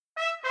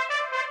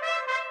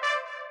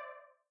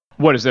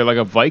What is there, like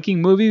a Viking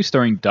movie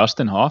starring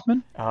Dustin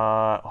Hoffman?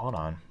 Hold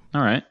on.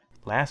 All right.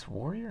 Last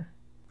Warrior?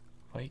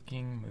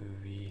 Viking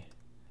movie.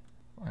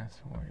 Last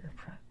Warrior.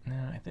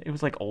 No, it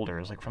was like older. It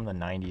was like from the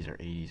 90s or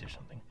 80s or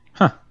something.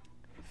 Huh.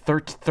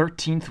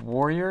 13th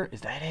Warrior?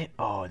 Is that it?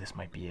 Oh, this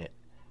might be it.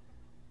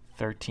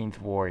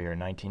 13th Warrior,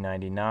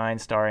 1999,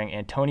 starring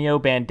Antonio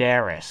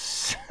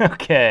Banderas.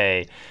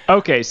 Okay.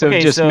 Okay, so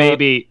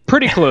maybe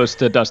pretty close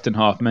to Dustin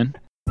Hoffman.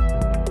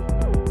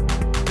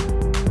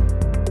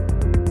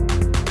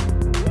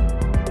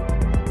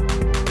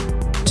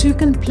 Two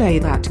can play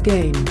that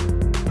game.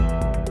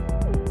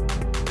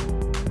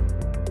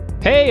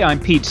 Hey, I'm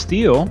Pete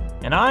Steele.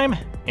 And I'm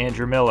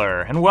Andrew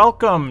Miller. And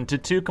welcome to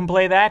Two Can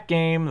Play That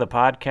Game, the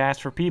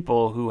podcast for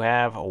people who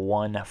have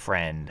one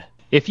friend.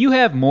 If you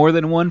have more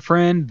than one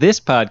friend, this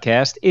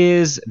podcast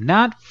is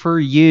not for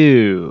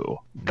you.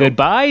 Nope.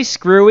 Goodbye,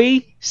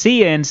 Screwy.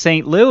 See you in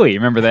St. Louis.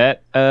 Remember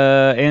that,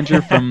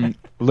 Andrew, from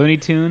Looney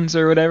Tunes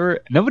or whatever?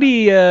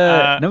 Nobody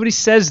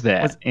says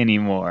that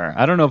anymore.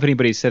 I don't know if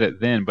anybody said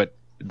it then, but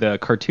the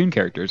cartoon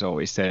characters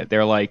always said it.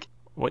 They're like,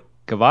 "What?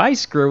 Goodbye,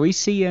 Screwy.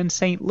 See you in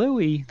St.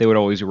 Louis." They would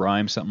always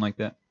rhyme something like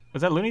that.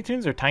 Was that Looney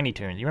Tunes or Tiny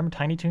Toons? You remember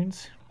Tiny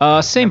Toons?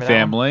 Same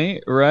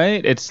family,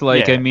 right? It's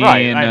like, yeah, I mean,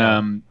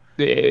 right,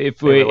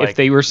 if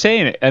they were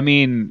saying it, I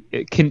mean,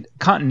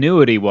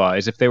 continuity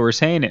wise, if they were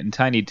saying it in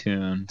Tiny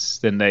Toons,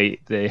 then they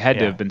had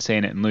to have been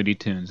saying it in Looney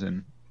Tunes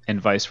and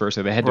vice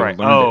versa. They had to have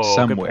learned it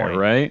somewhere,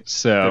 right?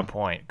 So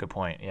good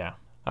point. Yeah.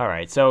 All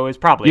right, so it's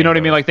probably you know what I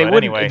mean. Like they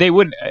wouldn't.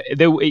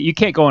 Anyway. You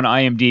can't go on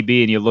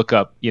IMDb and you look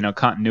up,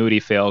 continuity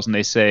fails, and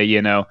they say,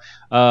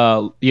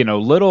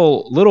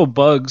 little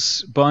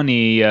Bugs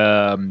Bunny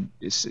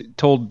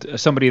told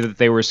somebody that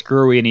they were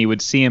screwy and he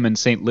would see him in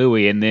St.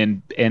 Louis, and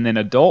then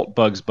adult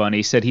Bugs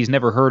Bunny said he's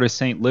never heard of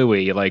St.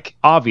 Louis. Like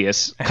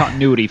obvious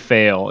continuity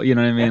fail. You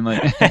know what I mean?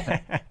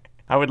 Like.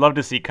 I would love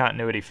to see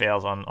continuity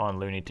fails on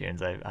Looney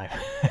Tunes.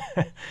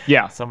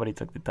 Yeah. Somebody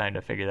took the time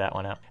to figure that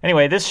one out.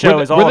 Anyway, this show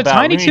is all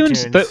about Looney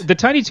Tunes. The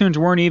Tiny Toons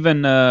weren't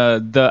even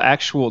the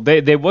actual.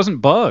 They wasn't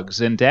Bugs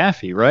and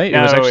Daffy, right?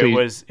 No,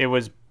 it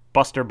was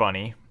Buster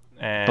Bunny.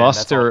 And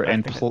Buster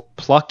and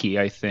Plucky,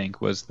 I think,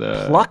 was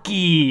the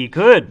Plucky.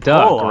 Good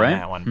duck, pull right? On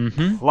that one.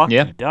 Mm-hmm.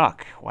 Plucky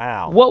duck.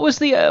 Wow. What was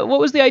the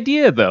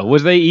idea though?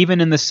 Was they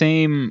even in the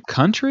same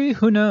country?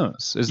 Who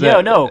knows? Is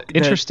that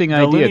interesting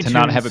idea to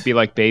not have it be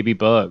like Baby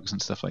Bugs and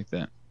stuff like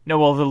that? No,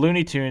 well, the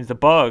Looney Tunes, the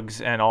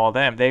Bugs, and all of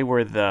them, they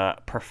were the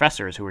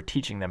professors who were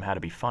teaching them how to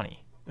be funny.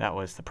 That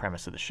was the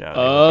premise of the show. They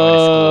were going to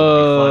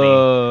school to be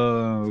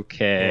funny.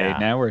 Okay. Yeah.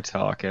 Now we're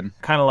talking.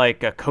 Kind of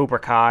like a Cobra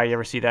Kai. You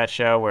ever see that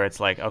show where it's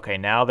like, okay,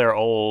 now they're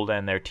old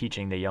and they're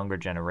teaching the younger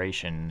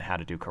generation how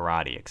to do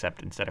karate,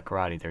 except instead of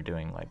karate, they're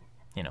doing like,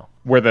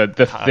 where the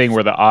thing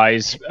where the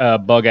eyes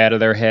bug out of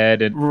their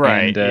head and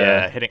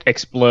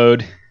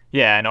explode.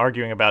 Yeah, and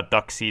arguing about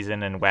duck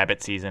season and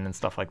wabbit season and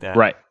stuff like that.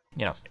 Right.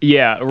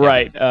 Yeah,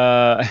 right.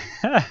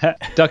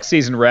 Duck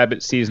season,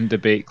 rabbit season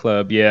debate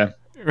club. Yeah.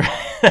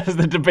 That was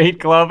the debate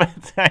club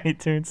at Tiny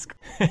Toons.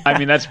 I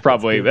mean, that's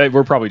probably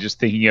we're probably just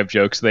thinking of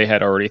jokes they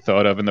had already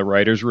thought of in the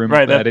writers' room.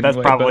 Right, that's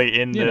probably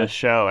in the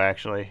show,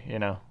 actually.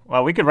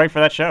 Well, we could write for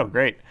that show.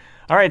 Great.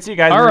 All right, see you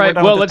guys. All right,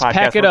 well, let's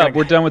pack it up.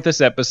 We're done with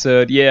this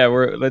episode. Yeah,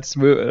 let's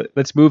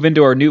move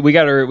into our new. We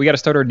got to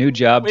start our new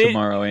job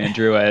tomorrow,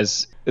 Andrew,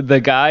 as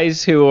the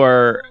guys who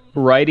are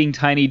writing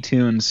Tiny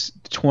Toons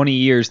 20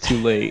 years too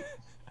late.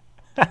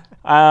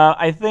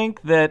 I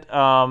think that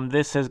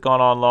this has gone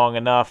on long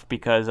enough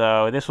because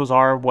this was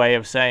our way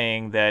of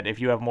saying that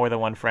if you have more than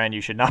one friend,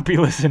 you should not be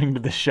listening to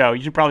the show.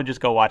 You should probably just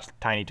go watch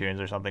Tiny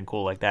Toons or something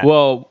cool like that.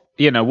 Well,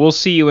 we'll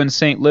see you in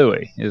St.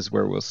 Louis is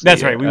where we'll see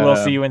That's you. right. We will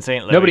see you in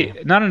St. Louis.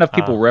 Not enough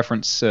people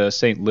reference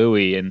St.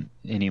 Louis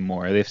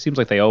anymore. It seems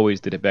like they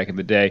always did it back in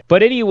the day.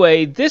 But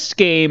anyway, this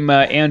game,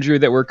 Andrew,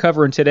 that we're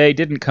covering today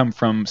didn't come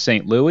from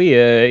St. Louis.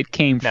 It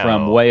came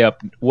from way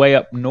up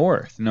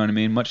north. You know what I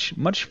mean? Much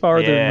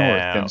farther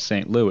north than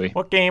St. Louis.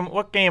 What game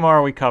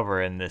are we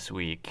covering this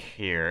week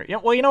here? Yeah,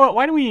 well, you know what?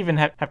 Why do we even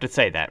have to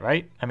say that,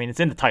 right? I mean, it's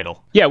in the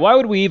title. Yeah, why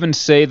would we even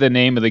say the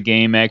name of the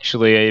game,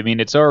 actually? I mean,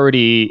 it's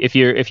already, if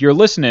you're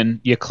listening,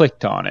 you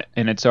clicked on it,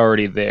 and it's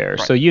already there.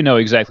 Right. So you know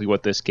exactly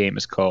what this game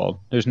is called.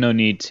 There's no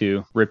need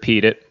to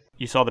repeat it.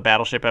 You saw the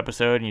Battleship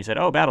episode, and you said,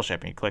 "Oh,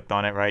 Battleship," and you clicked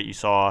on it, right? You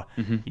saw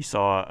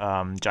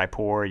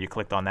Jaipur, you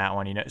clicked on that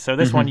one. So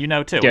this one,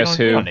 too. Guess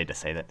who? We don't need to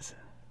say that.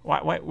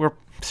 Why?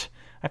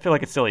 I feel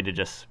like it's silly to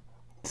just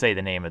say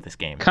the name of this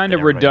game. Kind of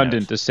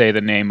redundant to say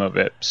the name of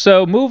it.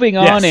 So moving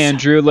on,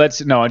 Andrew, I'm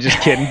just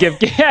kidding.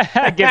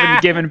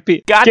 Getting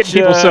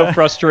people so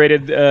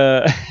frustrated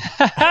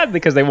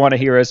because they want to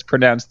hear us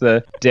pronounce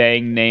the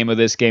dang name of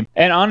this game.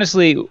 And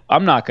honestly,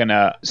 I'm not going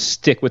to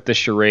stick with the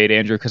charade,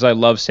 Andrew, because I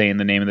love saying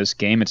the name of this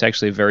game. It's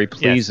actually very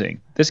pleasing.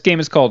 Yes. This game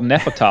is called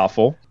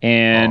Hnefatafl,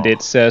 and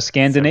it's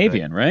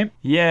Scandinavian, right?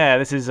 Yeah,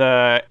 this is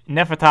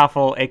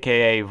Hnefatafl,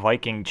 aka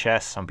Viking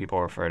chess. Some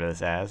people refer to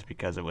this as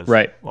because it was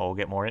right. Well,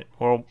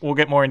 we'll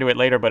get more into it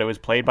later, but it was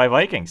played by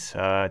Vikings.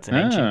 It's an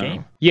ancient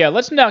game. Yeah,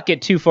 let's not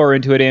get too far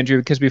into it, Andrew,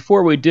 because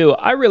before we do,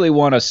 I really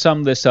want to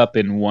sum this up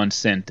in one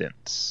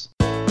sentence.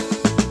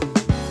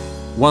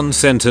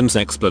 1-sentence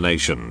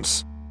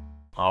explanations.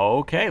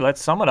 Okay,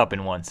 let's sum it up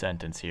in one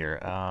sentence here.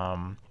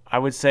 I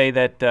would say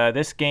that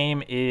this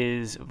game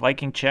is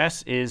Viking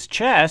chess is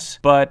chess,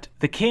 but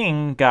the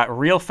king got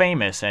real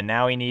famous and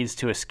now he needs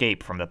to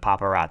escape from the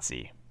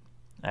paparazzi.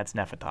 That's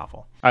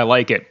Nefertafel. I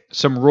like it.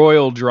 Some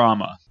royal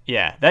drama.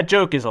 Yeah, that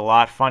joke is a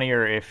lot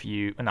funnier if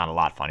you... Not a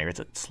lot funnier.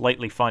 It's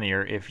slightly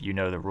funnier if you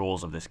know the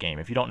rules of this game.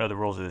 If you don't know the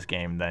rules of this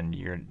game, then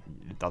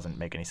it doesn't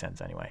make any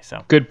sense anyway.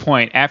 So good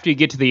point. After you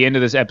get to the end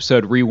of this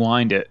episode,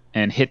 rewind it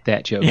and hit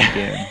that joke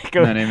again. Go,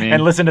 you know what I mean?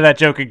 And listen to that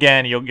joke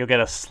again. You'll get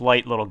a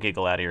slight little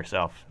giggle out of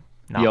yourself.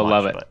 Not You'll much,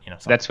 love it.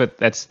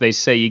 But, They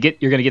say. You're going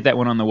to get that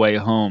one on the way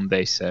home,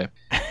 they say.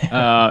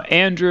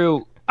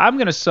 Andrew, I'm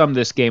going to sum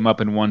this game up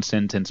in one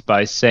sentence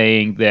by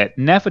saying that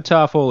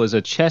Nefertafel is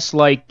a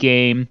chess-like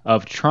game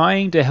of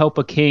trying to help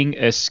a king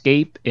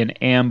escape an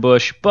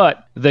ambush,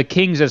 but the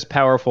king's as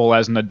powerful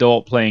as an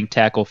adult playing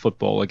tackle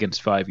football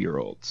against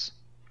 5-year-olds.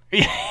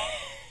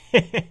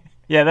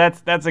 Yeah,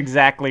 that's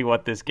exactly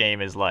what this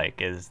game is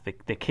like. Is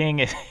the king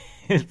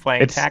is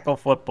playing tackle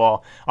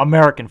football,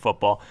 American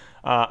football,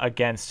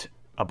 against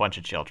a bunch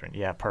of children.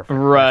 Yeah, perfect.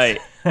 Right.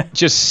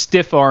 Just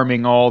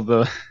stiff-arming all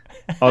the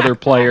other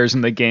players in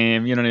the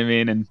game, you know what I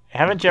mean? And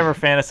haven't you ever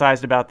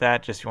fantasized about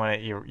that? Just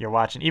you're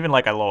watching even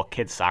like a little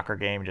kid's soccer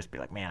game, just be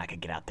like, man, I could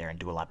get out there and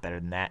do a lot better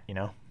than that, you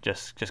know?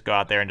 Just go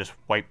out there and just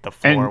wipe the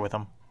floor with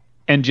them.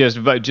 And just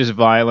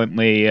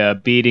violently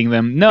beating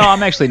them. No,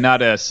 I'm actually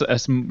not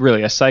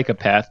really a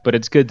psychopath, but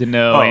it's good to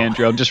know,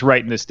 Andrew. I'm just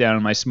writing this down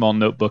in my small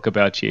notebook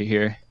about you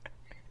here.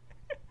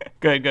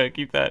 Good.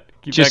 Keep that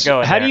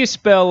going. How do you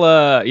spell?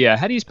 How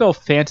do you spell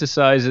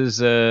fantasizes?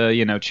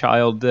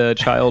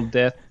 Child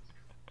death.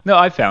 No,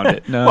 I found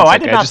it. No, well, I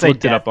did not say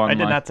looked death. It up online.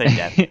 I did not say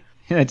death.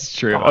 That's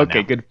true.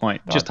 Okay, good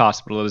point. Just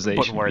hospitalization.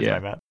 Putting words in my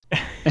mouth.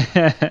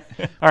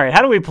 All right,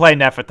 how do we play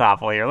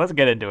Nefertafel here? Let's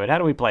get into it. How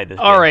do we play this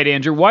game? All right,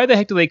 Andrew. Why the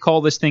heck do they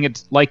call this thing?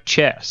 It's like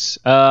chess.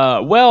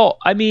 Well,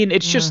 I mean,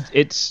 it's just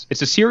it's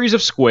a series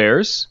of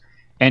squares,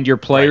 and your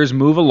players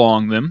move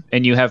along them,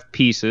 and you have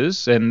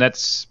pieces, and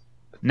that's.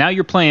 Now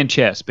you're playing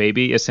chess,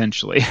 baby,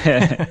 essentially.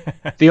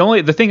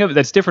 The thing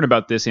that's different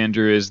about this,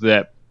 Andrew, is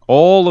that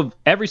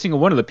every single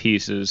one of the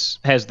pieces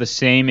has the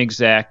same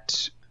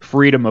exact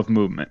freedom of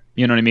movement.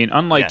 You know what I mean?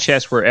 Unlike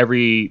chess, where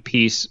every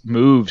piece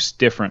moves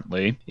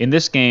differently, in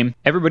this game,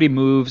 everybody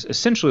moves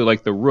essentially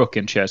like the rook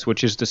in chess,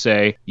 which is to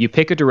say, you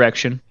pick a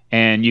direction,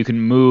 and you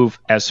can move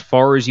as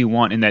far as you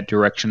want in that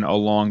direction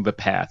along the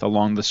path,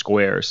 along the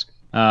squares.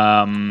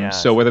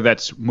 So whether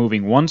that's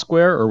moving one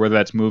square or whether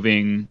that's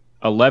moving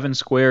 11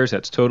 squares,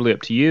 that's totally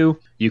up to you.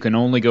 You can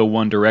only go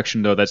one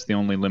direction, though. That's the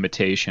only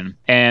limitation.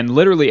 And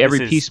literally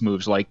every piece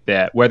moves like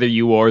that, whether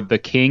you are the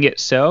king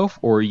itself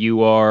or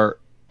you are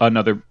one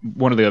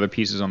of the other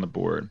pieces on the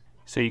board.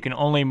 So you can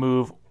only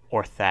move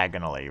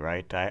orthogonally,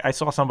 right? I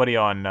saw somebody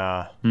on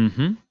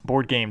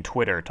Board Game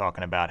Twitter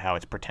talking about how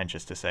it's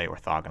pretentious to say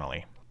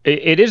orthogonally.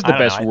 It is the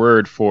best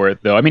word for it,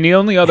 though. I mean, the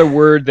only other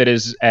word that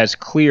is as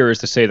clear is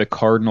to say the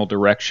cardinal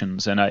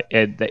directions, and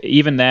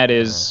even that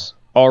is...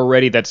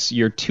 Already, that's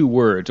your 2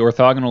 words.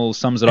 Orthogonal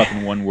sums it up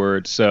in 1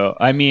 word. So,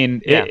 I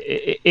mean,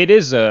 it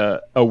is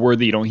a word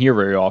that you don't hear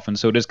very often.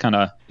 So it is kind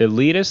of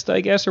elitist, I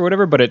guess, or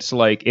whatever. But it's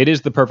like, it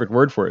is the perfect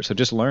word for it. So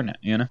just learn it,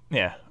 you know?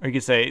 Yeah. Or you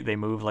could say they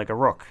move like a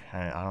rook.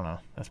 I don't know.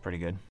 That's pretty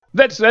good.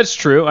 That's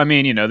true. I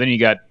mean, then you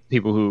got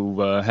people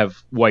who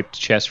have wiped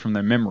chess from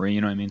their memory.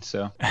 You know what I mean?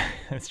 So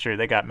that's true.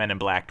 They got Men in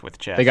Blacked with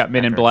chess. They got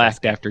Men in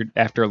Blacked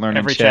after learning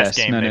every chess.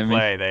 Every chess game they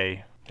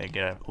play, they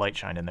get a light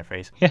shined in their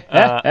face.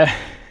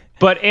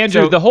 But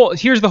Andrew,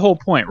 here's the whole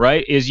point,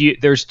 right?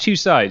 There's 2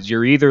 sides.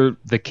 You're either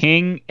the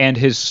king and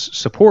his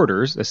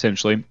supporters,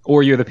 essentially,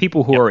 or you're the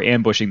people who are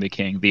ambushing the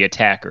king, the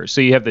attackers.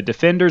 So you have the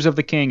defenders of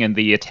the king and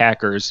the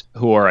attackers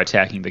who are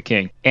attacking the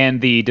king.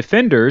 And the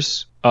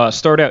defenders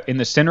start out in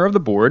the center of the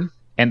board,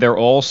 and they're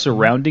all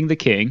surrounding the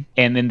king.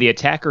 And then the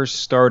attackers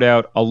start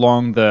out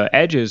along the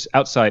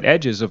outside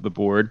edges of the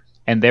board,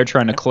 and they're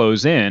trying to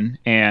close in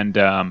and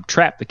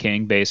trap the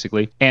king,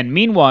 basically. And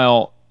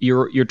meanwhile,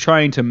 you're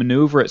trying to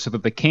maneuver it so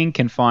that the king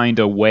can find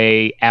a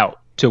way out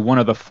to one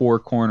of the 4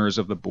 corners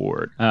of the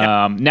board.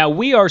 Now,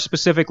 we are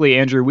specifically,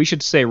 Andrew, we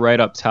should say right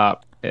up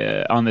top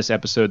on this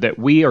episode that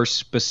we are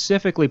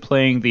specifically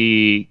playing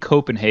the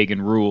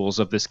Copenhagen rules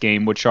of this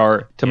game, which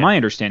are, to my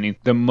understanding,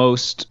 the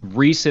most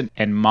recent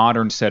and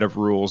modern set of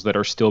rules that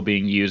are still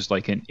being used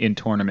like in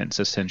tournaments,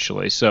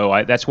 essentially.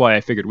 So that's why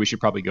I figured we should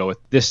probably go with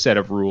this set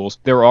of rules.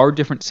 There are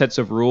different sets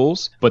of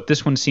rules, but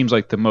this one seems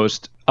like the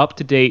most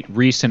up-to-date,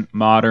 recent,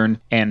 modern,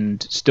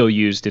 and still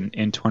used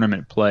in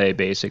tournament play,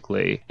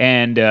 basically.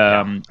 And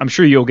I'm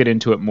sure you'll get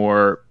into it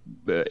more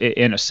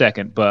in a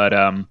second, but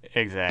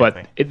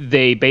exactly.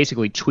 They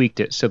basically tweaked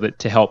it so that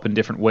to help in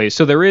different ways.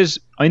 So there is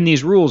in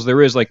these rules,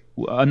 there is like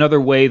another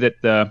way that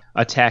the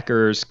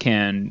attackers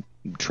can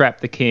trap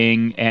the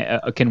king,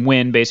 can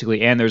win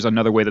basically, and there's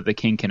another way that the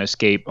king can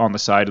escape on the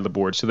side of the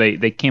board. So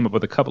they came up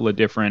with a couple of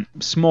different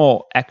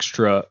small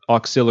extra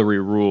auxiliary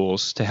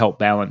rules to help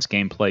balance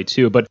gameplay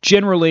too. But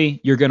generally,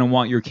 you're going to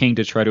want your king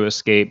to try to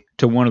escape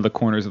to one of the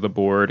corners of the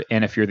board,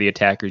 and if you're the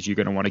attackers, you're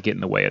going to want to get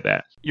in the way of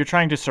that. You're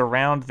trying to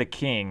surround the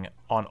king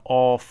on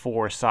all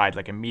four sides,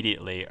 like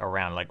immediately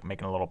around, like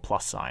making a little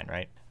plus sign,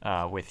 right?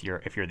 If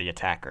you're the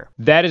attacker.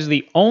 That is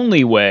the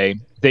only way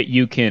that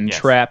you can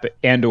trap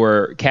and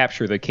or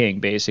capture the king,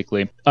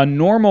 basically. A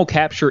normal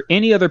capture,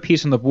 any other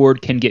piece on the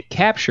board can get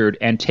captured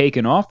and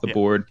taken off the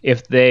board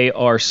if they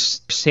are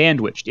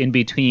sandwiched in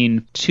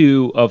between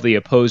two of the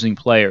opposing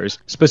players,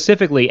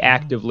 specifically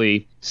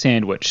actively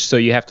sandwiched. So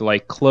you have to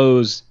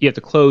close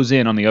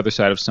in on the other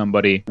side of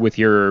somebody with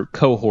your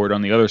cohort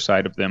on the other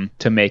side of them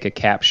to make a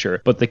capture.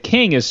 But the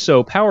king is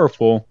so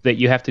powerful that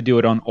you have to do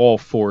it on all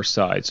four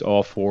sides,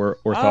 all four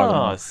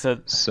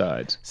orthogonal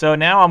sides. So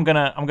now I'm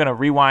gonna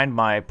rewind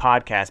my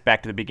podcast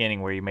back to the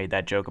beginning where you made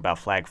that joke about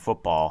flag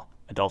football.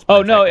 Adults.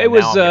 Oh no, it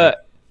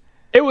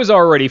was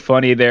already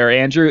funny there,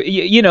 Andrew.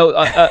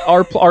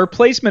 Our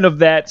placement of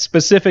that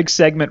specific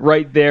segment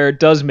right there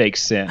does make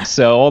sense.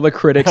 So all the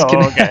critics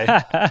can.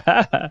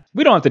 Okay.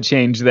 We don't have to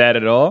change that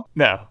at all.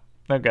 No.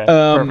 Okay.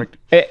 Perfect.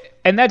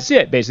 And that's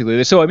it,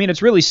 basically. So I mean,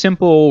 it's really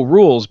simple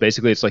rules.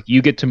 Basically, it's like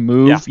you get to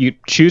move. Yeah. You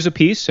choose a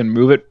piece and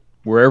move it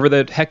wherever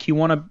the heck you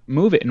want to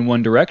move it in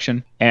one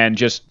direction, and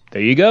just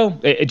there you go.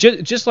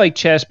 Just like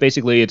chess,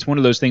 basically, it's one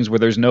of those things where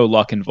there's no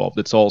luck involved.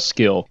 It's all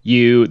skill.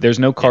 There's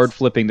no card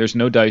flipping. There's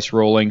no dice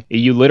rolling.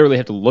 You literally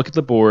have to look at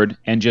the board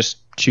and just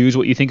choose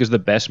what you think is the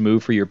best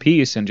move for your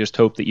piece and just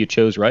hope that you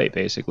chose right,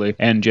 basically.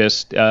 And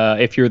just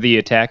if you're the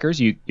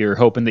attackers, you're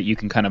hoping that you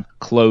can kind of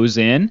close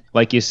in,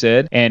 like you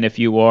said. And if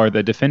you are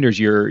the defenders,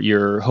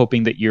 you're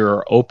hoping that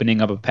you're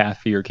opening up a path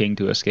for your king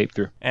to escape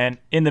through. And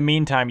in the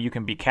meantime, you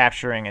can be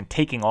capturing and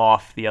taking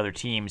off the other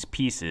team's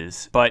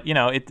pieces. But,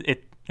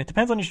 it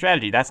depends on your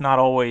strategy. That's not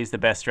always the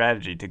best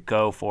strategy to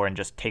go for and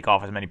just take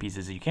off as many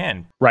pieces as you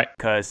can. Right.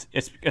 Because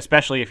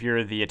especially if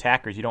you're the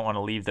attackers, you don't want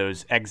to leave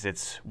those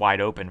exits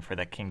wide open for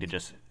the king to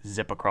just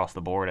zip across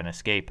the board and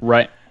escape.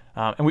 Right.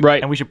 And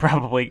we should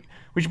probably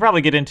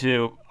get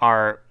into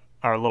our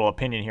little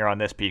opinion here on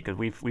this, Pete, because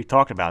we've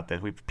talked about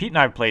this. Pete and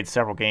I have played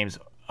several games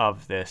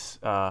of this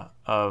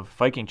of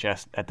Viking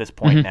chess at this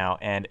point now,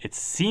 and it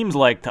seems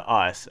like to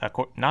us,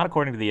 not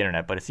according to the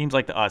internet, but it seems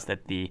like to us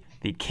that the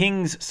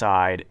king's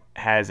side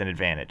has an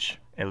advantage.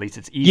 At least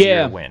it's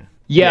easier to win.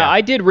 Yeah,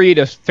 I did read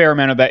a fair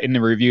amount of that in the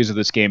reviews of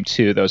this game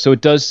too, though. So it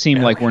does seem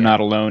like we're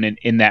not alone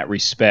in that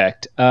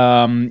respect.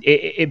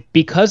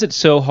 Because it's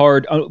so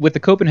hard with the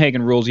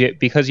Copenhagen rules,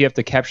 because you have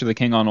to capture the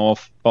king on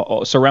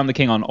surround the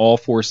king on all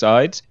four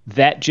sides.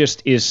 That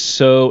just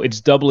is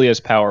it's doubly as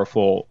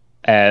powerful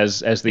as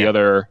the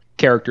other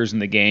characters in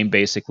the game,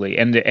 basically,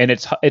 and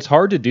it's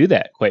hard to do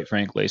that, quite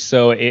frankly.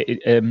 So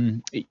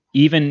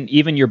even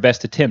your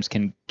best attempts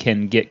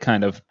can get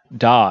kind of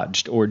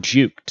dodged or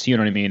juked, you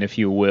know what I mean, if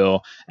you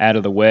will, out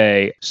of the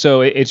way. So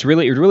it's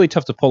really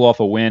tough to pull off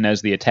a win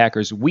as the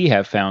attackers we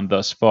have found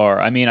thus far.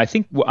 I mean, I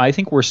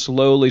think we're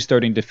slowly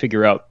starting to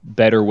figure out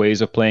better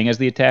ways of playing as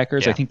the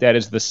attackers. I think that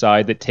is the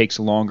side that takes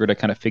longer to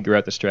kind of figure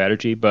out the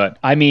strategy. But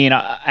I mean,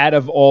 out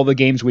of all the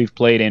games we've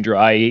played, Andrew,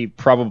 I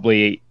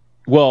probably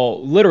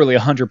literally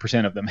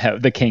 100% of them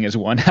have the king as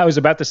won. I was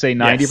about to say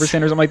 90% or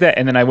something like that,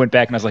 and then I went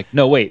back and I was like,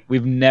 no, wait,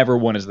 we've never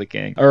won as the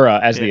king or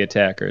as the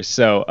attackers.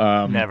 So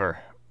never.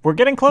 We're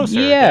getting closer.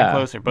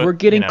 We're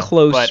getting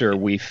closer.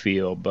 We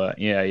feel, but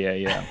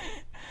yeah.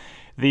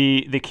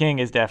 The king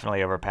is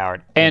definitely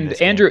overpowered. And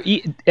Andrew,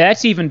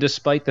 that's even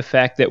despite the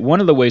fact that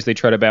one of the ways they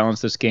try to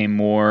balance this game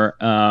more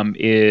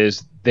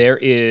is there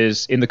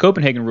is, in the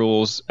Copenhagen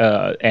rules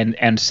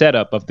and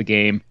setup of the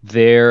game,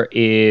 there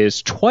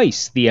is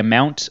twice the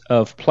amount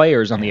of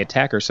players on the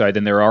attacker side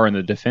than there are on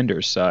the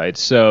defender's side.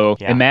 So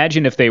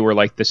imagine if they were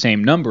like the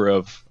same number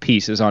of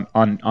pieces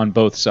on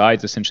both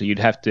sides. Essentially, you'd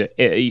have to.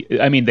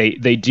 I mean,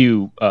 they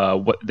do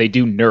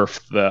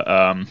nerf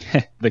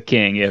the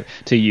king,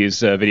 to use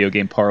video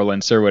game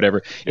parlance or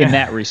whatever, in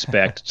that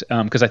respect.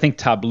 Because I think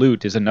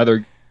Tablut is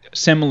another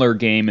similar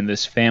game in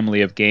this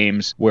family of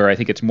games where I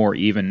think it's more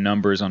even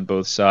numbers on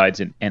both sides,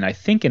 and I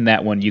think in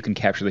that one you can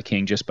capture the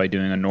king just by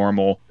doing a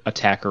normal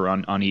attacker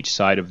on each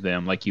side of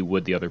them like you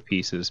would the other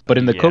pieces. But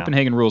in the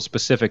Copenhagen rules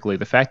specifically,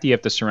 the fact that you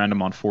have to surround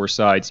them on four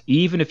sides,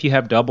 even if you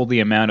have double the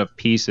amount of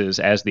pieces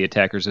as the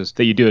attackers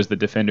that you do as the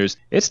defenders,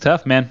 it's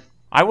tough, man.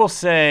 I will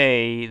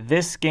say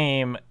this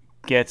game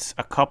gets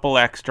a couple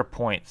extra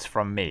points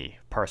from me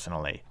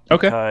personally.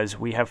 Okay. Because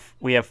we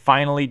have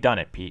finally done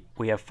it, Pete.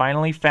 We have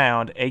finally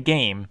found a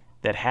game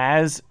that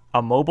has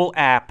a mobile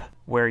app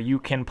where you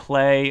can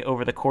play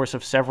over the course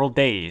of several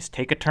days.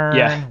 Take a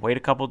turn, wait a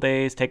couple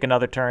days, take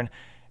another turn.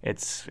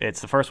 It's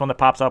the first one that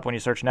pops up when you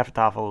search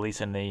Nefertafel, at least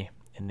in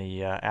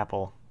the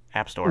Apple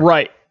App Store.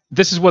 Right.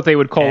 This is what they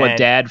would call a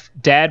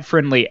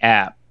dad-friendly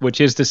app. which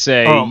is to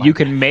say you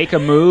can make a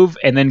move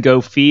and then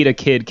go feed a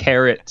kid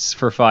carrots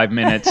for 5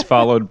 minutes,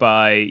 followed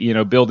by,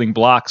 building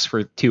blocks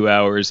for 2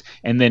 hours,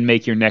 and then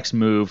make your next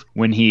move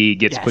when he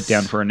gets put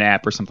down for a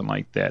nap or something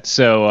like that.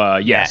 So,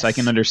 yes, I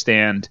can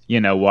understand,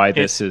 why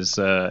this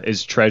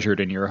is treasured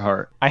in your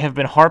heart. I have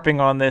been harping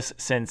on this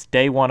since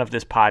day one of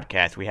this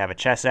podcast. We have a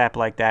chess app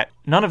like that.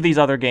 None of these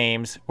other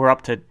games. We're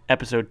up to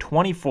episode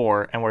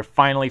 24, and we're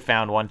finally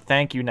found one.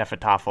 Thank you,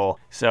 Nefertafel.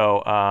 So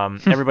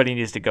everybody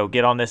needs to go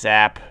get on this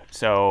app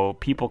so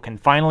people can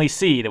finally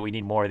see that we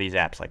need more of these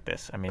apps like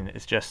this. I mean,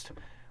 it's just,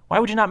 why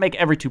would you not make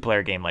every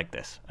 2-player game like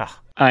this? Ugh.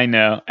 I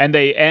know. And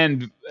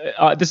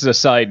this is a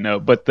side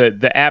note, but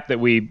the app that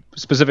we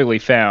specifically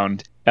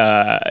found,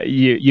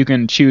 you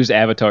can choose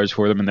avatars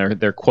for them, and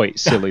they're quite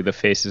silly, the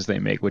faces they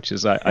make, which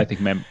is I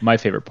think my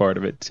favorite part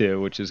of it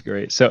too, which is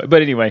great. So,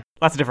 but anyway,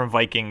 lots of different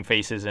Viking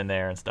faces in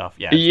there and stuff.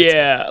 Yeah.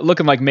 It's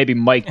looking like maybe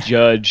Mike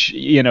Judge,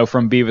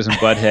 from Beavis and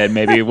Butthead,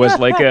 maybe was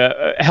like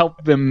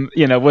help them,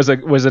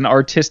 was an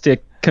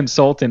artistic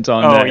consultant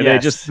on that.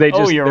 Yes. They're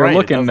right.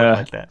 Looking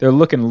they're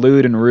looking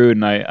lewd and rude,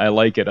 and I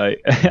like it.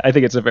 I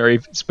think it's a very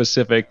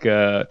specific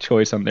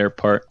choice on their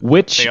part.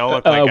 Which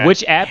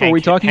app are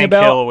we talking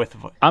about?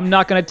 I'm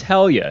not going to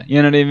tell you.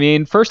 You know what I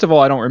mean? First of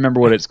all, I don't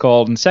remember what it's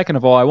called, and second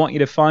of all, I want you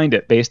to find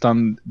it based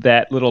on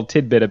that little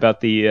tidbit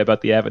about the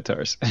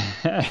avatars.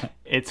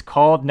 It's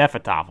called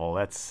Nefertafel.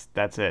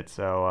 That's it.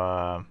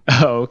 So.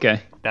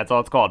 Okay. That's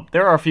all it's called.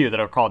 There are a few that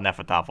are called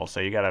Nefertafel,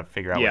 so you got to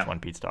figure out which one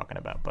Pete's talking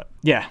about. But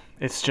yeah,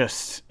 it's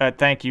just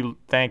thank you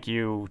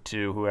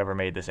to whoever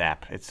made this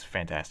app. It's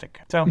fantastic.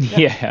 So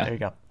there you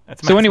go.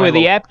 So anyway,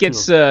 the app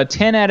gets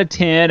 10 out of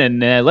 10, and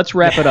let's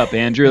wrap it up,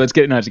 Andrew. Let's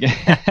get it.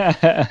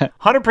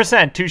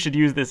 100%. Two should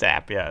use this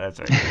app. Yeah, that's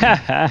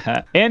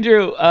right.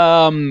 Andrew,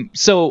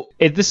 so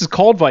this is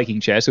called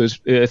Viking Chess. It was,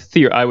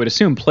 I would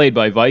assume, played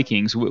by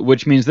Vikings,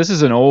 which means this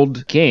is an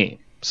old game.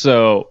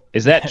 So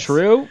is that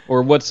true,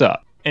 or what's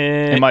up?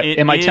 Am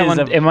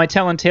I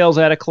telling tales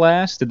out of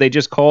class? Did they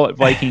just call it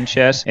Viking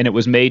Chess, and it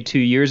was made 2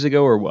 years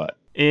ago, or what?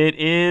 It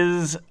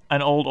is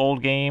an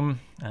old game.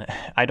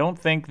 I don't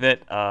think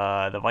that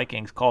the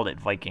Vikings called it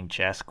Viking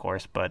Chess, of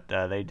course, but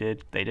they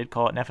did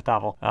call it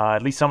Nefertafel.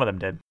 At least some of them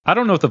did. I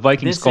don't know if the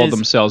Vikings called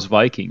themselves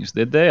Vikings,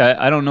 did they?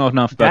 I don't know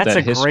enough about that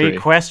history. That's a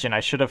great question.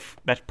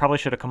 That probably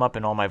should have come up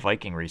in all my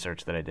Viking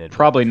research that I did.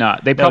 Probably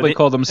not. They probably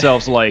called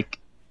themselves like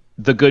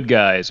the good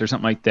guys or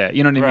something like that.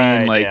 You know what I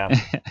mean? Like. Yeah.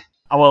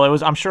 Well,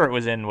 I'm sure it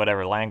was in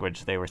whatever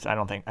language they were.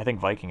 I think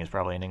Viking is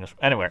probably in English.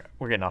 Anyway,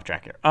 we're getting off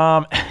track here.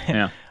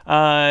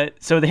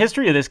 So the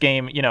history of this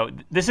game,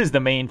 this is the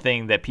main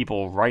thing that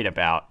people write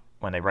about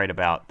when they write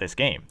about this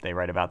game. They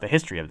write about the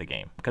history of the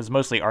game, because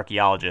mostly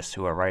archaeologists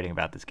who are writing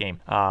about this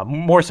game,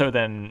 more so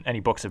than any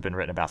books have been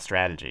written about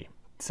strategy.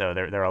 So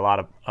there are a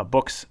lot of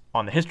books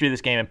on the history of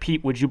this game. And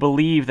Pete, would you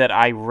believe that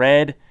I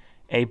read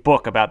a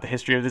book about the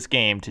history of this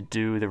game to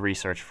do the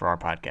research for our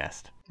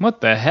podcast?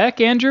 What the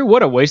heck, Andrew?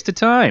 What a waste of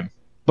time.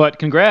 But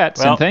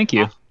congrats and thank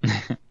you.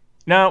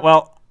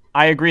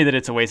 I agree that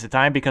it's a waste of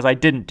time because I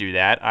didn't do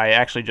that. I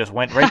actually just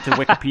went right to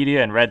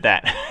Wikipedia and read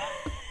that.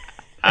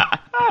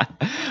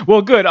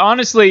 Well, good.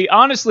 Honestly,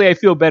 I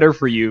feel better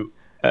for you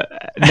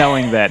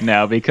knowing that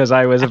now, because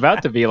I was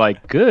about to be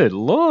like, good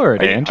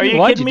Lord, Andrew,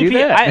 why'd you do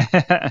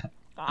that?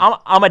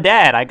 I'm a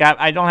dad.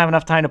 I don't have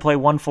enough time to play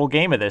one full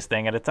game of this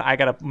thing at a time. I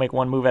got to make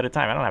one move at a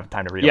time. I don't have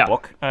time to read a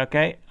book.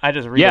 Okay, I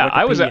just read.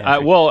 I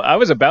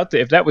was about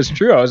to. If that was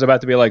true, I was about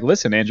to be like,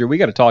 listen, Andrew, we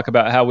got to talk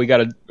about how we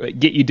got to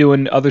get you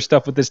doing other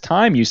stuff with this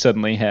time you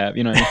suddenly have.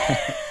 You know.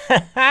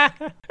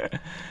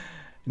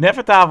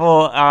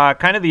 Nefertafel,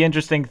 kind of the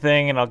interesting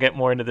thing, and I'll get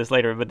more into this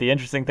later. But the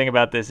interesting thing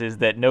about this is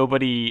that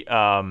nobody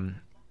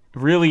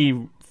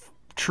really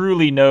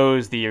truly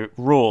knows the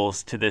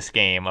rules to this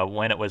game of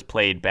when it was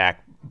played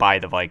back by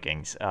the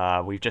Vikings.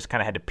 We've just kind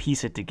of had to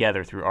piece it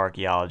together through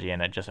archaeology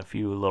and just a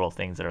few little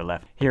things that are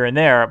left here and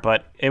there.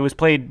 But it was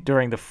played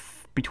during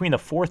between the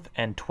 4th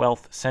and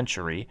 12th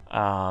century,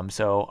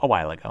 so a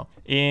while ago,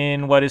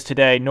 in what is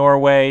today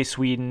Norway,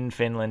 Sweden,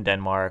 Finland,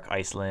 Denmark,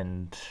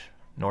 Iceland,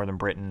 Northern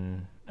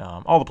Britain,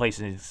 all the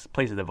places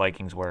the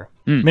Vikings were.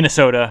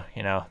 Minnesota,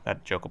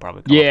 that joke will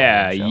probably come up.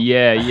 Yeah.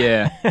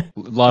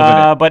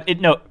 Loving it. But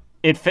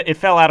it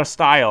fell out of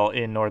style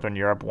in Northern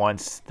Europe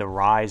once the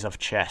rise of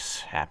chess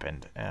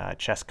happened.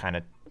 Chess kind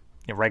of,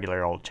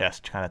 regular old chess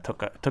kind of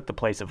took the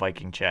place of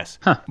Viking chess.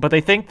 Huh. But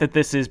they think that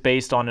this is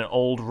based on an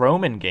old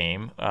Roman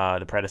game,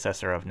 the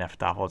predecessor of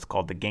Nefertafel. It's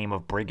called the Game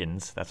of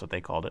Brigands. That's what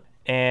they called it.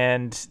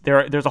 And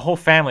there's a whole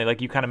family,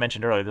 like you kind of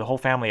mentioned earlier, the whole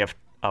family of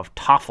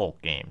Tafel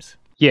games.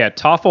 Yeah,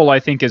 Tafel, I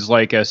think, is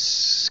like a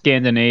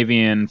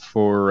Scandinavian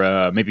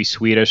for maybe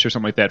Swedish or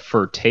something like that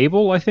for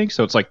table, I think.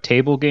 So it's like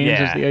table games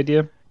is the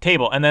idea.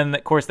 Table, and then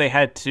of course they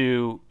had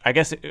to, I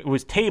guess it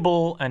was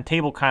table, and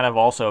table kind of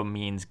also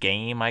means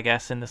game, I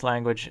guess, in this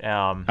language,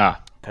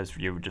 because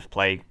you would just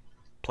play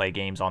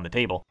games on the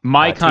table.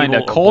 My kind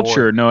of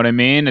culture, know what I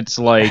mean? It's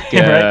like,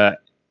 right?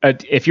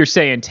 If you're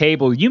saying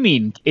table, you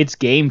mean it's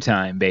game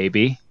time,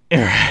 baby.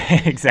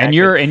 Exactly.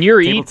 And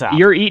you're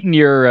eating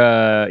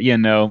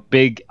your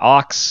big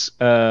ox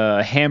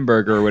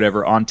hamburger or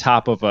whatever on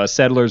top of a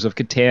Settlers of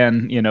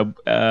Catan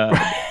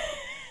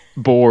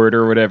board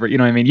or whatever. You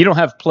know what I mean? You don't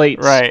have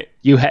plates. Right.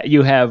 You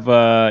have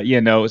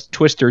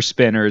twister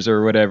spinners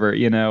or whatever.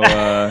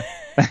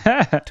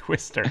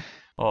 Twister.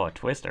 Oh, a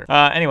twister.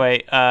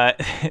 Anyway,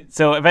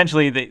 so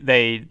eventually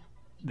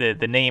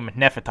the name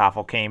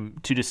Nefertafel came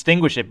to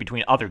distinguish it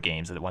between other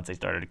games. Once they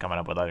started coming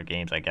up with other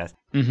games, I guess.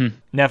 Mm-hmm.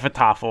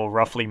 Nefertafel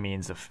roughly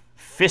means a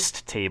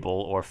fist table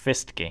or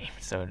fist game.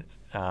 So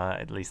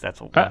at least that's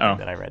one thing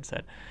that I read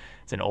said.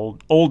 It's an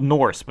old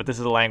Norse, but this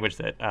is a language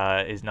that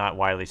is not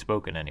widely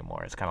spoken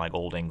anymore. It's kind of like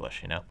Old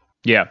English,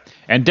 Yeah,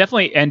 and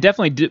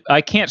definitely,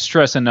 I can't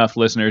stress enough,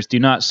 listeners, do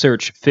not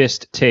search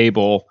fist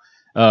table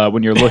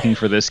when you're looking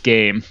for this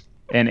game.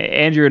 And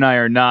Andrew and I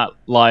are not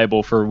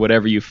liable for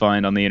whatever you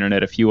find on the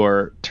internet if you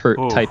are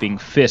typing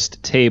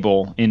fist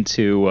table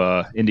into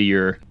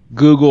your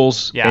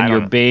Googles and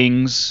your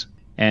Bings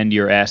and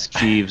your Ask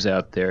Jeeves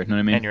out there. You know what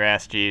I mean? And your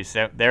Ask Jeeves.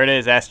 So there it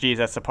is, Ask Jeeves.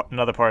 That's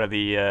another part of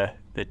the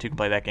Two Can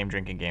Play That Game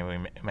drinking game. We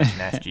mentioned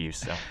Ask Jeeves.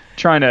 So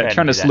trying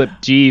to slip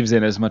Jeeves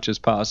in as much as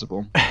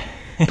possible.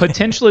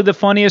 Potentially the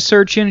funniest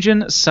search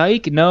engine?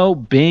 Psych, no,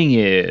 Bing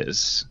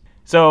is.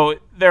 So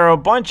there are a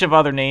bunch of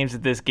other names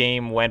that this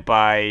game went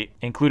by,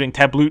 including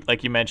Tabloot,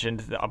 like you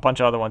mentioned, a bunch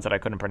of other ones that I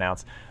couldn't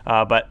pronounce.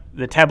 But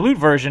the Tabloot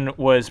version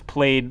was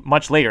played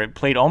much later. It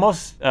played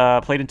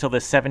until the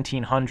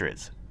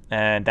 1700s.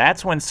 And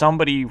that's when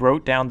somebody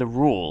wrote down the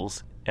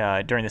rules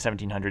during the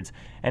 1700s.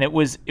 And it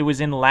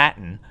was in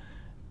Latin.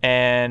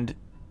 And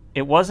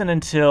it wasn't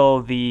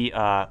until the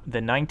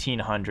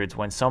 1900s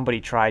when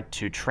somebody tried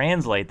to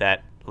translate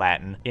that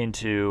Latin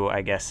into,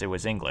 I guess it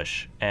was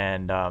English.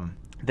 And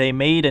they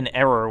made an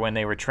error when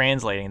they were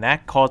translating.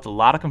 That caused a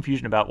lot of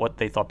confusion about what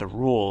they thought the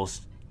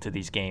rules to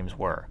these games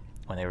were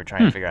when they were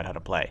trying to figure out how to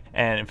play.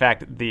 And in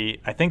fact,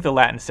 I think the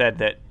Latin said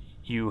that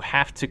you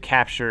have to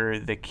capture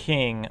the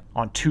king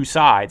on two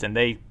sides, and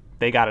they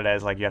got it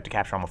as like you have to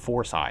capture him on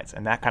four sides.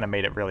 And that kind of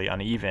made it really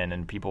uneven,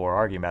 and people were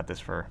arguing about this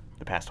for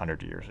the past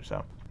 100 years or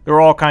so. There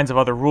were all kinds of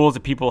other rules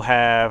that people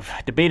have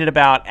debated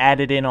about,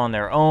 added in on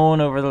their own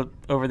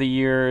over the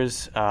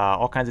years,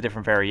 all kinds of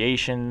different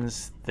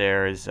variations.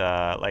 There's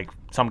like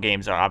some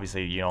games are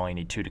obviously you only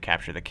need two to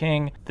capture the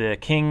king. The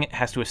king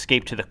has to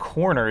escape to the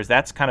corners.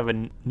 That's kind of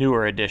a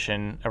newer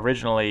addition.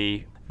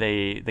 Originally,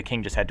 the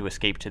king just had to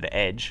escape to the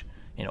edge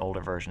in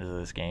older versions of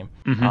this game.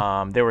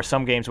 Mm-hmm. There were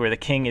some games where the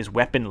king is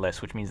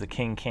weaponless, which means the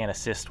king can't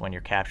assist when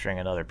you're capturing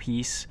another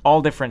piece.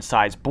 All different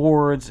size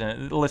boards,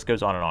 and the list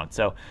goes on and on.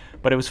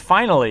 But it was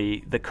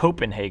finally the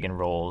Copenhagen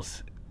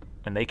rules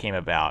when they came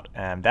about,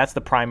 and that's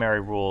the primary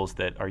rules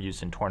that are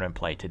used in tournament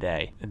play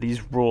today.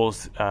 These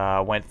rules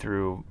went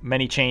through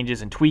many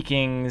changes and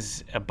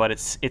tweakings, but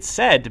it's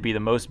said to be the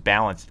most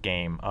balanced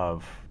game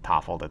of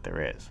Tafel that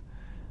there is.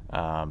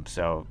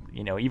 So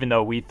even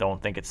though we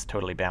don't think it's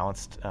totally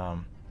balanced,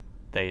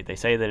 they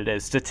say that it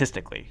is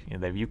statistically.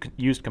 They've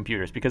used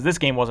computers because this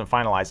game wasn't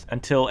finalized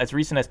until as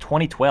recent as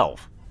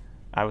 2012.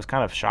 I was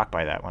kind of shocked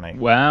by that when I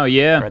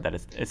read that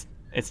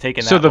it's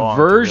taken that long. So the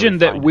version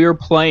that we're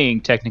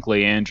playing,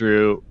 technically,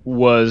 Andrew,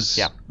 was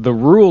the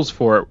rules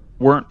for it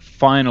weren't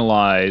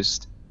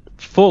finalized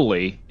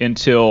fully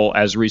until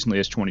as recently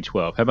as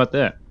 2012. How about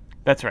that?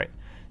 That's right.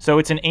 So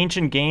it's an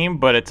ancient game,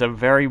 but it's a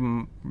very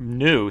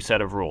new set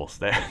of rules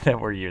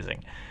that we're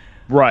using.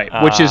 Right,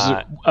 which is,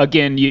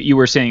 again, you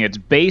were saying it's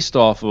based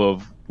off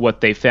of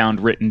what they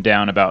found written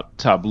down about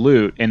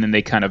Tabloot, and then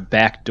they kind of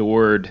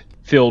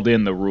filled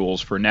in the rules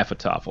for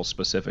Nefertafel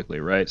specifically,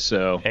 right?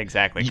 So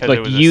exactly,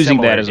 like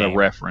using that as a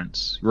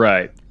reference,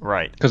 right?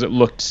 Right, because it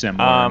looked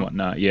similar and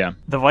whatnot. Yeah,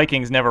 the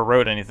Vikings never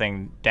wrote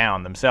anything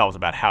down themselves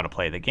about how to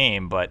play the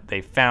game, but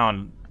they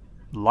found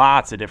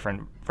lots of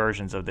different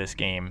versions of this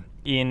game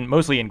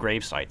mostly in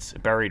grave sites,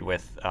 buried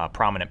with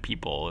prominent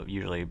people,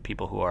 usually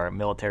people who are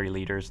military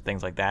leaders,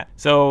 things like that.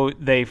 So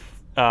this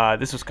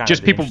was kind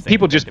of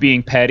people just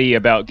being petty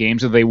about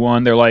games that they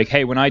won. They're like,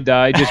 hey, when I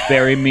die, just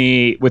bury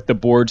me with the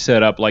board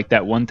set up like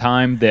that one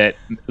time that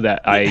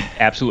I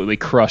absolutely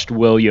crushed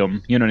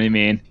William. You know what I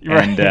mean?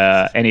 Right.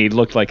 And he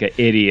looked like an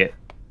idiot.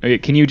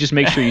 Can you just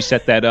make sure you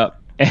set that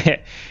up?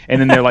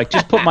 And then they're like,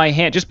 just put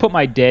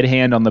my dead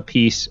hand on the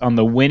piece on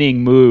the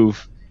winning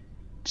move,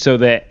 so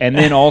that, and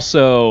then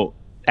also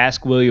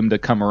ask William to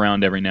come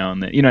around every now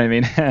and then. You know what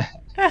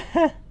I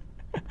mean?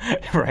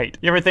 Right.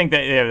 You ever think that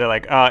they're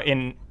like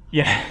in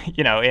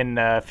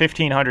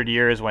 1,500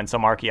 years when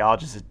some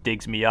archaeologist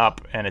digs me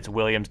up and it's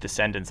William's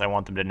descendants, I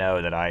want them to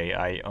know that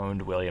I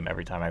owned William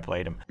every time I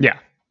played him. Yeah.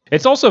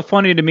 It's also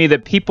funny to me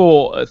that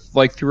people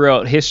like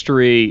throughout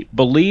history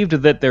believed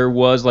that there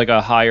was like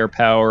a higher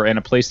power and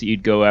a place that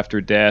you'd go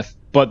after death,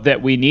 but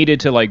that we needed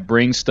to like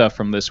bring stuff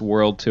from this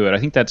world to it. I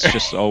think that's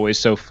just always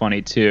so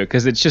funny too,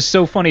 because it's just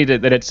so funny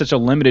that it's such a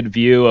limited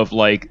view of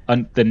like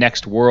the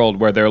next world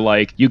where they're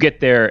like, you get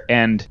there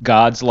and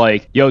God's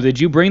like, yo,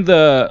 did you bring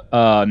the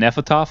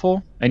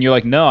Nefertafel? And you're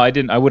like, no, I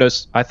didn't.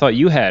 I thought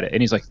you had it.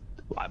 And he's like,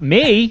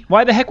 Me?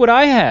 Why the heck would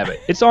I have it?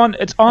 It's on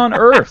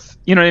Earth.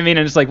 You know what I mean?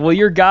 And it's like, well,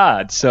 you're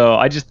God, so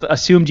I just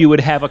assumed you would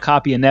have a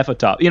copy of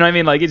Nefertop. You know what I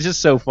mean? Like, it's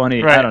just so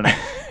funny. Right. I don't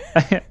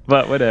know.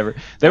 But whatever.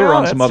 They were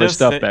on some other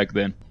stuff back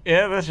then.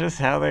 Yeah, that's just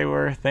how they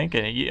were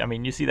thinking. I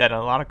mean, you see that in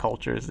a lot of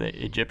cultures. The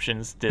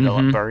Egyptians did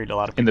buried a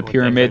lot of people in the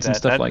pyramids and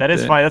stuff like that. That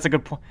is fine. That's a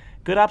good point.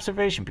 Good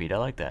observation, Pete. I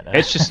like that.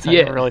 It's just I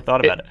never really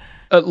thought about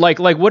it. Like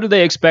what do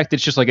they expect?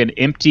 It's just like an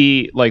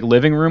empty like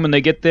living room when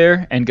they get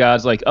there, and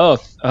God's like,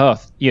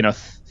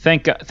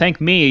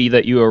 thank me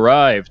that you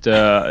arrived.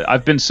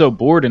 I've been so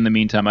bored in the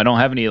meantime. I don't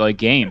have any like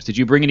games. Did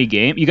you bring any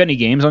game? You got any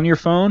games on your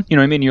phone? You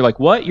know what I mean? You're like,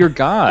 what? You're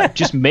God.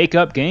 Just make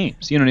up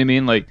games. You know what I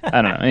mean? Like,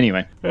 I don't know.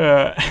 Anyway.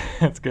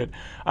 That's good.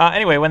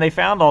 Anyway, when they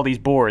found all these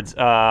boards,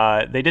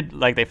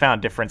 they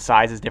found different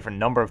sizes, different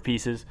number of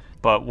pieces.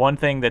 But one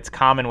thing that's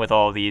common with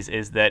all of these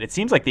is that it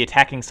seems like the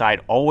attacking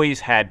side always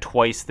had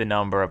twice the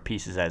number of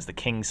pieces as the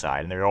king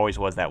side, and there always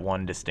was that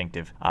one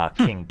distinctive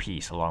king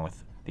piece along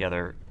with the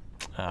other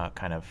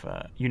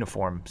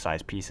uniform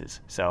size pieces.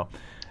 So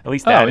at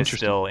least that is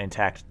still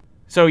intact.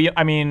 So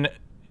I mean,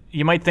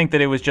 you might think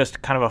that it was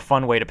just kind of a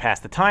fun way to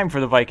pass the time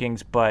for the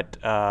Vikings, but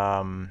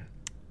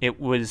it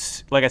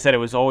was, like I said, it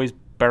was always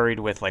buried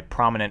with like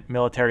prominent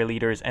military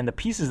leaders, and the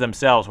pieces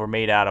themselves were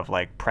made out of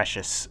like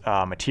precious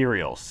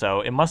materials.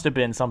 So it must have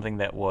been something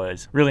that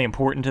was really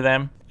important to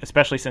them,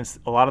 especially since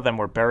a lot of them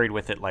were buried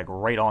with it like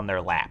right on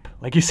their lap.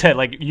 Like you said,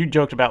 like you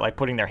joked about like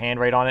putting their hand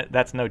right on it.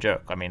 That's no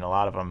joke. I mean, a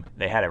lot of them,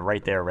 they had it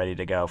right there ready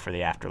to go for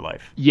the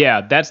afterlife.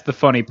 Yeah, that's the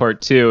funny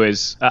part too,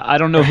 is I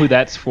don't know who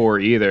that's for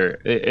either,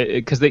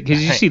 because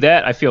you see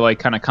that, I feel like,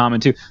 kind of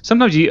common too.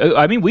 Sometimes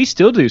we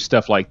still do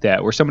stuff like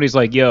that where somebody's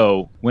like,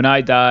 yo, when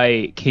I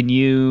die, can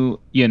you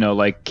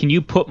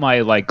put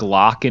my like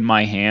Glock in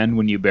my hand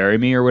when you bury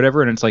me or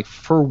whatever? And it's like,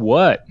 for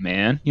what,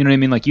 man? You know what I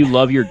mean? Like, you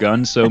love your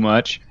gun so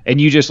much,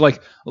 and you just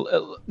like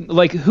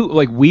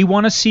we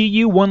want to see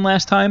you one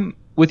last time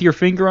with your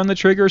finger on the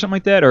trigger or something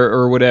like that,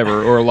 or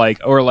whatever,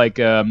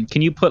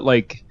 can you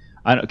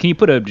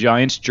put a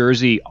Giants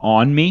jersey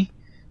on me?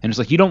 And it's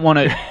like, you don't want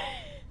to.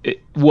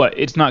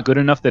 It's not good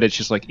enough that it's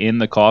just like in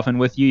the coffin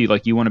with you.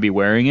 Like, you want to be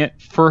wearing it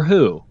for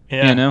who?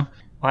 Yeah. You know?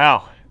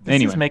 Wow.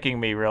 This is making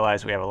me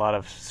realize we have a lot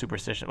of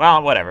superstition.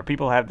 Well, whatever.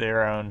 People have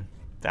their own.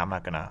 I'm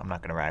not gonna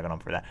rag on them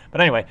for that.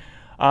 But anyway.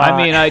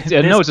 I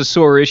know it's a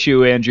sore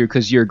issue, Andrew,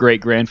 because your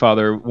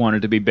great-grandfather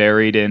wanted to be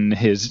buried in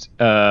his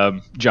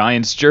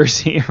Giants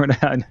jersey.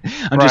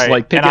 I'm just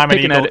like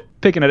picking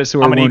at a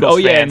sore wound. Oh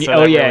yeah,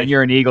 and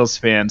you're an Eagles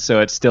fan,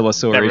 so it's still a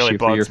sore issue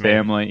for your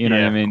family. You know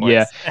what I mean?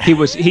 Yeah,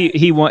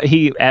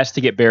 he asked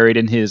to get buried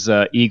in his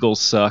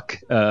Eagles suck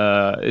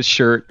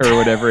shirt or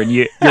whatever, and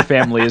your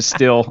family is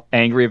still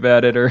angry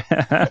about it. Or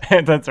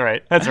That's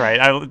right.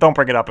 Don't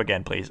bring it up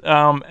again, please.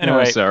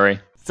 Anyway, sorry.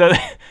 So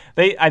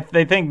they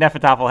think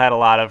Nefertafel had a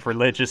lot of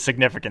religious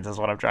significance, is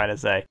what I'm trying to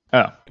say.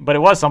 Oh. But it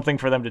was something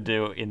for them to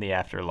do in the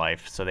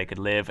afterlife, so they could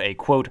live a,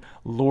 quote,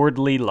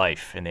 lordly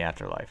life in the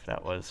afterlife.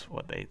 That was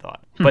what they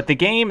thought. But the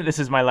game, this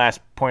is my last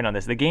point on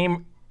this, the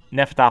game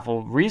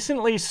Nefertafel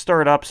recently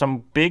stirred up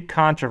some big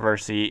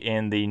controversy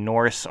in the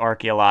Norse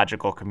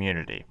archaeological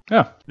community.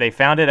 Oh. They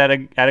found it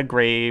at a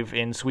grave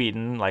in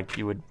Sweden, like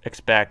you would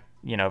expect,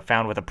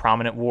 found with a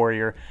prominent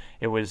warrior.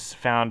 It was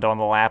found on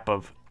the lap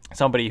of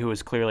somebody who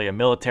was clearly a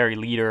military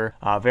leader,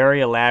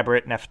 very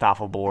elaborate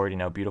Nefertafel board,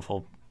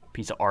 beautiful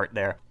piece of art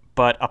there.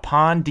 But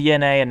upon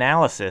DNA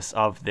analysis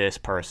of this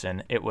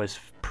person, it was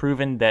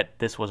proven that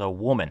this was a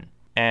woman.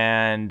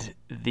 And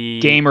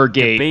the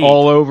Gamergate debate,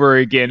 all over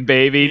again,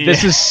 baby. Yeah.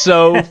 This is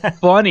so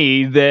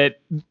funny that,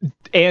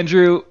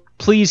 Andrew,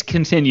 please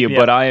continue,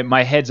 but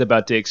my head's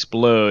about to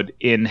explode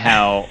in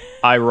how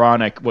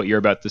ironic what you're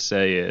about to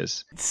say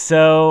is.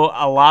 So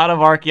a lot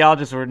of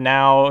archaeologists were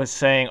now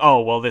saying,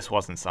 oh, well, this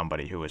wasn't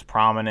somebody who was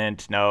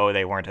prominent. No,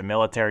 they weren't a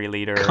military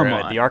leader. Come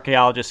on. The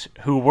archaeologists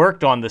who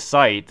worked on the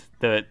site,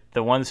 the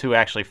ones who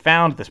actually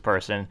found this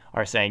person,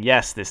 are saying,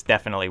 yes, this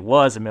definitely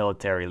was a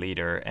military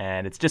leader.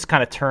 And it's just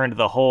kind of turned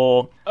the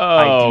whole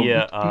idea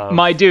of...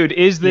 My dude,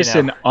 is this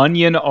an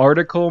Onion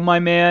article, my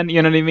man?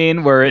 You know what I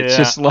mean? Where it's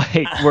just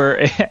like...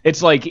 where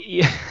it's like...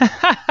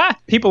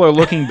 people are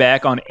looking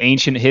back on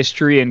ancient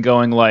history and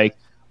going like,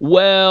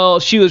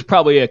 well, she was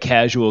probably a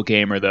casual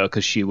gamer, though,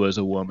 because she was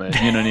a woman.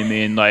 You know what I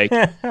mean? Like,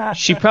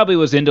 she probably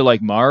was into,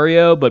 like,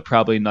 Mario, but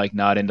probably, like,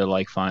 not into,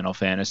 like, Final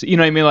Fantasy. You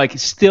know what I mean? Like,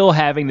 still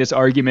having this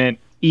argument,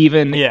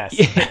 even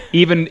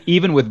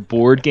with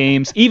board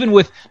games, even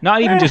with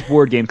not even just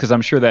board games, because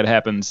I'm sure that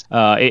happens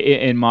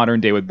in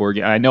modern day with board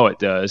games. I know it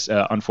does,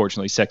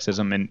 unfortunately,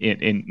 sexism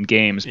in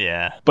games.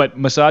 Yeah. But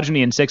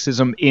misogyny and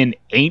sexism in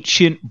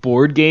ancient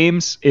board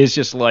games is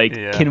just like,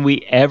 can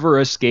we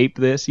ever escape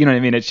this? You know what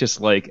I mean? It's just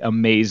like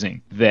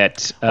amazing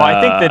that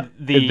I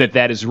think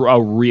that is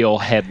a real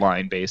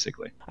headline,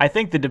 basically. I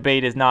think the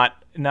debate is not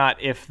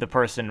if the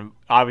person,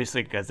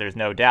 obviously, because there's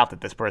no doubt that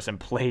this person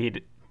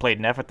played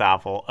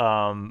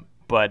Nefertafel,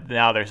 but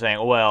now they're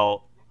saying,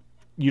 well,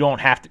 you don't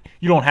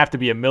have to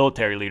be a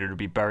military leader to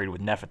be buried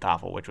with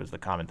Nefertafel, which was the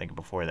common thing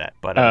before that.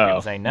 But other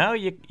people saying no,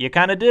 you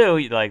kind of do.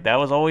 Like that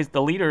was always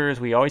the leaders.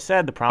 We always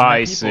said the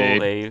prominent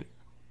people.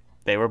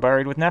 They were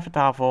buried with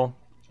Nefertafel.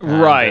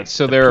 Right.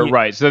 So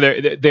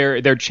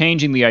they're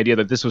changing the idea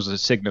that this was a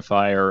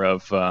signifier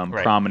of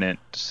prominent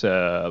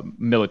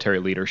military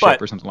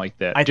leadership or something like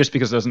that, just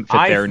because it doesn't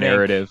fit their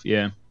narrative.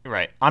 Yeah.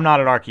 Right. I'm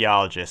not an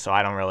archaeologist, so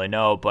I don't really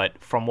know.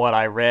 But from what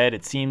I read,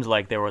 it seems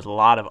like there was a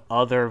lot of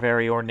other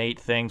very ornate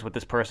things with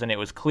this person. It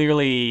was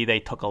clearly they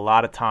took a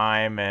lot of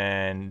time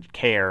and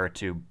care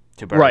to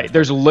bury. Right.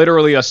 There's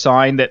literally a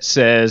sign that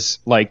says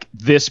like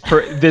this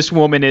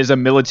woman is a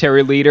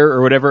military leader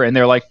or whatever, and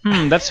they're like,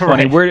 that's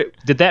funny. Right. Where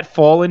did that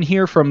fall in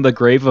here from the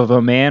grave of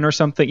a man or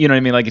something? You know what I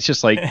mean? Like it's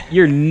just like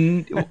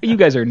you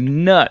guys are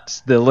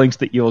nuts. The lengths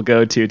that you'll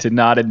go to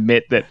not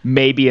admit that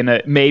maybe in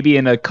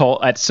a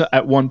cult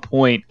at one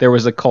point there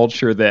was a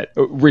culture that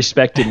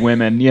respected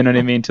women. You know what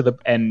I mean?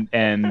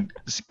 And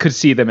could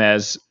see them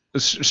as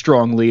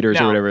strong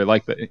leaders or whatever.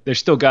 Like there's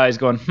still guys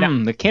going,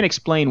 they can't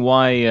explain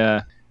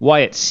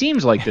why it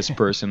seems like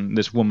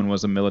this woman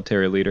was a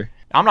military leader.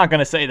 I'm not going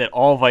to say that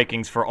all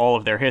Vikings for all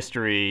of their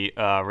history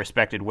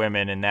respected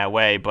women in that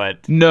way,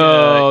 but...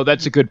 No,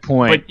 that's a good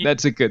point.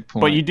 That's a good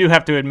point. But you do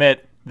have to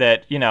admit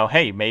that,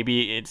 hey,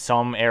 maybe in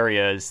some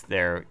areas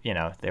there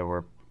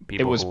were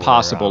people. It was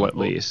possible at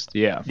least,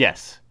 yeah.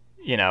 Yes.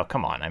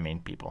 Come on. I mean,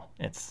 people.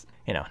 It's,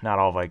 not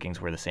all Vikings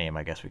were the same,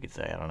 I guess we could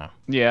say. I don't know.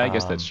 Yeah, I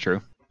guess that's true.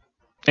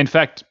 In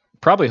fact...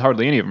 Probably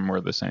hardly any of them were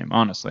the same,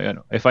 honestly.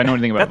 If I know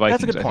anything about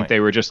Vikings, I think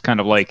they were just kind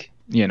of like,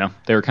 they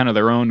were kind of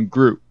their own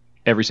group,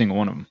 every single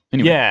one of them.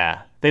 Anyway.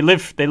 Yeah, they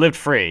lived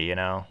free, you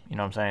know what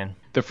I'm saying?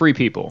 The free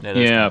people,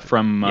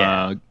 from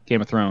Game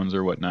of Thrones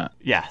or whatnot.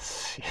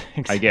 Yes,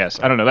 exactly. I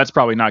guess. I don't know. That's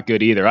probably not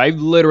good either. I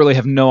literally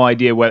have no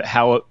idea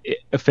how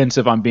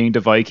offensive I'm being to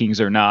Vikings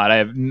or not.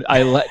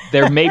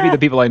 They're maybe the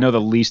people I know the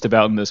least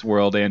about in this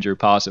world, Andrew,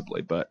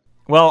 possibly. But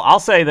well, I'll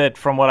say that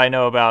from what I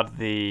know about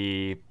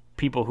the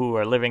people who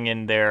are living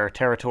in their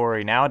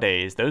territory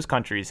nowadays, those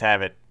countries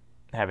have it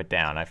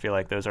down. I feel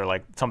like those are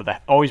like some of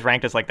the always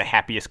ranked as like the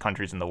happiest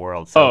countries in the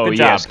world. So good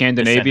job,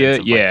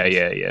 Scandinavia.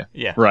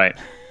 Yeah. Right.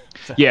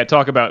 So. Yeah.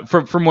 Talk about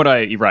from what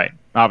right.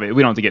 Obviously,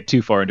 we don't have to get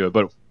too far into it,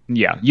 but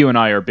yeah, you and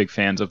I are big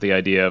fans of the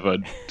idea of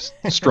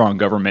a strong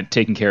government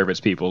taking care of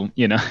its people.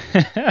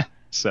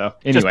 So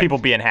anyway, just people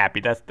being happy.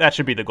 That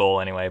should be the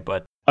goal anyway.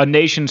 But a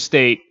nation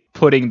state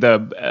putting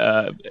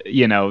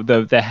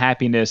the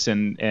happiness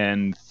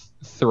and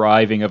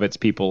thriving of its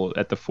people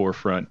at the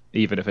forefront,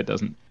 even if it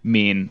doesn't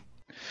mean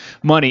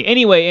money.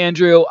 Anyway,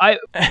 Andrew,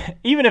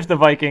 even if the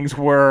Vikings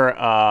were,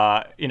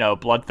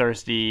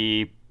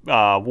 bloodthirsty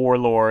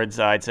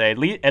warlords, I'd say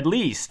at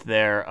least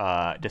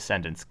their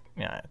descendants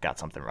got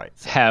something right.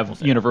 So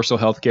have universal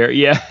health care.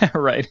 Yeah,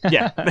 right.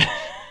 Yeah.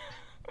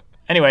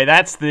 Anyway,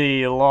 that's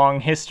the long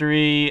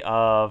history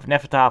of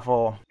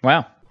Nefertafel.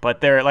 Wow.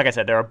 But like I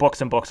said, there are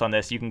books and books on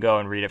this. You can go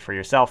and read it for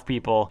yourself,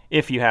 people,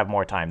 if you have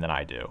more time than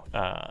I do.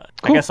 Cool.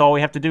 I guess all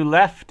we have to do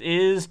left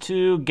is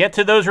to get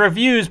to those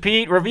reviews,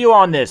 Pete. Review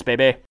on this,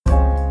 baby.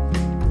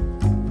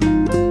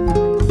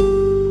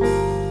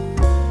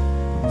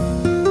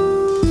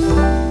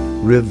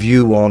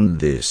 Review on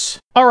this.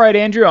 All right,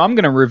 Andrew, I'm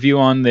going to review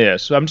on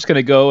this. So I'm just going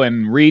to go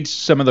and read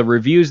some of the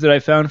reviews that I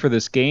found for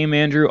this game,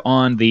 Andrew,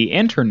 on the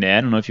internet.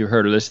 I don't know if you've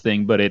heard of this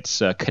thing, but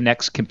it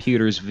connects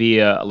computers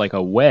via like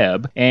a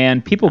web,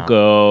 and people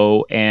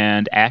go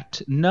and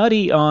act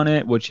nutty on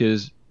it, which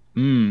is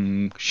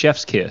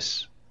chef's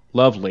kiss.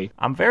 Lovely.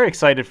 I'm very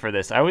excited for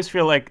this. I always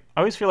feel like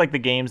the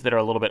games that are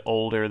a little bit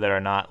older, that are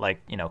not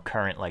like,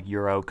 current like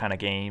Euro kind of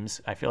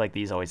games, I feel like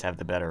these always have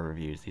the better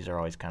reviews. These are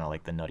always kind of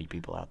like the nutty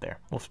people out there.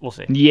 We'll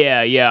see.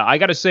 Yeah. I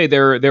got to say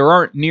there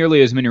aren't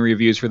nearly as many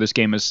reviews for this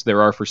game as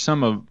there are for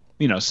some of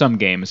some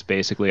games.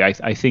 Basically, I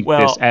think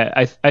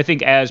I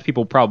think as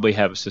people probably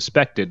have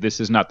suspected,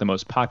 this is not the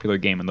most popular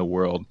game in the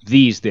world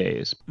these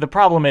days. The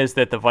problem is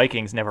that the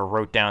Vikings never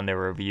wrote down their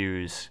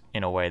reviews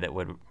in a way that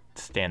would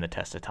stand the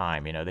test of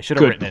time. They should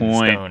have written it in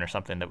stone or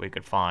something that we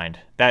could find.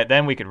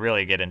 Then we could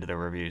really get into the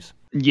reviews.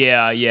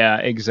 Yeah,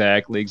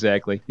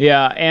 exactly.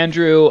 Yeah,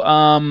 Andrew,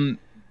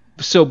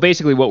 so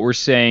basically what we're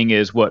saying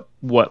is what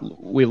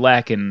we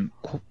lack in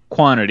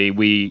quantity,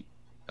 we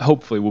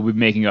hopefully will be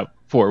making up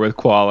for with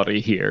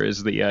quality here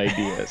is the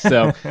idea.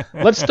 So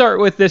let's start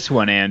with this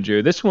one,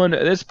 Andrew. This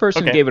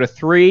person gave it a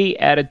 3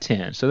 out of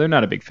 10. So they're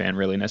not a big fan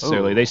really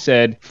necessarily. Ooh. They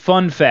said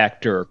fun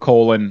factor,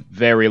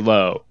 very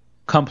low.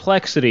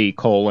 Complexity,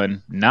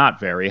 not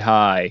very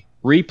high.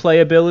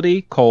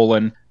 Replayability,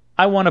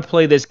 I want to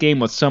play this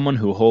game with someone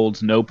who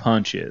holds no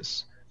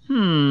punches.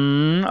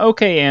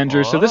 Okay,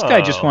 Andrew. So this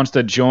guy just wants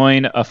to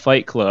join a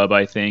fight club,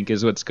 I think,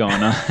 is what's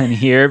going on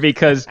here,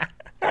 because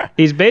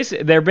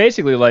they're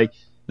basically like,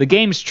 the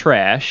game's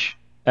trash,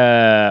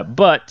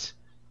 but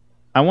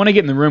I want to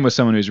get in the room with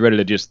someone who's ready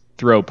to just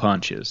throw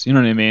punches. You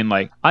know what I mean?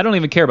 Like, I don't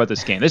even care about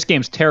this game. This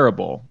game's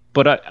terrible.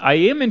 But I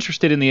am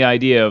interested in the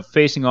idea of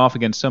facing off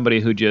against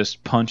somebody who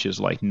just punches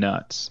like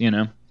nuts,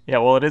 Yeah,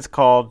 well, it is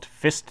called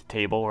Fist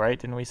Table, right?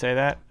 Didn't we say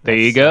that? There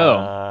you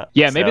go.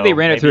 Maybe they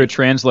ran it through a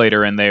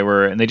translator and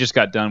they just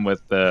got done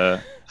with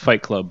the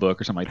Fight Club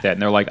book or something like that,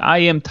 and they're like, I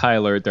am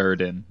Tyler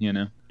Durden,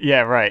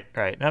 Yeah, right.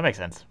 That makes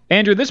sense.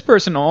 Andrew, this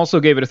person also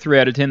gave it a 3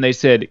 out of 10. They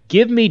said,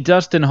 give me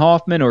Dustin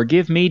Hoffman or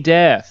give me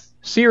death.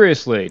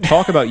 Seriously,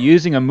 talk about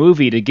using a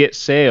movie to get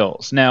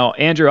sales. Now,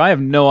 Andrew, I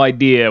have no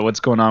idea what's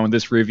going on with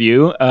this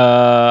review.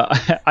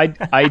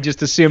 I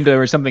just assumed there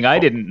was something I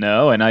didn't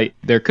know, and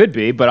there could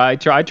be, but I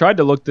tried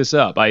to look this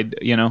up.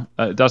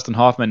 Dustin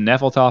Hoffman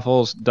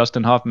Neffeltoffels,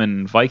 Dustin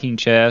Hoffman Viking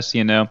chess,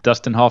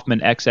 Dustin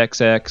Hoffman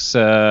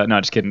XXX.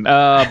 No, just kidding.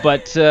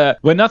 But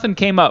when nothing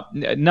came up,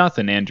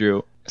 nothing,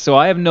 Andrew. So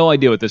I have no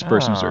idea what this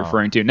person is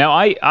referring to. Now,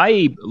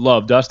 I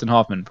love Dustin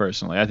Hoffman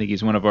personally. I think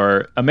he's one of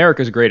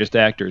America's greatest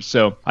actors.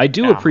 So I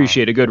do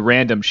appreciate a good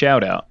random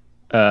shout out.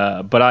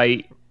 But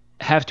I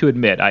have to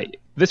admit,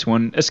 this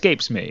one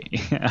escapes me.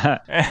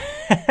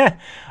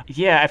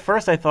 Yeah, at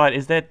first I thought,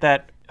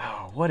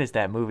 what is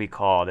that movie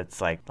called?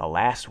 It's like The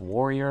Last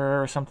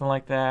Warrior or something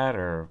like that,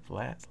 or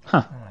Last.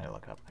 I'm gonna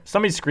look up.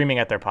 Somebody's screaming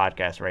at their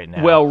podcast right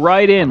now. Well,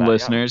 write in,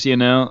 listeners.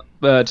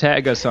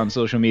 Tag us on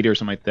social media or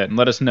something like that, and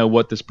let us know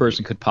what this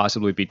person could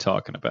possibly be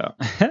talking about.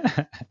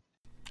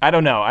 I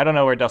don't know. I don't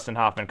know where Dustin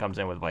Hoffman comes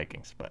in with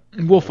Vikings, but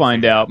we'll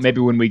find out.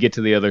 Maybe when we get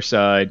to the other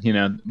side,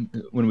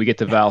 when we get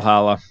to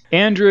Valhalla.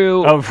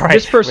 Andrew,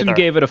 this person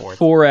gave it a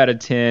 4 out of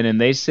 10,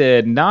 and they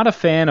said, not a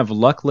fan of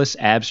luckless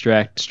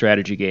abstract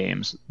strategy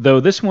games, though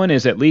this one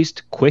is at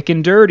least quick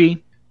and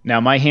dirty. Now,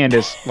 my hand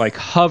is like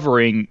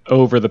hovering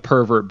over the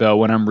pervert bell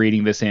when I'm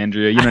reading this,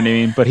 Andrew. You know what I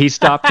mean? But he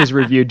stopped his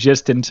review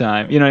just in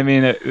time. You know what I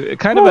mean?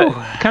 Kind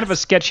of a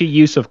sketchy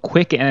use of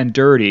quick and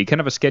dirty.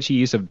 Kind of a sketchy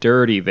use of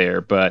dirty there.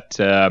 But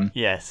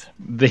yes,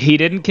 he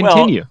didn't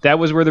continue. That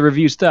was where the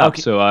review stopped.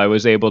 Okay. So I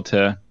was able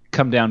to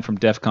come down from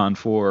DEFCON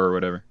 4 or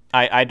whatever.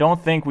 I don't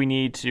think we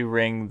need to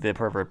ring the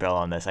pervert bell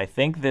on this. I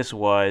think this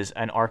was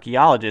an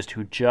archaeologist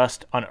who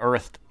just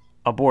unearthed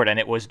a board, and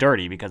it was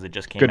dirty because it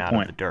just came out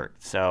of the dirt.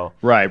 So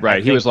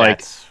right. He was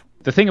like,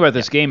 the thing about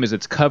this game is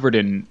it's covered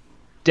in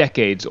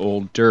decades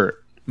old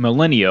dirt,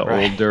 millennia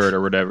old dirt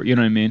or whatever. You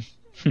know what I mean?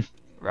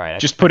 Right.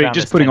 Just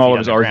putting all of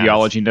his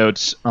archaeology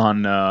notes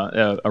on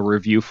a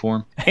review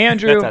form.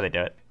 Andrew, that's how they do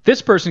it.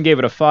 This person gave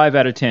it a 5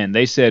 out of 10.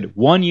 They said,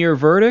 1 year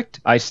verdict?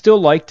 I still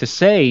like to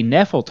say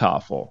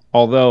Neffeltoffel,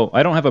 although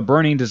I don't have a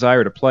burning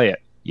desire to play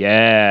it.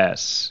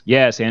 Yes,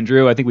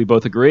 Andrew, I think we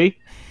both agree.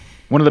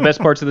 One of the best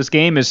parts of this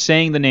game is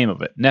saying the name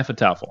of it,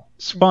 Neffeltoffel.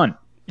 It's fun.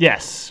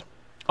 Yes.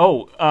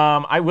 Oh,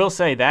 I will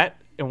say that,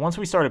 and once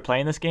we started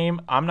playing this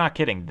game, I'm not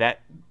kidding. That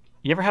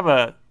you ever have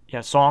a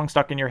song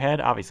stuck in your head?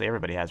 Obviously,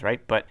 everybody has,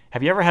 right? But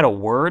have you ever had a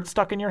word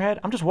stuck in your head?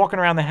 I'm just walking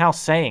around the house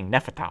saying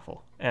Neffeltoffel.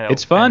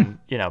 It's fun.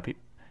 And,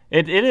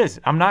 it is.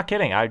 I'm not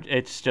kidding.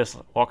 It's just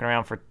walking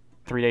around for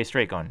 3 days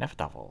straight going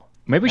Neffeltoffel.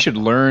 Maybe we should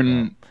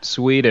learn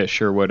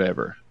Swedish or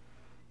whatever.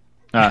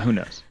 Who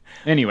knows?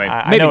 Anyway,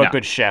 I know a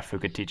good chef who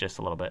could teach us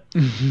a little bit.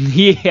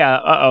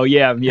 Yeah.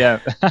 Yeah.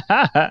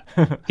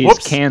 He's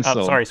canceled.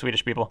 Oh, sorry,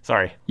 Swedish people.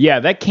 Sorry. Yeah,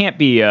 that can't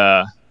be.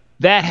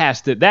 That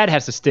has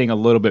to sting a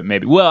little bit,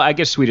 maybe. Well, I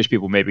guess Swedish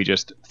people maybe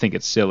just think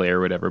it's silly or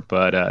whatever.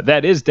 But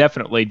that is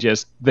definitely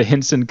just the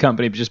Henson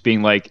Company just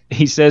being like,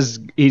 he says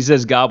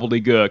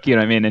gobbledygook, you know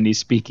what I mean, and he's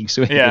speaking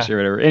Swedish or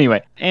whatever.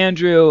 Anyway,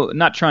 Andrew,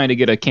 not trying to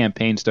get a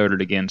campaign started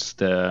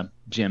against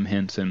Jim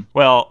Henson.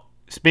 Well.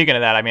 Speaking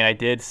of that, I mean, I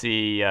did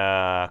see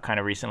kind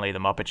of recently The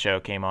Muppet Show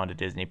came on to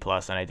Disney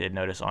Plus, and I did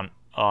notice on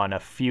a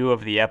few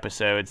of the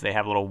episodes they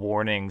have little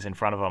warnings in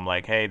front of them,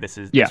 like, "Hey, this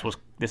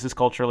is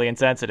culturally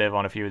insensitive"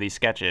 on a few of these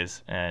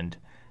sketches, and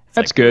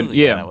that's good.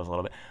 Yeah, that was a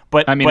little bit,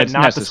 but I mean, but it's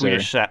not necessary.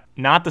 the Swedish chef,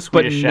 not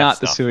stuff.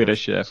 the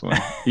Swedish chef one.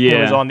 Yeah,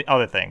 it was on the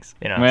other things,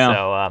 Well,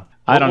 so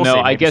I don't know. See,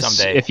 I guess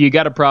someday. If you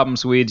got a problem,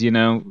 Swedes, you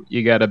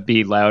got to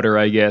be louder.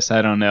 I guess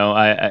I don't know.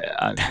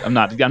 I'm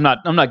not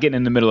getting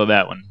in the middle of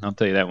that one. I'll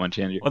tell you that one,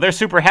 Chandler. Well, they're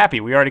super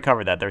happy. We already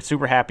covered that. They're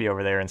super happy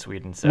over there in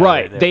Sweden. So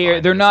right.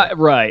 They're not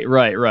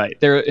right.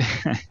 They're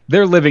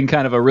living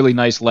kind of a really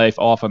nice life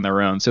off on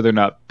their own, so they're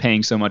not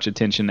paying so much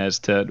attention as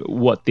to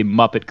what the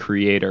Muppet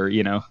creator,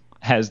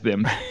 has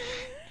them.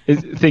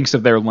 Thinks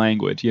of their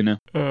language,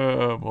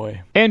 Oh,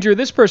 boy. Andrew,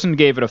 this person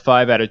gave it a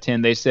 5 out of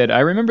 10. They said, I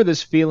remember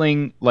this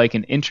feeling like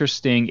an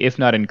interesting, if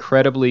not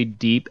incredibly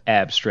deep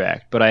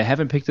abstract, but I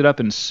haven't picked it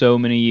up in so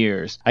many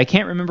years. I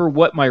can't remember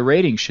what my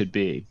rating should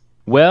be.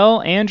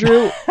 Well,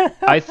 Andrew,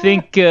 I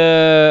think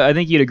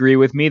you'd agree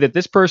with me that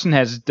this person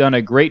has done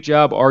a great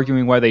job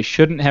arguing why they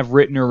shouldn't have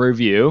written a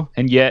review,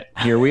 and yet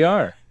here we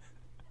are.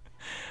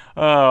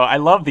 Oh, I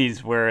love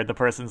these where the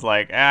person's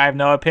like, I have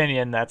no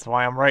opinion. That's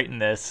why I'm writing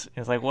this.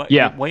 It's like, what?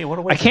 Yeah. Wait, what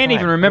a I waste can't of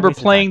time. even remember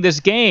playing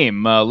this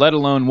game, let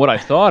alone what I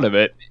thought of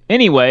it.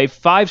 Anyway,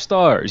 5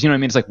 stars. You know what I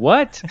mean? It's like,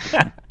 what?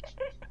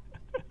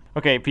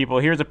 Okay, people,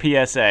 here's a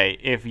PSA.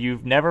 If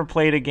you've never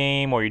played a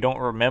game or you don't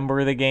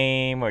remember the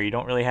game or you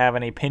don't really have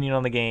any opinion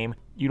on the game,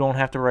 you don't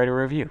have to write a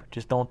review.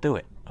 Just don't do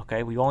it,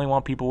 okay? We only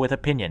want people with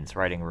opinions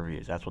writing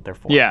reviews. That's what they're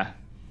for. Yeah.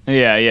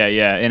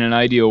 In an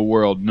ideal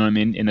world, you know what I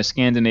mean? In a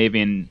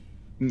Scandinavian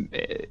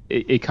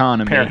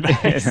economy.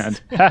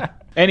 Paradise.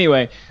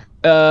 Anyway,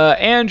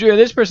 Andrew,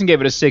 this person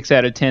gave it a 6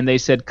 out of 10. They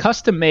said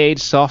custom-made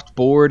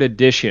softboard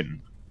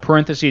edition.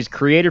 Parentheses,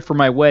 created for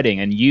my wedding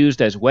and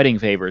used as wedding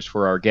favors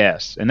for our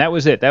guests. And that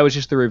was it. That was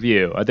just the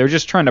review. They're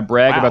just trying to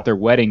brag about their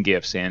wedding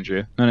gifts, Andrew.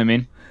 You know what I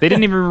mean? They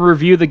didn't even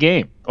review the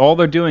game. All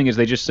they're doing is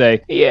they just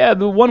say, yeah,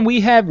 the one we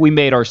have, we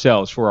made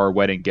ourselves for our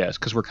wedding guests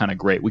because we're kind of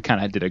great. We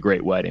kind of did a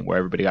great wedding where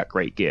everybody got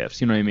great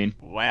gifts. You know what I mean?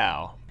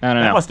 Wow. I don't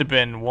know. That must have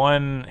been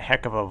one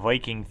heck of a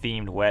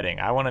Viking-themed wedding.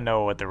 I want to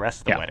know what the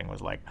rest of the wedding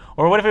was like.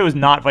 Or what if it was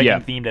not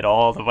Viking-themed at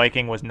all? The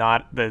Viking was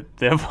not... The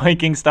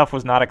Viking stuff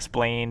was not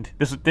explained.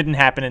 This didn't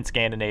happen in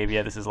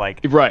Scandinavia. This is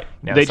like... Right.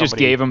 They just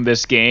gave them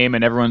this game,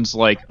 and everyone's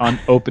like,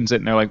 opens it,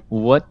 and they're like,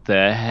 what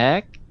the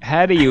heck?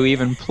 How do you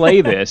even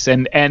play this?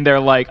 And they're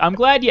like, I'm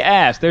glad you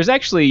asked. There's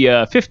actually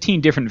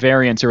 15 different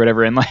variants or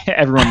whatever, and like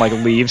everyone like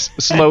leaves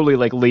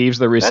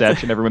the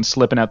reception. Everyone's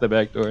slipping out the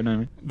back door. You know what I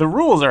mean? The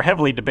rules are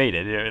heavily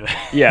debated.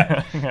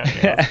 Yeah.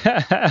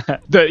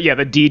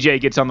 The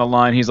DJ gets on the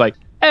line. He's like,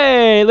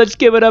 hey, let's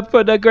give it up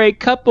for the great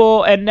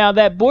couple. And now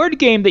that board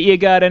game that you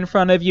got in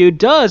front of you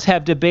does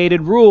have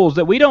debated rules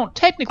that we don't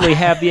technically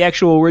have the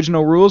actual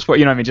original rules for.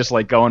 You know what I mean? Just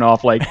like going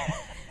off like...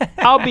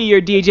 I'll be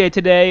your DJ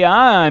today.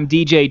 I'm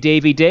DJ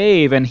Davey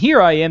Dave, and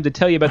here I am to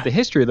tell you about the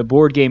history of the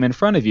board game in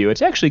front of you.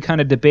 It's actually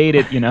kind of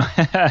debated, you know.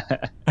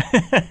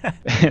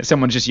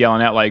 Someone's just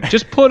yelling out like,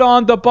 just put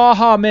on the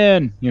Baja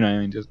Men. You know what I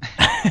mean? Just...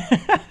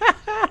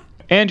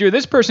 Andrew,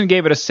 this person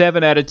gave it a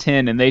 7 out of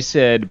 10, and they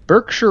said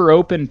Berkshire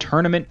Open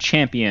Tournament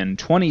Champion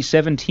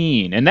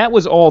 2017. And that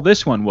was all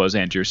this one was,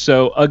 Andrew.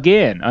 So,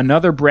 again,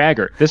 another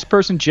braggart. This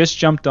person just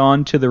jumped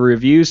on to the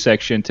review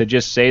section to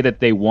just say that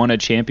they won a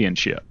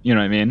championship, you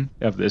know what I mean,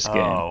 of this game.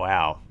 Oh,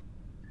 wow.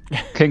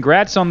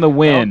 Congrats on the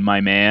win,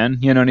 my man.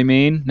 You know what I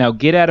mean? Now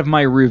get out of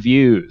my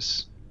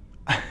reviews.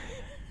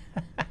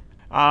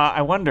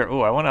 I wonder,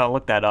 I want to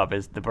look that up.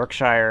 Is the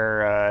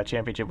Berkshire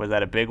Championship, was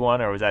that a big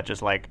one, or was that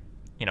just like...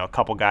 a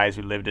couple guys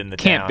who lived in the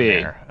town. Can't be.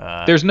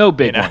 There. There's no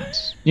big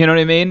ones. You know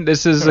what I mean?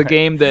 This is a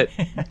game that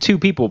 2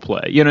 people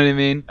play. You know what I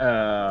mean?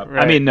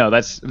 Right. I mean, no,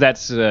 that's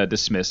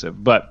dismissive.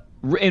 But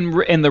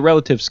in the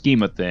relative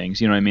scheme of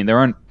things, you know what I mean? There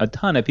aren't a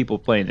ton of people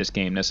playing this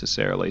game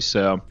necessarily.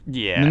 So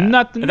yeah,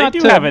 not to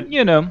have it.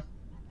 You know,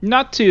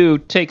 not to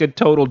take a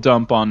total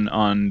dump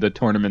on the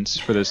tournaments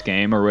for this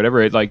game or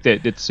whatever. It's.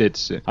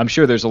 I'm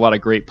sure there's a lot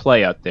of great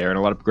play out there and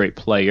a lot of great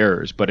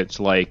players, but it's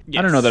like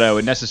I don't know that I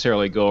would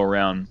necessarily go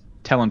around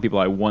telling people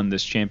I won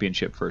this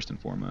championship first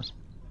and foremost.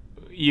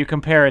 You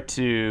compare it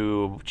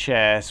to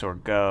chess or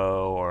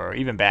Go or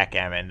even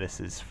backgammon,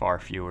 this is far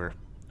fewer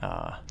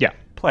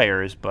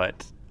players,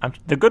 but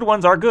the good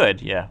ones are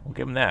good. Yeah, we'll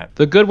give them that.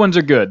 The good ones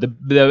are good.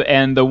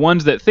 And the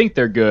ones that think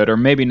they're good are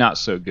maybe not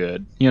so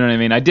good. You know what I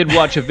mean? I did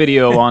watch a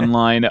video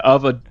online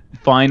of a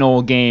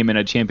final game in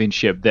a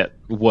championship that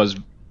was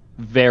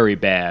very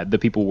bad. The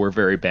people were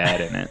very bad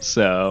in it.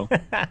 So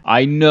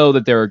I know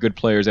that there are good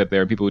players out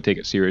there and people who take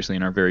it seriously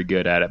and are very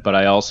good at it. But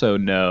I also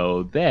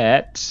know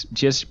that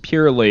just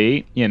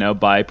purely,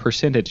 by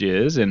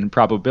percentages and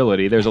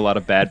probability, there's a lot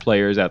of bad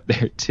players out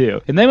there too.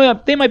 And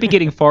they might be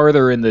getting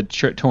farther in the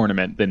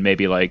tournament than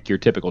maybe like your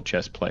typical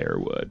chess player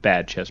would.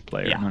 Bad chess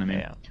player. You know what I mean?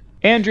 Yeah.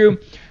 Andrew,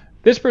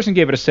 this person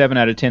gave it a 7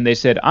 out of 10. They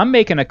said, I'm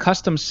making a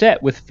custom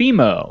set with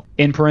Fimo,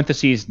 in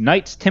parentheses,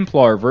 Knights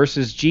Templar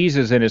versus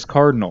Jesus and his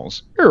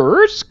Cardinals.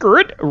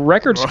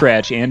 Record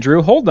scratch,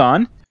 Andrew. Hold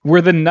on.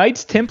 Were the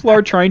Knights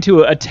Templar trying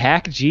to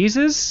attack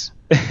Jesus?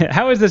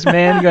 How is this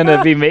man going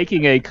to be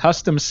making a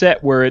custom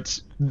set where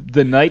it's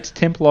the Knights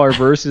Templar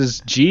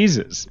versus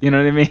Jesus? You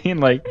know what I mean?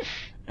 Like,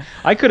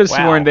 I could have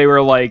sworn they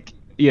were like,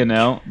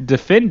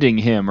 defending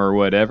him or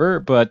whatever,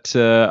 but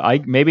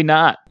maybe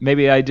not.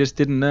 Maybe I just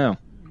didn't know.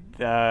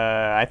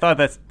 I thought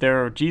that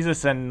they're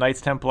Jesus and Knights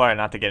Templar,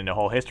 not to get into a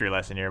whole history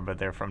lesson here, but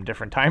they're from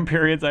different time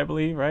periods, I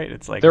believe, right?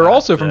 It's like they're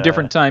also from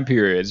different time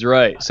periods,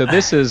 right? So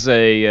this is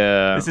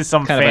this is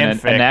some kind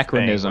of an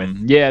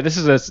anachronism. Yeah, this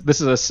is a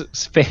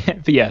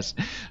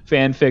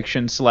fan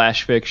fiction /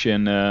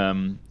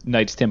 fiction.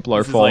 Knights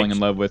Templar falling like in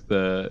love with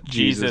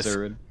Jesus.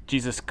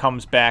 Jesus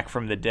comes back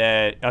from the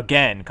dead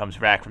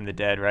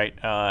right?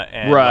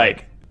 And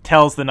like,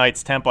 tells the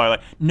Knights Templar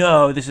like,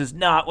 no, this is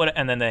not what,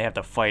 and then they have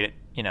to fight it,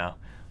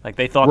 Like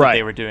they thought that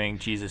they were doing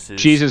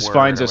Jesus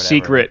finds a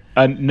secret,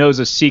 knows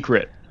a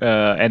secret,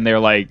 and they're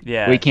like,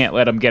 we can't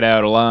let him get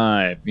out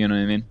alive. You know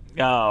what I mean?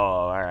 Oh,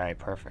 all right,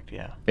 perfect,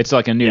 yeah. It's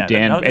like a new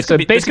Dan. It's a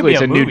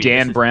new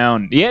Dan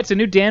Brown. Yeah, it's a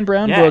new Dan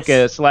Brown book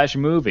 /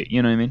 movie.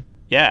 You know what I mean?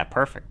 Yeah,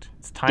 perfect.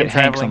 It's time Get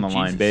Hanks on the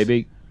line,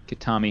 baby. Get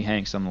Tommy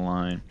Hanks on the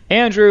line.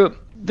 Andrew,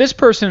 this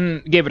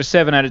person gave it a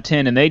 7 out of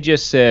 10, and they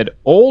just said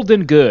old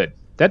and good.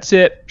 That's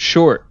it.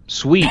 Short,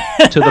 sweet,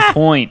 to the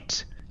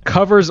point.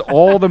 Covers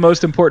all the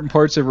most important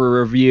parts of a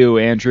review,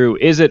 Andrew.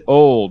 Is it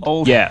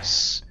old?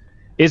 Yes.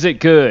 Is it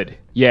good?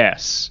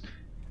 Yes.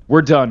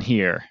 We're done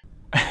here.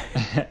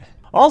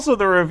 Also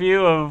the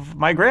review of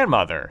my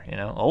grandmother,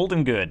 old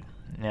and good.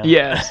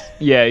 Yes.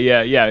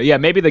 Yeah.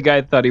 Maybe the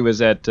guy thought he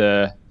was at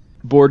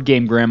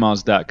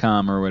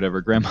boardgamegrandmas.com or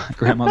whatever,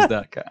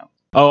 grandmas.com.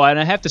 Oh, and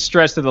I have to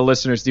stress to the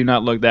listeners: do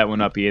not look that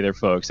one up either,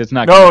 folks. It's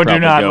not No, going to do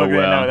probably not go look at it.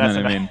 well. No, that's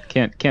I mean,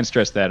 can't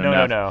stress that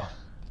enough. No.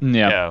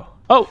 Yeah. No.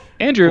 Oh,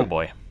 Andrew. Oh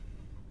boy.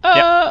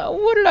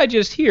 What did I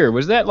just hear?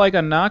 Was that like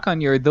a knock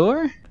on your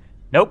door?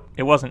 Nope,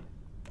 it wasn't.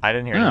 I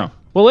didn't hear anything. Oh.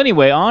 Well,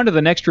 anyway, on to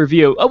the next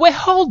review. Oh, wait,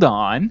 hold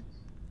on.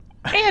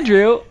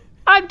 Andrew,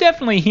 I'm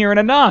definitely hearing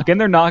a knock, and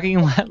they're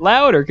knocking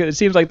louder because it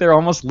seems like they're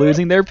almost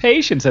losing their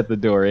patience at the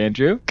door,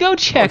 Andrew. Go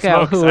check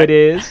out who it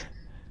is.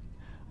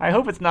 I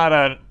hope it's not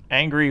an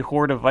angry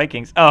horde of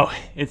Vikings. Oh,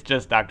 it's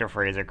just Dr.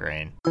 Fraser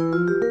Crane.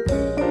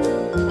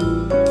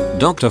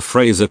 Dr.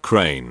 Fraser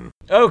Crane.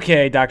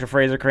 Okay, Dr.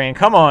 Fraser Crane,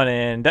 come on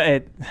in.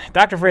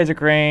 Dr. Fraser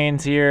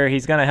Crane's here.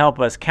 He's going to help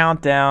us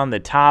count down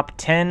the top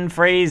 10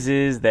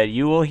 phrases that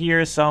you will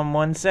hear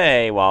someone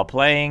say while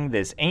playing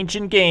this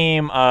ancient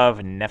game of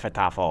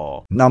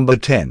Nefertafel. Number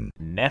 10.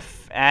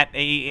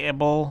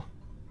 Neftable,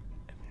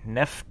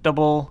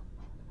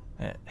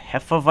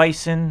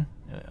 Hefeweizen,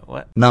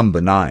 what? Number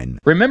 9.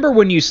 Remember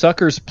when you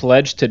suckers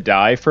pledged to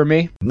die for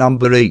me?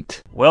 Number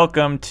 8.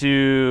 Welcome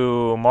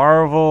to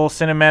Marvel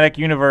Cinematic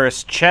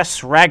Universe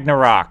Chess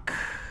Ragnarok.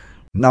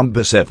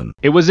 Number 7.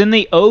 It was in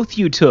the oath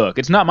you took.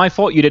 It's not my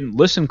fault you didn't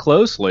listen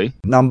closely.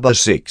 Number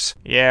 6.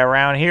 Yeah,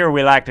 around here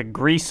we like to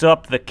grease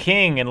up the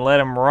king and let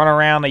him run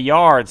around the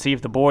yard, see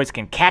if the boys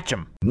can catch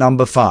him.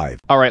 Number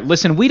 5. All right,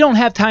 listen, we don't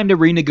have time to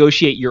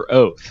renegotiate your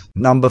oath.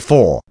 Number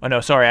 4. Oh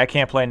no, sorry, I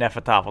can't play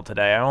Nefertafel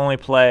today. I only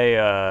play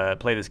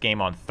this game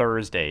on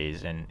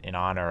Thursdays in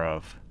honor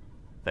of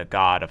the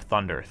god of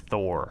thunder,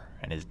 Thor,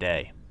 and his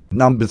day.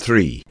 Number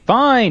 3.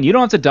 Fine, you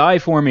don't have to die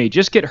for me.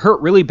 Just get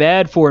hurt really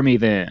bad for me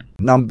then.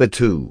 Number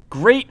 2.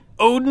 Great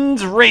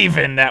Odin's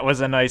Raven, that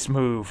was a nice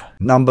move.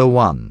 Number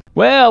 1.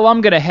 Well, I'm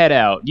gonna head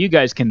out. You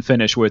guys can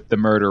finish with the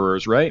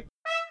murderers, right?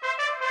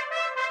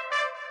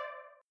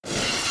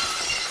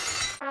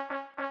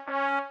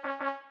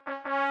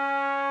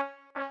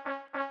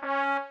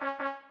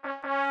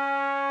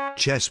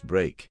 Chess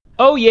break.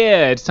 Oh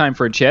yeah, it's time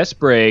for a chess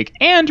break.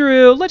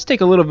 Andrew, let's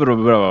take a little bit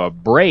of a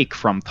break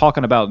from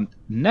talking about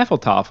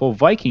Nefertafel,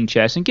 Viking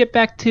chess, and get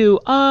back to,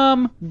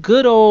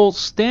 good old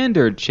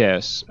standard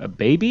chess,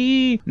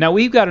 baby. Now,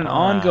 we've got an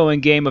ongoing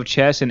game of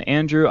chess, and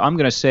Andrew, I'm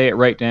going to say it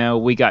right now,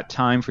 we got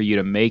time for you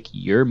to make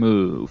your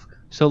move.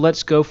 So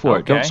let's go for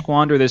it. Don't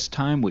squander this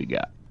time we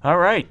got. All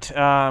right.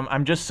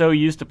 I'm just so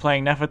used to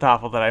playing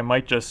Nefertafel that I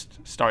might just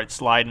start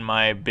sliding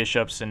my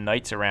bishops and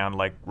knights around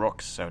like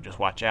rooks, so just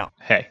watch out.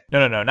 Hey.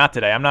 No, not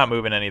today. I'm not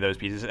moving any of those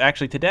pieces.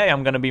 Actually, today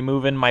I'm going to be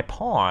moving my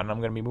pawn. I'm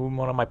going to be moving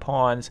one of my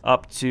pawns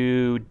up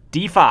to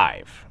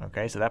d5.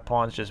 Okay, so that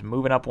pawn's just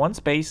moving up one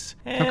space,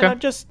 and I'm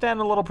just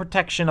adding a little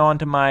protection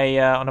onto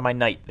my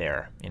knight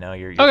there. You know,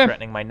 you're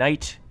threatening my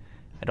knight.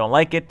 I don't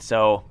like it,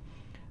 so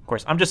of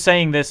course I'm just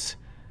saying this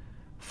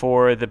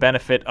for the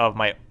benefit of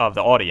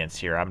the audience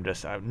here.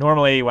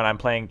 Normally when I'm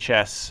playing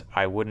chess,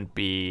 I wouldn't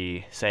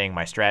be saying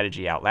my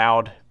strategy out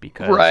loud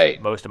because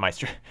most of my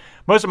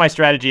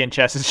strategy in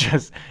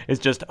chess is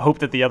just hope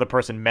that the other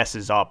person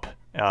messes up,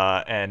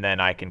 and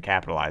then I can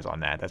capitalize on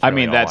that. That's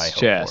really that's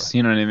chess.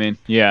 You know what I mean?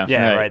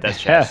 Yeah. Right.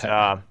 That's chess.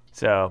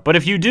 But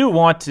if you do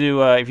want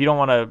to, if you don't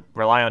want to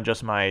rely on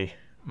just my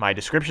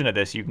description of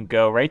this, you can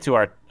go right to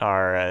our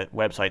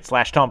website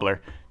 /Tumblr,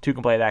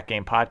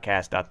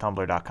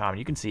 twocanplaythatgamepodcast.tumblr.com.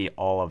 You can see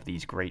all of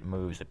these great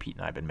moves that Pete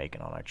and I have been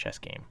making on our chess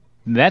game.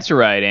 That's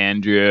right,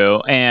 Andrew.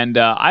 And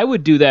I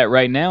would do that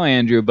right now,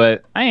 Andrew,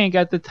 but I ain't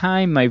got the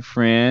time, my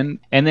friend.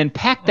 And then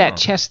pack that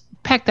chess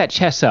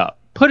up.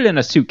 Put it in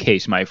a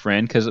suitcase, my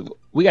friend, because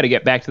we got to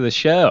get back to the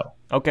show.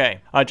 Okay.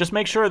 Just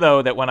make sure,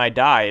 though, that when I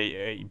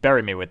die,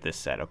 bury me with this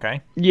set, okay?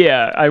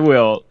 Yeah, I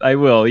will.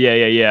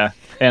 Yeah.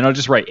 And I'll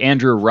just write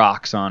Andrew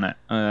Rocks on it,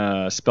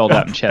 spelled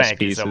out in chess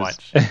pieces.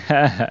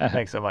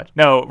 Thanks so much.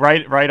 No,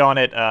 right on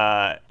it.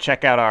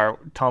 Check out our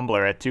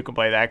Tumblr at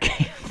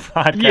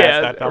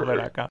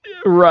twocanplaythatgamepodcast.tumblr.com.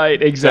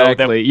 Right,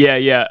 exactly. So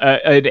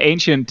an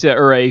ancient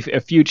or a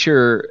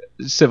future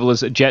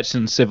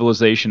Jetson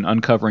civilization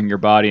uncovering your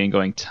body and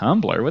going,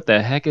 Tumblr? What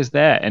the heck is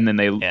that? And then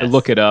they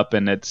look it up,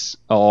 and it's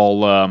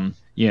all,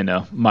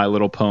 My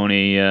Little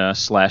Pony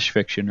 /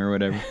 fiction or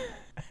whatever.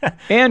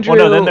 Andrew.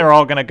 Well, no, then they're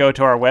all going to go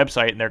to our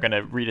website and they're going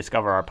to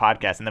rediscover our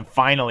podcast, and then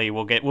finally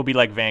we'll be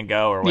like Van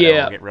Gogh or whatever.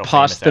 Yeah, we'll get real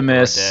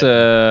posthumous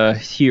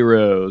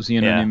heroes.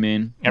 You know what I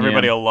mean?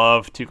 Everybody will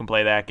love Two Can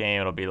Play That Game.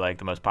 It'll be like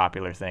the most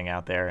popular thing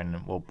out there,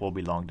 and we'll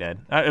be long dead.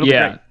 It'll be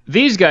great.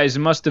 These guys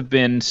must have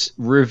been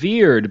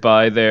revered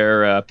by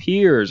their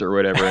peers or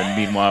whatever. And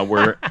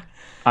meanwhile,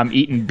 I'm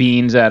eating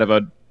beans out of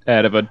a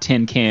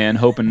tin can,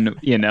 hoping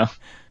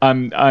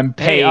I'm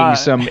paying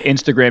some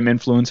Instagram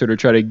influencer to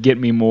try to get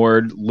me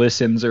more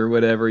listens or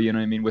whatever, you know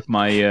what I mean, with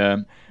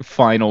my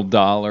final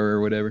dollar or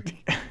whatever.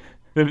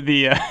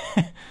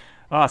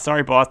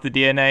 Sorry, boss. The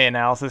DNA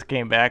analysis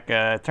came back.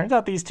 Turns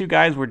out these two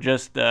guys were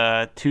just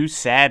two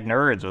sad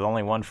nerds with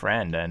only one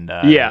friend. And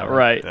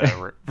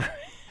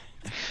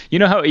You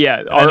know how?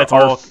 Yeah, that's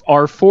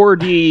our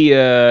 4D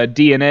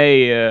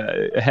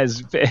DNA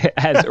has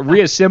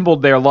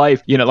reassembled their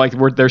life. You know, like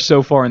they're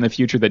so far in the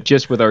future that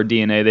just with our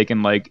DNA, they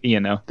can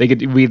they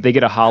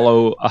get a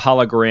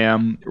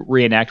hologram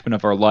reenactment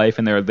of our life,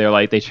 and they're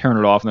like they turn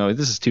it off and they're like,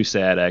 this is too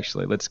sad.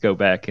 Actually, let's go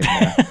back and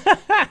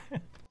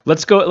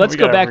let's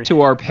go back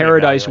to our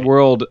paradise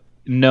world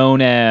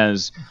known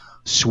as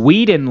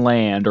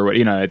Swedenland, or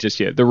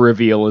the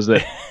reveal is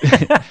that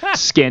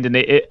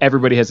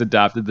everybody has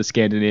adopted the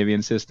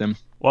Scandinavian system.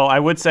 Well, I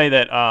would say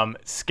that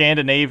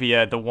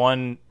Scandinavia,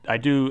 I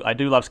do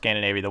love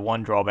Scandinavia. The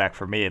one drawback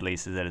for me, at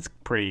least, is that it's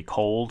pretty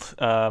cold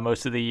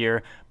most of the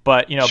year.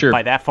 But sure.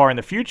 By that far in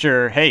the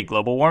future, hey,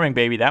 global warming,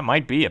 baby, that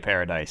might be a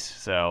paradise.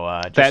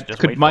 So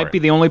might be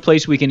the only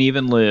place we can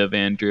even live,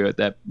 Andrew. At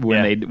that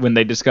when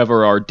they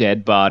discover our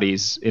dead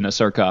bodies in a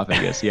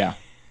sarcophagus, yeah.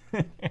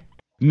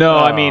 No,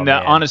 I mean,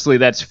 honestly,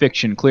 that's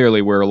fiction.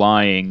 Clearly, we're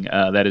lying.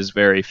 That is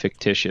very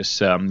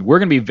fictitious. We're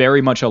going to be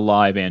very much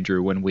alive,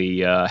 Andrew, when we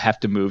have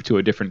to move to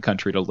a different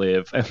country to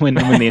live, when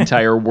the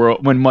entire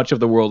world, when much of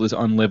the world is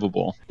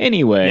unlivable.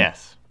 Anyway,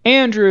 yes.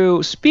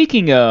 Andrew,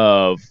 speaking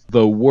of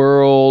the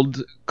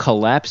world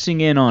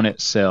collapsing in on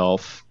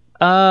itself,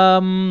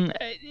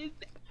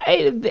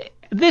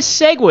 this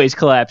segue's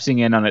collapsing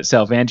in on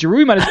itself,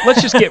 Andrew.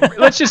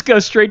 Let's just go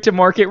straight to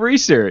market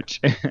research.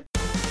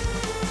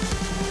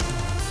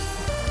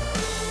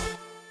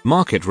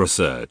 Market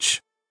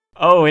research.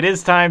 Oh, it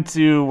is time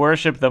to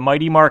worship the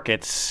mighty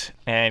markets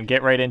and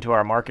get right into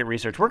our market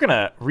research. We're going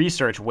to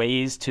research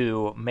ways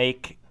to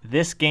make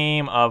this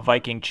game of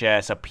Viking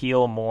chess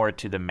appeal more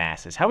to the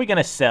masses. How are we going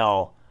to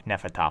sell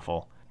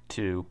Hnefatafl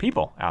to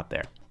people out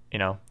there?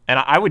 And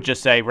I would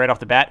just say right off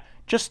the bat,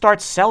 just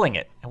start selling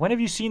it. And when have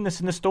you seen this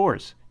in the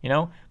stores?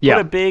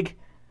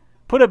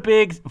 Put a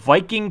big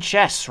Viking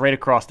chess right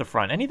across the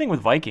front. Anything with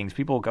Vikings,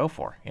 people will go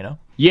for,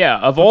 Yeah,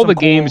 of all the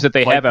games that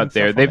they have out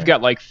there, they've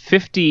got like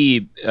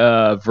 50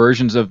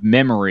 versions of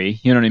Memory,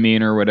 you know what I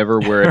mean, or whatever,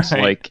 where it's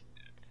right. Like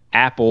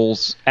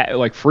apples,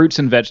 like fruits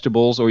and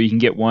vegetables, or you can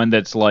get one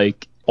that's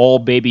like all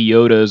Baby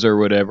Yodas or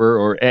whatever,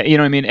 or you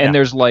know what I mean. And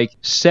there's like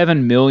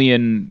 7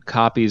 million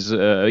copies,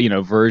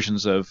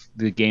 versions of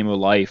the Game of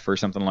Life or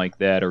something like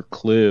that, or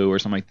Clue or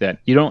something like that.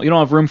 You don't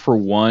have room for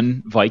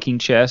one Viking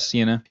chess,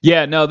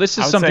 Yeah, no, this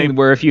is something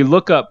where if you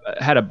look up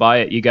how to buy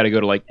it, you got to go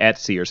to like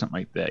Etsy or something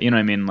like that. You know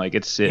what I mean? Like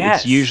it's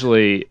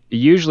usually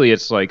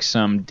it's like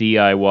some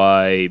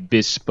DIY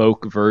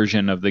bespoke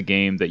version of the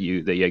game that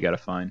you got to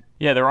find.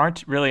 Yeah, there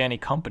aren't really any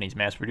companies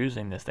mass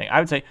producing this thing. I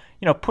would say,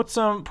 put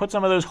some of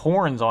those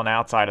horns on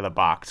outside of the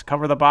box.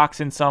 Cover the box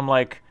in some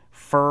like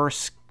fur,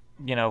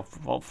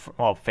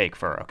 fake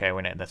fur.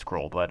 Okay, that's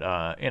cruel, but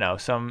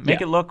make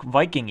it look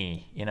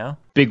Viking-y.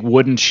 Big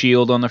wooden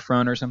shield on the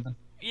front or something.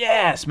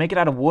 Yes, make it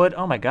out of wood.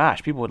 Oh my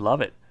gosh, people would love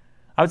it.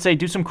 I would say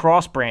do some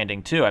cross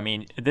branding too. I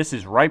mean, this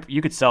is ripe.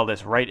 You could sell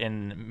this right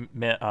in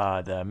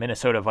the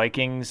Minnesota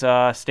Vikings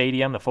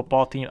stadium, the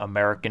football team,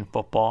 American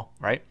football,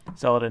 right?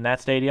 Sell it in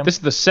that stadium. This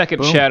is the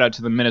second shout out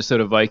to the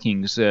Minnesota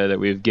Vikings that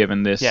we've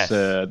given this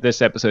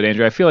this episode,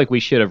 Andrew. I feel like we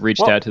should have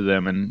reached out to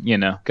them and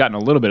gotten a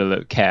little bit of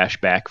the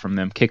cash back from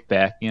them,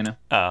 kickback.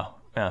 Oh,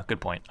 good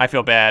point. I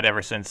feel bad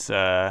ever since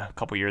a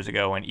couple years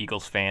ago when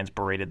Eagles fans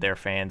berated their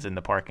fans in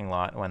the parking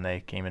lot when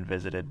they came and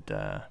visited.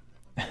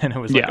 And it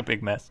was like a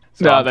big mess.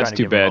 So no, that's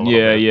too bad.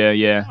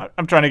 Yeah.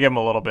 I'm trying to give them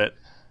a little bit.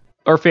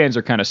 Our fans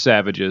are kind of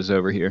savages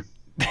over here.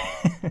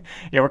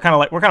 Yeah, we're kind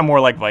of more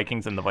like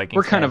Vikings than the Vikings.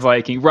 We're kind of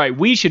Viking, right?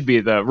 We should be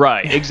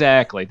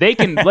exactly. They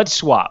can let's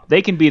swap.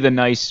 They can be the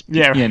nice,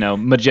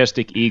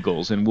 majestic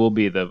Eagles, and we'll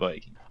be the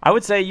Vikings. I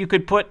would say you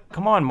could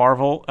come on,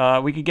 Marvel.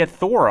 We could get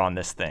Thor on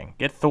this thing.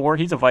 Get Thor.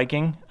 He's a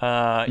Viking.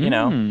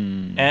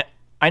 And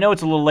I know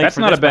it's a little late. That's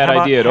for not this, a bad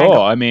idea at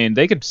all. I mean,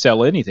 they could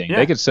sell anything. Yeah.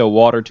 They could sell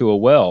water to a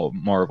well,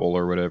 Marvel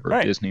or whatever,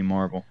 right. Disney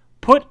Marvel.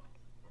 Put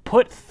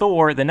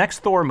Thor, the next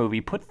Thor movie,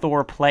 put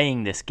Thor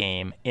playing this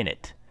game in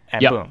it,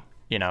 and boom,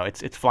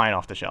 it's flying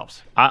off the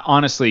shelves.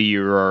 Honestly,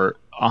 you're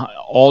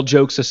all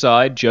jokes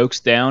aside, jokes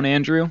down,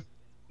 Andrew.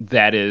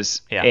 That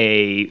is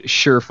a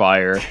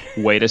surefire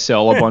way to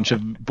sell a bunch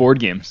of board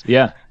games.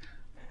 Yeah.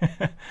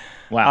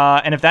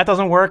 Wow. And if that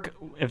doesn't work,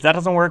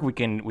 we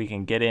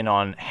can get in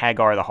on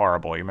Hagar the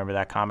Horrible. You remember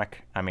that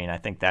comic? I mean, I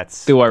think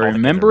that's. Do I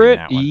remember it?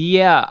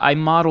 Yeah, I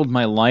modeled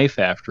my life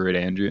after it,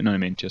 Andrew. You know what I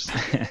mean? Just.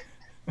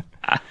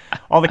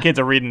 All the kids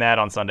are reading that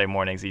on Sunday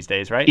mornings these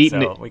days, right?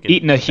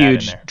 Eating a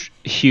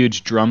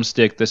huge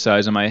drumstick the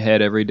size of my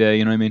head every day.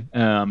 You know what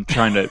I mean?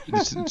 Trying to.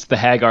 It's the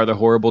Hagar the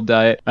Horrible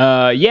diet.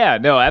 Yeah,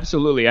 no,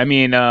 absolutely. I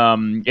mean,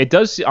 it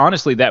does.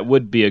 Honestly, that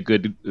would be a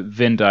good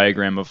Venn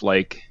diagram of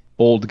like.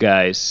 Old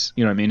guys,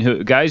 you know what I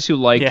mean? Guys who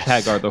like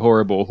Hagar the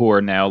Horrible, who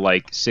are now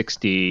like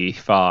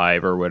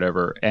 65 or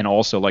whatever, and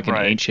also like an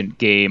ancient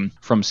game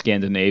from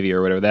Scandinavia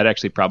or whatever. That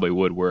actually probably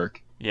would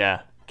work.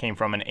 Yeah, came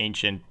from an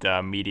ancient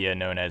media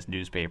known as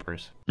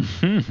newspapers.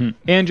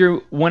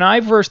 Andrew, when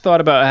I first thought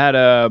about how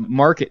to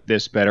market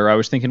this better, I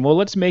was thinking, well,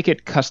 let's make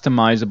it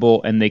customizable,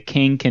 and the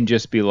king can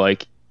just be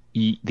like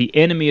the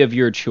enemy of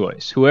your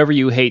choice. Whoever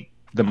you hate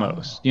the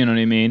most. You know what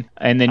I mean?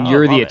 And then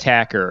you're the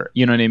attacker.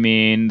 You know what I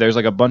mean? There's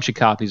like a bunch of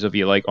copies of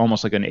you, like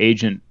almost like an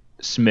Agent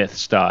Smith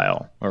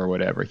style or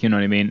whatever. You know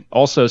what I mean?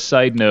 Also,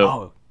 side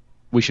note,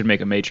 we should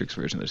make a Matrix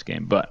version of this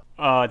game. But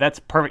that's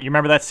perfect. You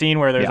remember that scene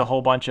where there's a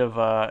whole bunch of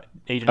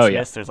Agent Smiths?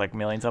 Yeah. There's like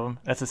millions of them.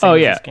 That's the same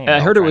as this game. I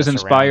heard it was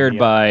inspired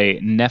by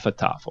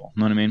Nefertofel. You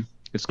know what I mean?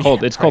 It's called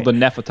the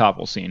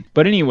Nefertofel scene.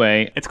 But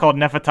anyway, it's called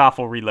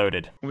Nefertofel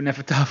Reloaded.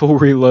 Nefertofel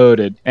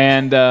Reloaded,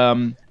 and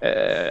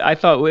I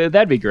thought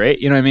that'd be great.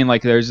 You know what I mean?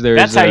 Like there's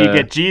that's how you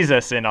get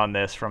Jesus in on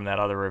this from that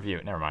other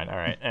review. Never mind. All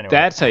right. Anyway,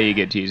 that's how you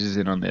get Jesus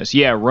in on this.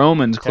 Yeah,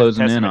 Romans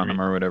closing in on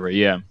him or whatever.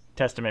 Yeah.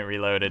 Testament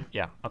Reloaded.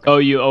 Yeah.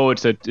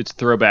 Okay. It's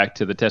throwback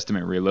to the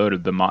Testament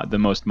Reloaded, the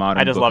most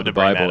modern. I just book love of the to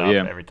bring Bible. that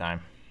up every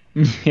time.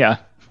 Yeah.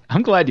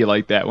 I'm glad you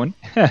like that one.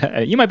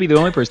 You might be the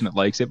only person that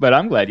likes it, but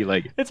I'm glad you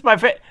like it. It's my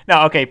favorite.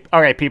 No, okay.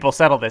 All right, people,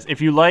 settle this. If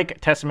you like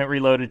Testament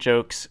Reloaded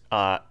jokes,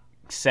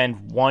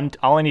 send one.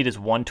 All I need is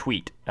one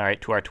tweet. All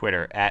right, to our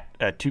Twitter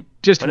at two.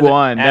 Just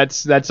one.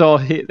 That's all.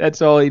 That's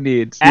all he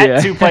needs.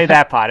 At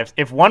 2PlayThatPod.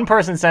 If one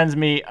person sends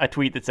me a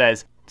tweet that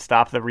says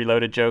 "Stop the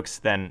Reloaded jokes,"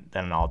 then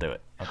I'll do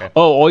it. Okay.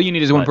 Oh, all you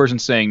need is one person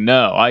saying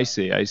no. I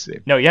see.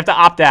 No, you have to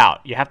opt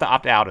out. You have to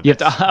opt out of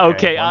this.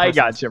 Okay, I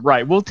got you.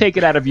 Right. We'll take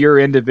it out of your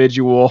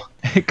individual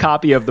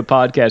copy of the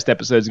podcast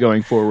episodes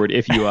going forward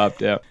if you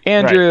opt out.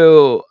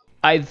 Andrew, right.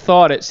 I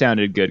thought it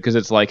sounded good because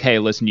it's like, hey,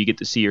 listen, you get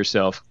to see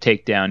yourself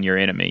take down your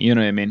enemy. You know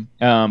what I mean?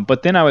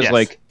 But then I was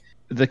like,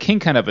 the king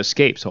kind of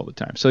escapes all the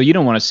time. So you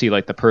don't want to see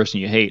like the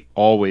person you hate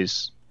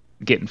always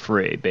getting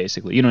free,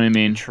 basically. You know what I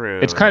mean? True.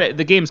 It's kind of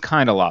the game's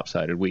kind of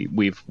lopsided.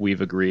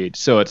 We've agreed.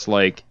 So it's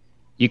like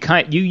you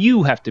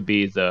have to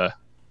be the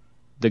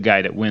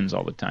guy that wins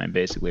all the time,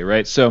 basically,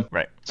 right? So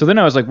then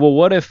I was like, well,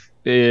 what if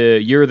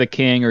you're the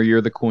king or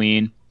you're the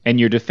queen, and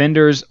your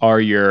defenders are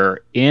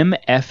your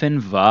MFing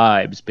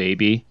vibes,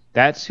 baby?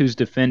 That's who's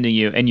defending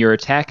you, and your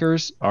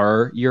attackers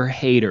are your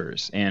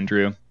haters,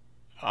 Andrew.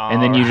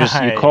 And then you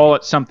call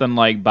it something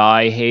like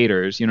 "buy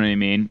haters," you know what I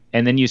mean?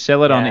 And then you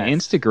sell it on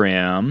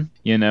Instagram,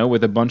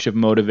 with a bunch of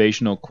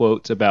motivational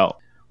quotes about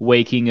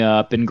waking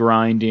up and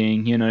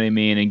grinding, you know what I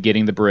mean, and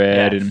getting the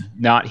bread and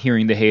not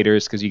hearing the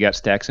haters because you got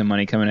stacks of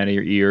money coming out of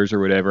your ears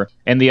or whatever.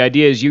 And the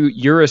idea is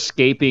you're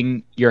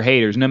escaping your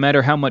haters, no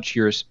matter how much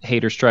your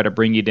haters try to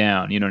bring you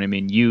down. You know what I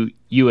mean?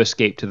 You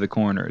escape to the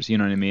corners, you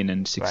know what I mean,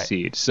 and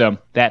succeed. Right. So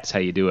that's how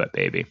you do it,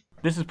 baby.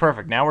 This is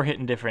perfect. Now we're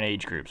hitting different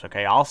age groups.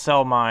 Okay, I'll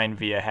sell mine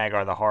via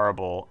Hagar the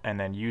Horrible, and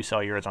then you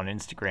sell yours on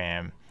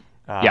Instagram.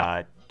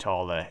 To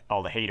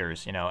all the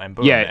haters, and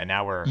boom. Yeah. And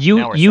now we're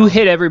you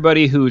hit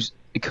everybody who's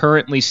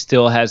currently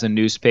still has a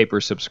newspaper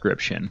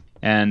subscription,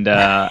 and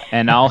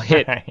I'll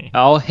hit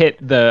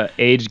the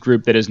age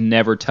group that has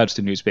never touched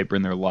a newspaper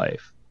in their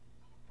life.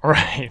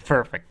 Right.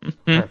 Perfect.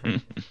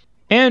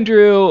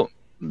 Andrew,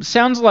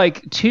 sounds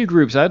like two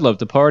groups I'd love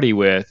to party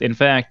with. In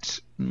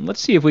fact,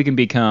 let's see if we can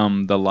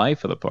become the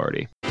life of the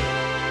party.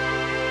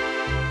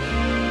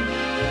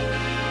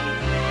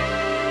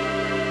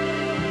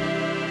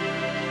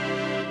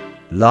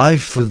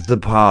 Life of the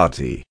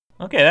party.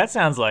 Okay, that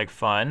sounds like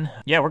fun.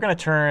 Yeah, we're going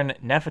to turn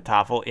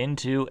Nefertofel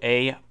into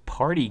a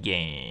party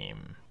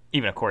game.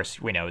 Even, of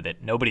course, we know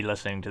that nobody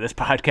listening to this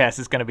podcast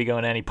is going to be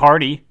going to any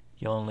party.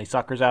 You lonely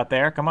suckers out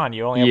there, come on,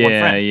 you only have one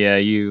friend. Yeah,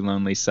 you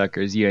lonely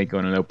suckers, you ain't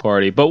going to no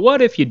party. But what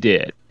if you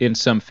did in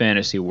some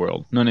fantasy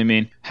world? Know what I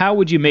mean? How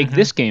would you make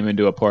this game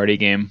into a party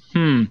game?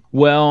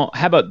 Well,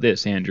 how about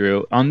this,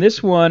 Andrew? On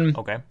this one,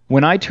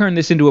 when I turn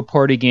this into a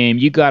party game,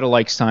 you got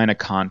to sign a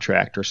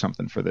contract or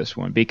something for this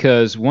one.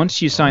 Because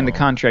once you sign the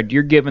contract,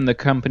 you're giving the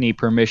company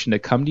permission to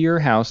come to your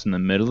house in the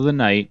middle of the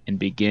night and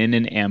begin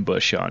an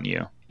ambush on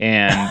you.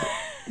 And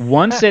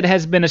once it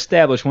has been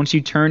established, once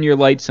you turn your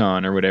lights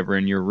on or whatever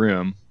in your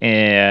room,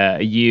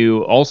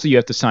 you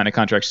have to sign a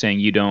contract saying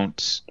you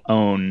don't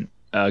own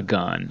a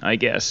gun, I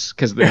guess,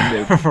 because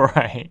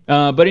right.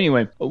 But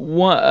anyway,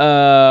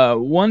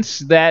 once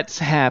that's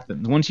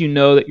happened, once you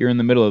know that you're in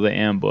the middle of the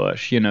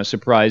ambush,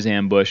 surprise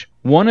ambush,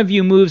 one of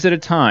you moves at a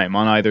time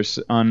on either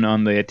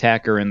on the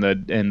attacker and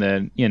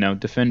the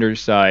defender's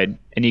side,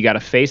 and you got to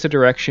face a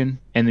direction,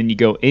 and then you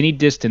go any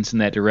distance in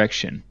that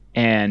direction,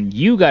 and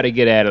you got to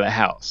get out of the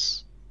house.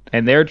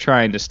 And they're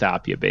trying to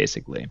stop you,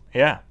 basically.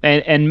 Yeah.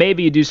 And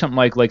maybe you do something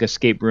like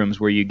escape rooms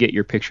where you get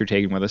your picture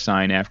taken with a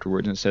sign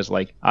afterwards and it says,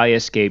 I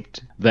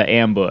escaped the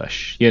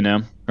ambush,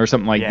 or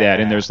something like that.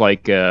 And there's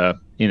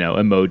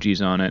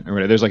emojis on it or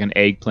whatever. There's an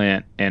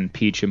eggplant and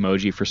peach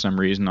emoji for some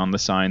reason on the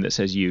sign that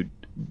says you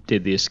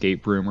did the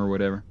escape room or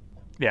whatever.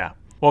 Yeah.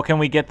 Well, can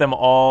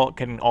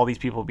all these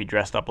people be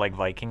dressed up like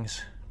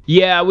Vikings?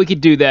 Yeah, we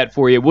could do that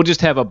for you. We'll just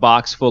have a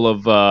box full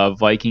of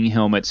Viking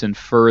helmets and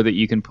fur that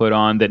you can put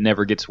on that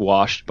never gets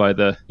washed by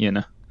the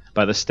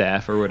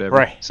staff or whatever.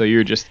 Right. So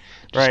you're just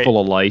full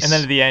of lice. And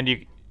then at the end,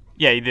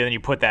 you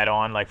put that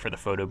on for the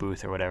photo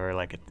booth or whatever.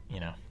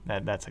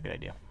 That's a good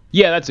idea.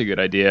 Yeah, that's a good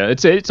idea.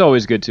 It's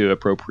always good to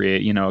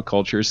appropriate a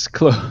culture's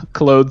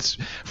clothes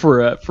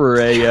for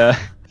an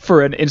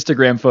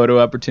Instagram photo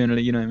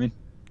opportunity. You know what I mean?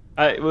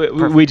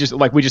 We just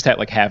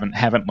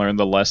haven't learned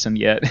the lesson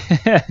yet.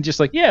 Just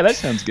that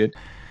sounds good.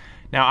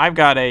 Now I've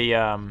got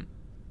an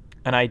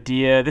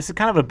idea. This is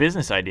kind of a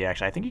business idea,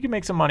 actually. I think you can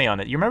make some money on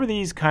it. You remember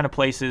these kind of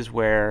places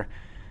where,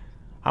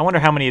 I wonder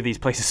how many of these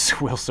places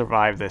will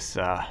survive this,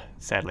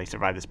 sadly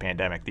survive this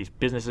pandemic. These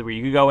businesses where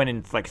you could go in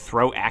and like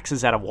throw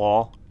axes at a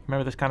wall.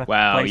 Remember this kind of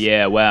place?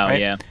 Yeah, wow, right?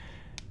 yeah.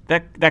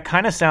 That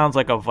kind of sounds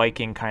like a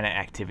Viking kind of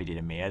activity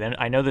to me.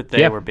 I know that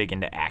they were big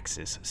into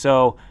axes.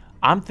 So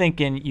I'm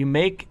thinking you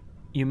make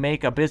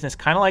a business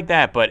kind of like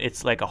that, but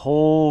it's like a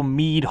whole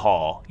mead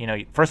hall. You know,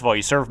 first of all,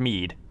 you serve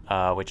mead,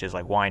 which is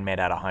like wine made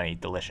out of honey,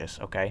 delicious.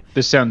 Okay.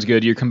 This sounds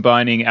good. You're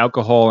combining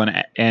alcohol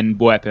and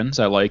weapons.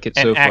 I like it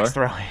so far. And axe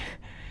throwing.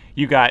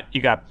 You got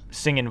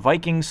singing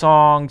Viking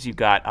songs. You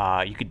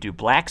could do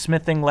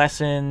blacksmithing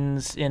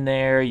lessons in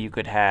there. You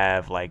could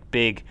have like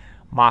big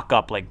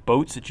mock-up like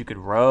boats that you could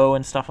row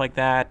and stuff like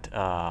that.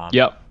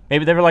 Yep.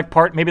 Maybe they're like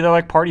party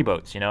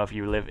boats. You know, if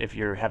you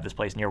have this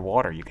place near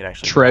water, you could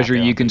actually treasure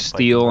you can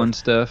steal and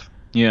stuff.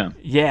 Yeah.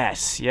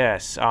 Yes.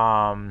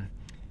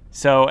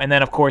 So and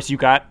then of course you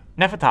got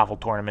Nefertafel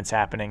tournaments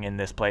happening in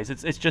this place.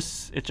 It's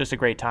just a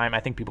great time.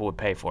 I think people would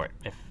pay for it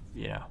if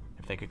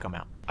they could come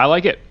out. I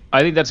like it.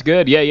 I think that's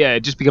good. Yeah. It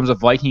just becomes a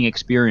Viking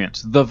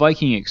experience. The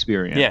Viking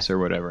experience or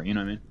whatever. You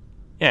know what I mean?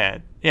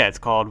 Yeah. It's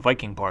called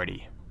Viking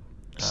Party.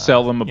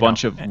 Sell them a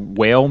bunch of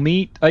whale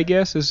meat, I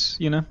guess,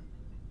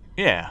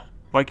 Yeah.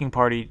 Viking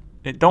Party.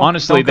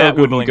 Honestly, that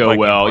wouldn't go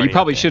well. You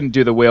probably shouldn't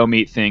do the whale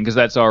meat thing because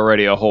that's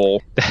already a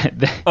whole.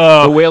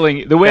 The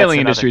whaling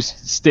industry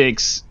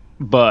stinks,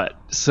 but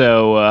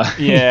so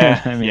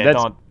yeah. I mean,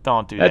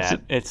 don't do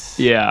that. It's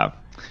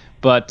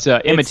But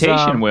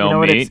imitation whale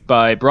meat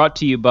brought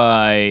to you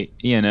by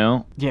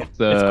it's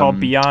called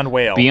Beyond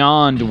Whale.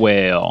 Beyond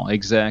Whale,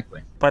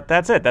 exactly. But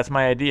that's it. That's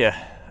my idea.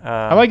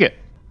 I like it.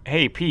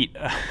 Hey Pete,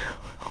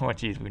 oh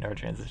geez, we never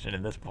transitioned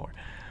in this before.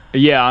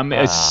 Yeah,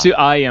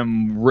 I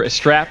am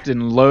strapped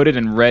and loaded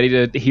and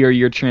ready to hear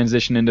your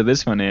transition into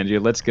this one, Andrew.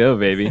 Let's go,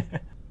 baby.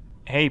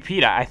 Hey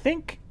Pete, I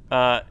think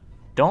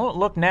don't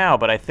look now,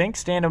 but I think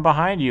standing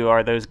behind you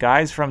are those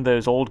guys from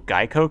those old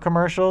Geico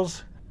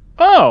commercials.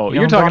 Oh,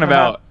 you're talking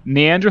about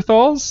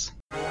Neanderthals?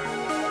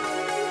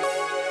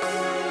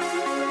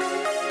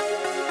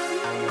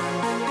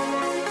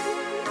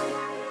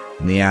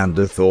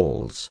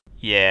 Neanderthals.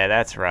 Yeah,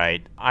 that's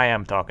right. I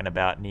am talking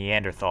about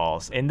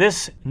Neanderthals. In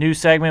this new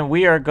segment,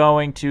 we are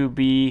going to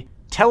be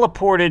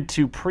teleported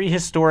to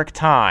prehistoric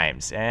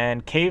times,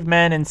 and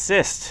cavemen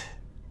insist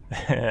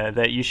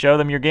that you show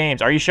them your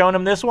games. Are you showing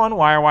them this one?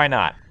 Why or why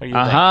not? What do you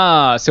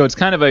think? So it's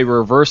kind of a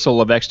reversal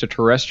of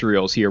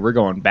extraterrestrials here. We're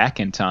going back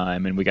in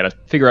time, and we got to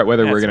figure out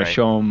whether we're going to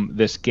show them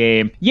this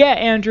game. Yeah,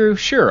 Andrew,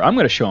 sure, I'm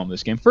going to show them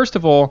this game. First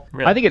of all,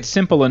 I think it's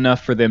simple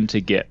enough for them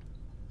to get,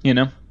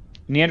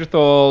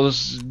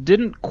 Neanderthals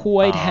didn't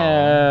quite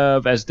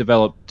have as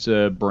developed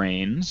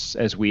brains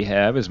as we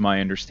have, is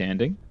my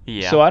understanding.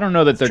 Yeah, so I don't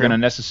know that they're going to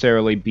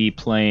necessarily be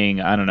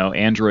playing, I don't know,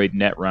 Android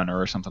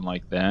Netrunner or something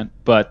like that.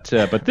 But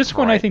this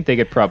one I think they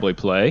could probably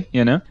play,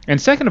 And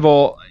second of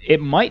all,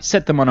 it might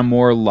set them on a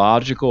more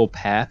logical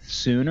path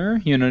sooner,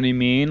 you know what I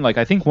mean? Like,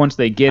 I think once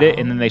they get it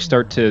and then they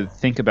start to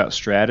think about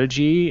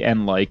strategy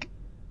and, like,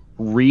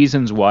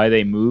 reasons why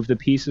they move the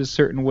pieces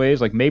certain ways,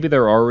 like maybe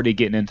they're already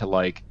getting into,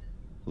 like,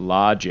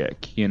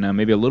 logic,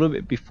 maybe a little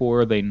bit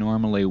before they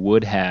normally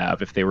would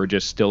have if they were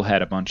just still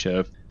had a bunch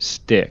of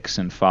sticks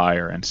and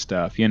fire and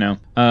stuff,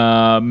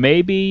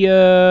 maybe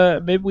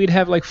we'd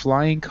have like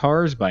flying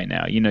cars by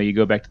now. You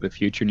go back to the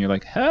future and you're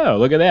like, oh,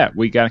 look at that,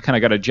 we kind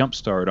of got a jump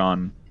start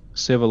on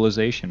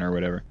civilization or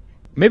whatever.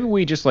 Maybe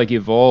we just like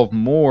evolve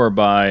more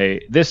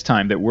by this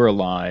time that we're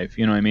alive,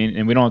 you know what I mean?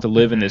 And we don't have to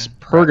live in this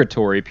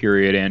purgatory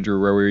period,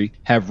 Andrew, where we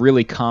have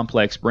really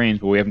complex brains,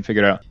 but we haven't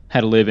figured out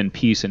how to live in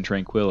peace and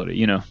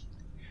tranquility,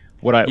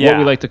 What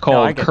we like to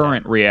call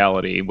current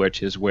reality,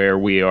 which is where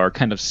we are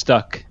kind of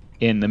stuck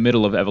in the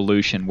middle of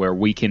evolution, where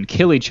we can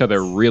kill each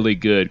other really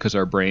good because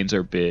our brains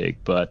are big,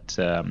 but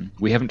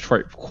we haven't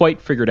quite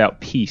figured out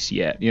peace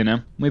yet.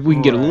 Maybe we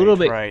can get a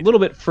little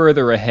bit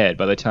further ahead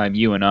by the time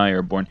you and I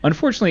are born.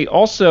 Unfortunately,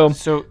 also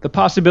the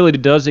possibility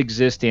does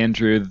exist,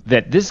 Andrew,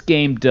 that this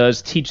game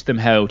does teach them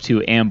how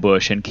to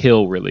ambush and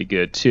kill really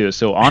good too.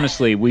 So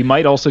honestly, we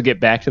might also get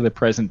back to the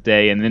present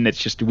day, and then it's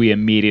just we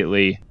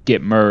immediately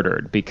get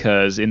murdered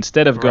because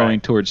instead of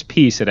going towards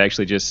peace, it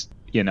actually just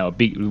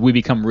we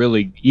become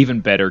really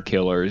even better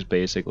killers,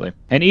 basically.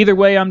 And either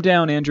way, I'm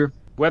down, Andrew.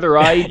 Whether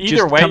I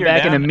just come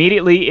back and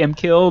immediately am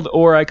killed,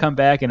 or I come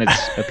back and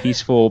it's a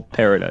peaceful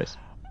paradise.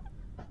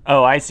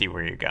 Oh, I see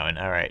where you're going.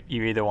 All right.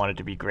 You either want it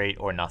to be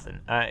great or nothing.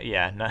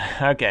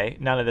 Okay.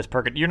 None of this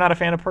purgatory. You're not a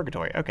fan of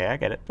purgatory. Okay, I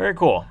get it. Very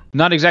cool.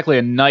 Not exactly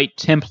a Knight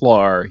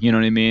Templar, you know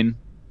what I mean?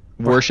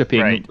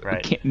 Worshipping.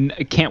 Right.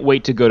 Can't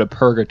wait to go to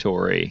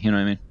purgatory, you know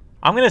what I mean?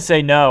 I'm going to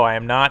say no. I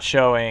am not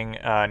showing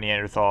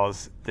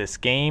Neanderthals this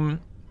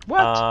game.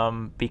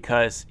 What?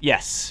 Because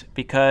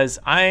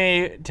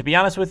to be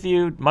honest with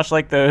you, much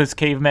like those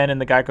cavemen in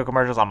the Geico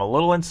commercials, I'm a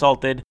little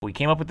insulted. We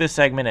came up with this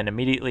segment and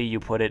immediately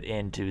you put it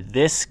into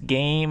this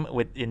game,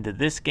 into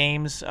this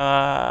game's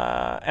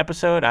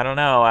episode. I don't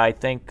know. I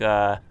think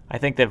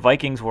that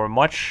Vikings were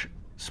much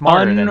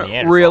smarter than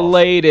Neanderthals.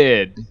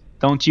 Unrelated.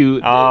 Don't you?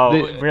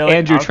 Really?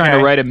 Andrew Okay. trying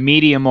to write a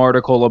Medium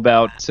article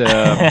about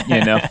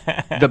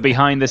the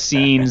behind the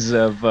scenes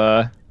of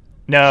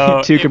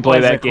No, Two can play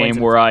it was a that game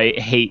where I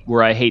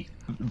hate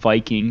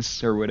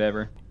Vikings or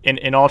whatever.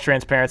 In all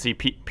transparency,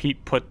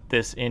 Pete put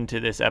this into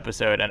this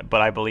episode,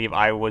 but I believe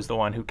I was the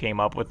one who came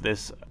up with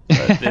this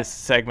this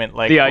segment,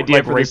 the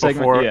idea for right this segment,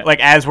 before, yeah.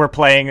 as we're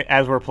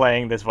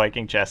playing this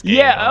Viking chess game.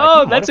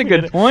 Yeah. That's a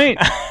good point.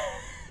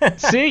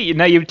 See,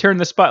 now you've turned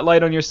the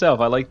spotlight on yourself.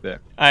 I like that.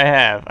 I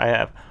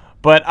have.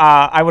 But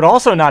I would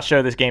also not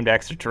show this game to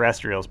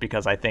extraterrestrials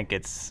because I think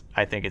it's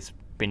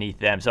beneath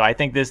them. So I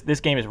think this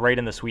game is right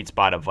in the sweet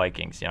spot of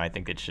Vikings. I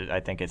think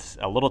it's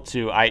a little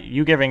too.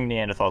 You giving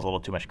Neanderthals a little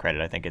too much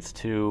credit. I think it's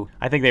too.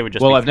 I think they would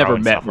just. Well, be I've never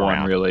throwing met stuff one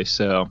around. really,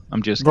 so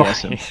I'm just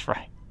guessing.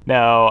 Right.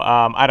 No,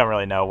 I don't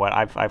really know what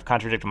I've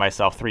contradicted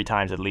myself 3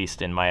 times at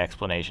least in my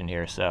explanation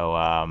here. So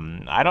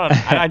I don't.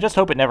 I just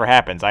hope it never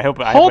happens. I hope.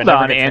 Hold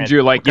on,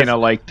 Andrew.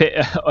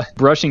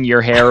 Brushing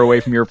your hair away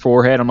from your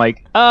forehead. I'm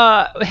like,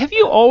 have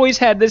you always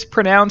had this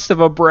pronounced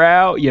of a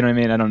brow? You know what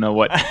I mean? I don't know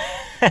what.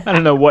 I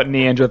don't know what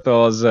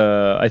Neanderthals.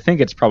 I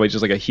think it's probably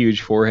just like a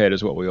huge forehead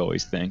is what we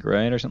always think,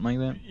 right, or something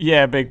like that.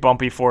 Yeah, big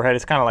bumpy forehead.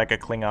 It's kind of like a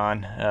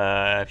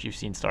Klingon. If you've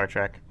seen Star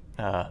Trek,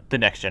 The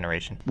Next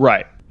Generation.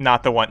 Right.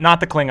 Not the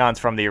Klingons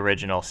from the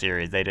original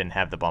series. They didn't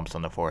have the bumps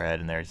on the forehead.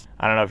 And I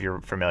don't know if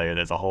you're familiar.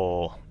 There's a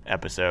whole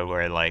episode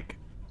where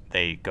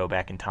they go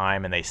back in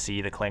time and they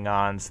see the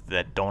Klingons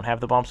that don't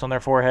have the bumps on their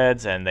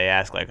foreheads, and they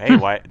ask hey,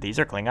 why these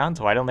are Klingons?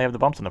 Why don't they have the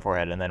bumps on the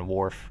forehead? And then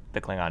Worf, the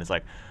Klingon, is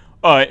like,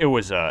 it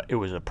was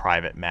a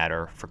private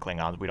matter for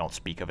Klingons. We don't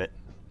speak of it.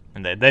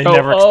 And they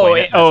never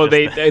explain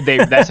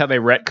it. That's how they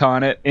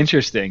retcon it.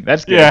 Interesting.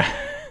 That's good. Yeah.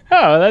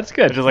 Oh, that's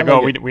good. It's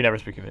just we never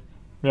speak of it.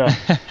 Yeah.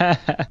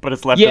 But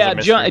it's left as a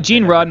mystery.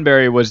 Gene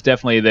Roddenberry was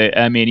definitely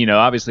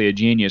obviously a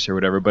genius or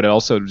whatever, but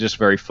also just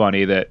very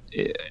funny that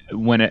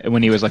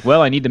when he was like,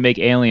 well, I need to make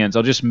aliens,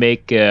 I'll just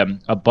make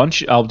a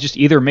bunch, I'll just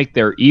either make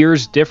their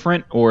ears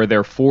different or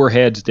their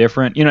foreheads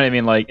different. You know what I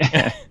mean? Like,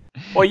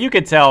 well, you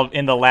could tell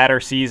in the latter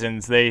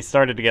seasons, they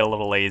started to get a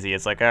little lazy.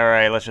 It's like, all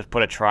right, let's just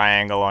put a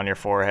triangle on your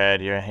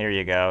forehead. Here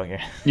you go.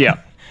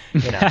 Yeah.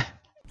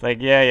 It's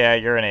like, yeah,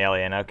 you're an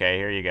alien. Okay,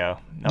 here you go.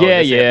 No,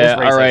 this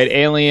all right,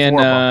 alien.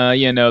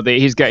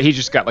 He's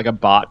just got like a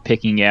bot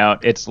picking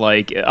out. It's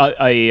like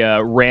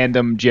a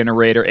random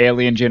generator,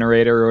 alien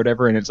generator or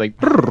whatever, and it's like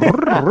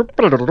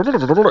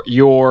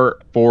your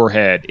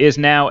forehead is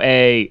now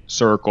a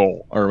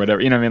circle or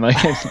whatever. You know what I mean?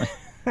 Like, it's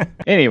like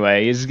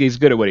anyway, he's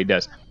good at what he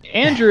does.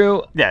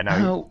 Andrew. Yeah.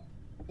 No.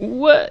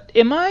 What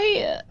am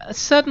I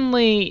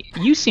suddenly?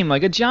 You seem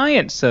like a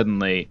giant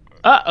suddenly.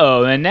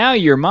 Uh-oh, and now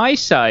you're my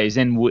size,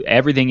 and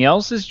everything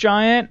else is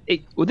giant?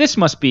 This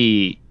must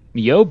be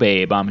Yo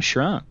Babe, I'm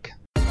Shrunk.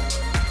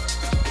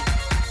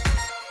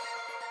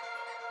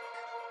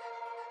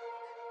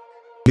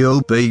 Yo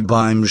Babe,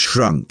 I'm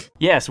Shrunk.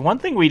 Yes, one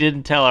thing we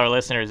didn't tell our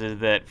listeners is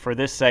that for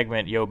this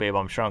segment, Yo Babe,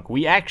 I'm Shrunk,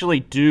 we actually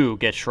do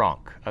get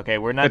shrunk. Okay,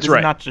 we're not. This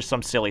is not just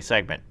some silly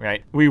segment,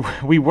 right? We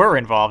were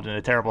involved in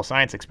a terrible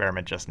science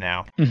experiment just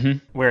now. Mm-hmm.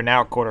 We're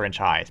now at quarter-inch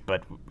highs,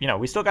 but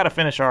we still got to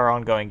finish our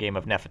ongoing game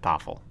of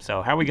Nefertafel.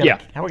 So how are we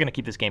gonna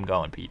keep this game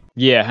going, Pete?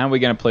 Yeah, how are we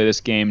gonna play this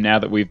game now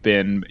that we've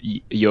been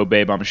Yo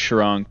Babe, I'm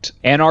Shrunked?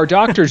 And our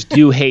doctors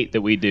do hate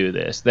that we do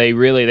this.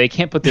 They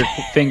can't put their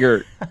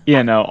finger,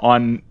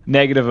 on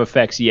negative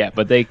effects yet,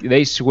 but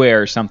they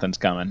swear something's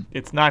coming.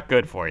 It's not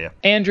good for you.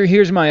 Andrew,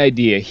 here's my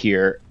idea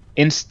here.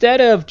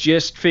 Instead of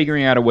just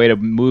figuring out a way to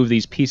move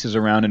these pieces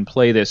around and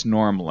play this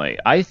normally,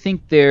 I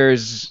think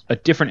there's a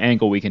different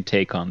angle we can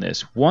take on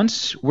this.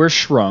 Once we're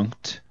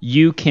shrunked,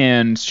 you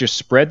can just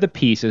spread the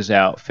pieces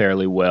out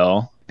fairly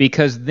well,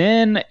 because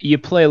then you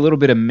play a little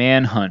bit of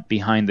manhunt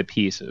behind the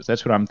pieces.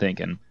 That's what I'm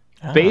thinking.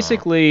 Oh.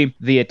 Basically,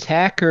 the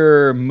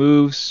attacker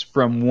moves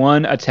from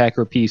one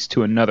attacker piece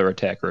to another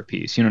attacker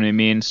piece. You know what I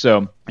mean?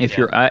 So if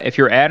you're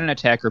at an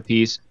attacker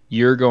piece,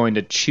 you're going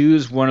to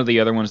choose one of the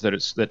other ones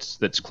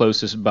that's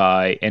closest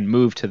by and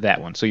move to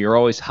that one. So you're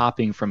always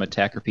hopping from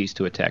attacker piece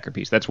to attacker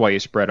piece. That's why you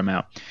spread them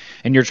out.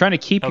 And you're trying to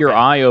keep your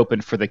eye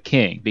open for the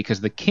king,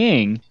 because the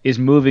king is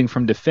moving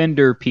from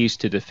defender piece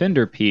to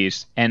defender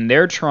piece, and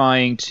they're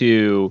trying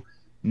to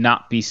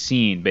not be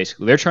seen,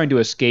 basically. They're trying to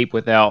escape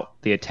without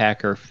the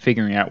attacker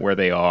figuring out where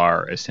they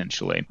are,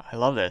 essentially. I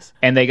love this.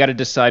 And they got to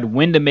decide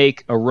when to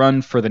make a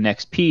run for the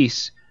next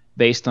piece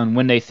based on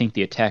when they think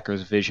the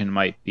attacker's vision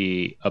might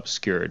be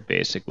obscured,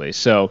 basically.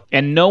 So,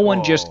 and no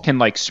one just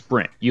can,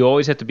 sprint. You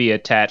always have to be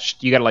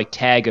attached. You got to,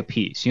 tag a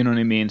piece. You know what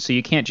I mean? So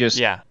you can't just...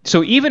 Yeah.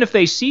 So even if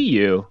they see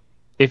you,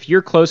 if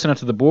you're close enough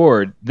to the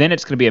board, then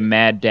it's going to be a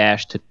mad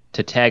dash to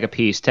tag a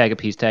piece,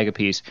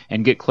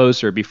 and get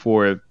closer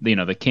before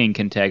the king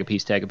can tag a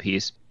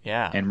piece,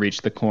 and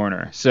reach the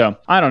corner. So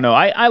I don't know.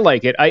 I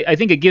like it. I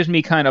think it gives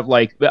me kind of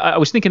I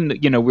was thinking,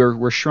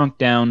 we're shrunk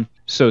down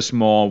so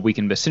small we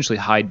can essentially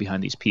hide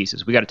behind these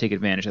pieces. We got to take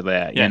advantage of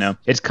that. Yes.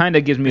 It's kind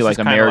of gives me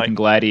American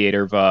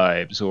Gladiator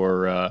vibes,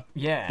 or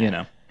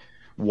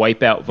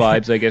Wipeout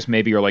vibes, I guess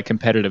maybe, or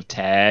competitive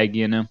tag.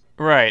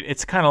 Right.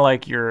 It's kind of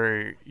like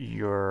you're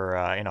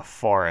in a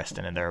forest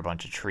and then there are a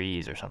bunch of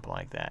trees or something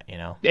like that, you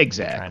know?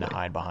 Exactly. You're trying to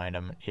hide behind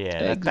them.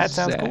 Yeah, Exactly. that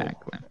sounds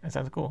cool. That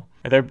sounds cool.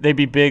 They'd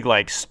be big,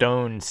 like,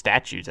 stone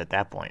statues at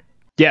that point.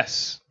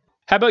 Yes.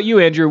 How about you,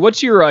 Andrew?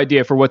 What's your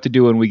idea for what to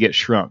do when we get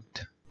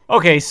shrunked?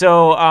 Okay,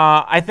 so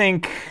I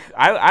think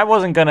I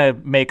wasn't going to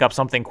make up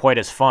something quite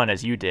as fun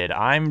as you did.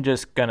 I'm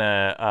just going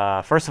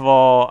to, first of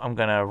all, I'm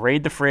going to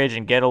raid the fridge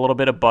and get a little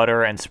bit of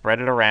butter and spread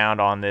it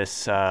around on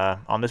this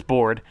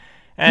board.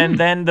 And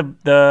then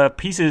the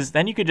pieces,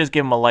 then you could just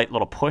give them a light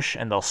little push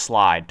and they'll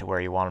slide to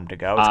where you want them to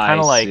go. It's kind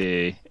of like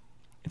see.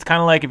 It's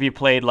kind of like if you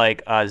played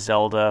like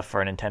Zelda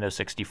for a Nintendo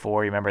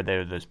 64. You remember there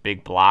were those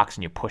big blocks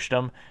and you pushed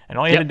them, and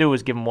all you had to do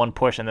was give them one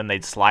push and then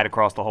they'd slide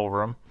across the whole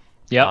room.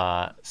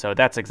 Yep. So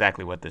that's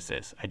exactly what this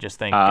is. I just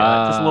think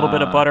just a little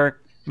bit of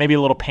butter, maybe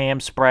a little Pam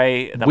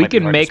spray. We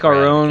can make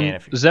our own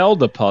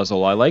Zelda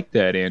puzzle. I like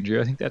that, Andrew.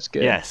 I think that's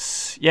good.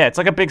 Yes. Yeah, it's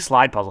like a big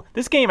slide puzzle.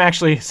 This game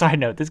actually, side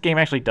note, this game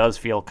actually does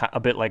feel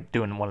a bit like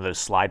doing one of those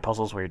slide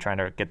puzzles where you're trying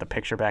to get the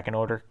picture back in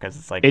order, because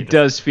it's like... It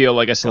does feel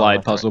like a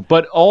slide puzzle.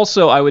 But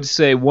also, I would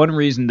say one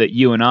reason that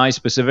you and I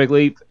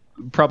specifically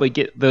probably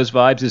get those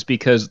vibes is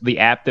because the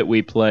app that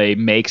we play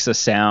makes a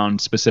sound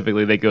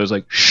specifically that goes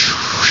like...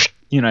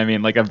 You know what I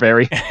mean? Like a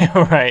very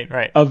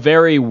right. A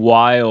very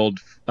wild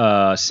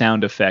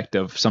sound effect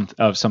of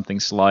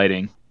something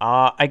sliding.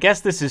 I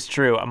guess this is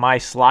true. My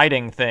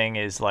sliding thing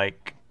is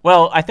like,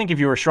 well, I think if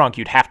you were shrunk,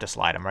 you'd have to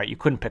slide them, right? You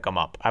couldn't pick them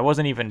up. I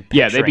wasn't even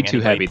picturing they'd be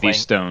too heavy. These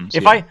stones.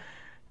 If I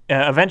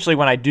eventually,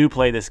 when I do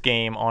play this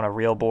game on a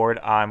real board,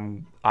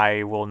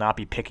 I will not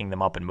be picking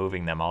them up and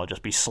moving them. I'll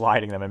just be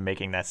sliding them and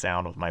making that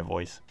sound with my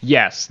voice.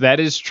 Yes, that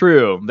is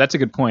true. That's a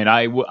good point.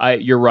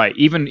 You're right.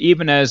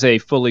 Even as a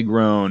fully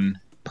grown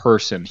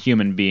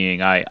human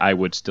being, I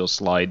would still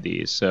slide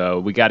these. So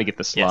we got to get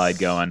the slide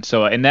going.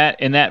 So in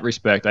that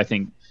respect, I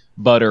think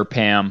butter,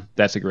 Pam,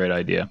 that's a great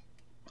idea.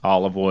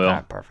 Olive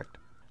oil. Perfect.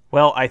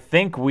 Well, I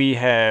think we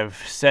have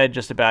said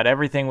just about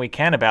everything we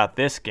can about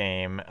this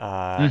game,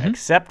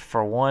 except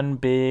for one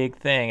big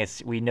thing.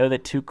 We know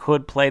that two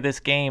could play this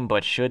game,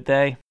 but should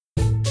they?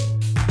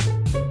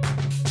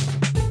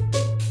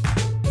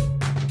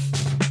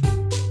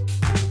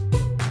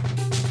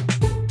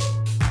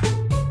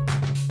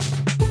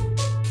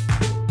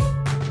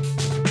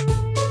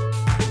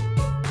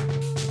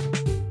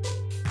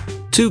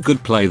 Two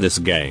could play this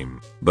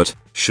game, but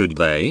should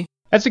they?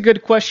 That's a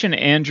good question,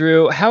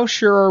 Andrew. How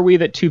sure are we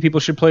that two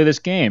people should play this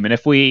game? And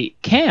if we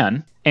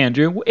can,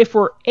 Andrew, if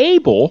we're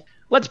able,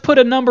 let's put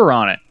a number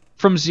on it.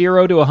 From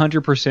 0 to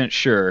 100%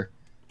 sure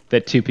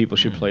that two people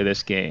should play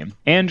this game.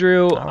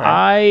 Andrew,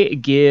 right. I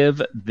give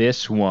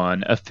this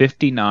one a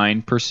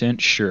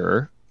 59%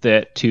 sure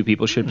that two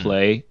people should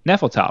play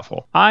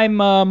Nefeltafel. I'm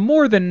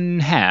more than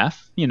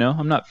half,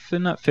 I'm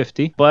not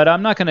 50, but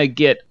I'm not going to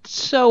get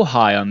so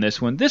high on this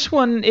one. This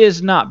one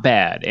is not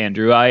bad,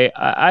 Andrew.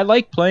 I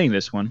like playing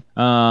this one.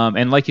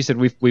 And like you said,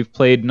 we've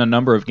played a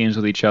number of games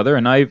with each other,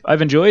 and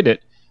I've enjoyed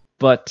it.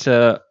 But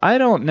I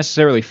don't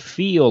necessarily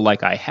feel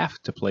like I have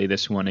to play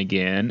this one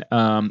again.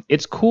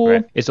 It's cool.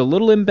 Right. It's a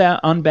little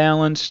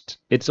unbalanced.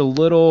 It's a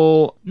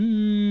little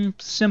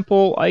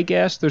simple, I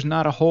guess. There's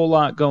not a whole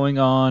lot going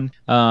on.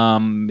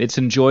 It's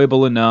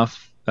enjoyable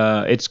enough.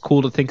 It's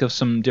cool to think of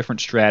some different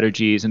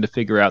strategies and to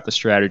figure out the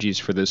strategies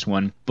for this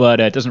one.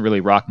 But it doesn't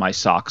really rock my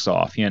socks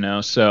off, So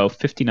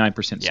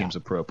 59% seems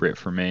appropriate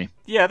for me.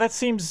 Yeah, that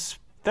seems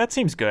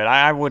good.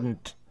 I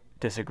wouldn't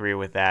disagree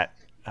with that.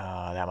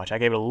 That much. I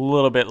gave it a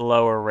little bit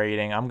lower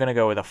rating. I'm going to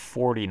go with a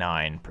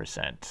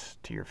 49%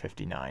 to your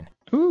 59.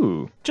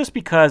 Ooh. Just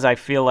because I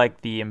feel like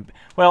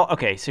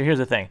so here's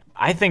the thing.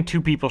 I think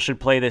two people should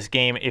play this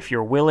game if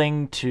you're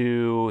willing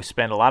to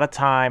spend a lot of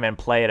time and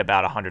play it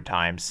about 100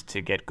 times to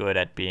get good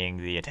at being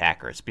the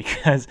attackers,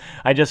 because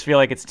I just feel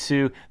like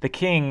the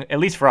king, at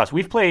least for us,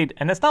 we've played,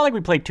 and it's not like we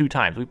played 2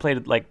 times. We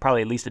played like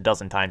probably at least a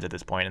dozen times at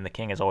this point, and the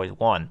king has always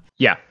won.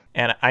 Yeah.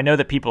 And I know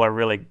that people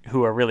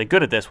who are really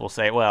good at this will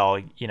say, well,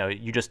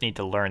 you just need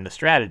to learn the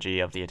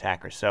strategy of the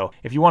attackers. So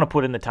if you want to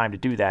put in the time to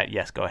do that,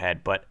 yes, go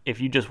ahead. But if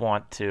you just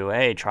want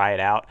to, try it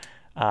out,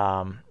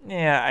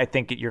 I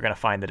think you're going to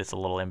find that it's a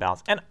little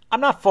imbalanced. And I'm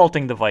not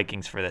faulting the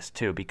Vikings for this,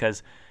 too,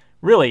 because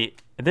really,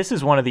 this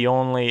is one of the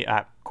only,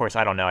 of course,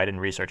 I don't know, I didn't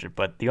research it,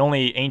 but the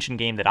only ancient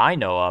game that I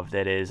know of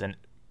that is an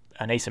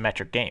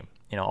asymmetric game.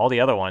 All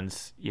the other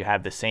ones, you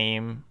have the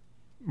same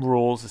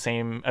rules, the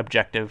same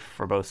objective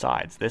for both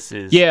sides. This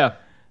is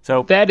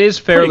so that is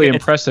fairly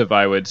impressive,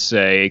 I would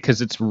say,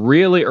 because it's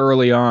really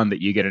early on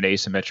that you get an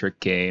asymmetric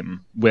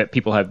game where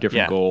people have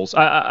different goals.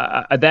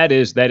 That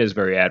is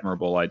very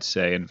admirable, I'd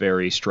say, and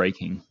very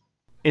striking.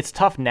 It's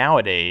tough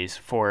nowadays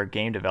for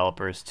game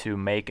developers to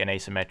make an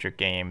asymmetric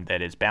game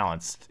that is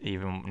balanced.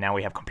 Even now,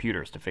 we have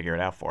computers to figure it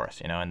out for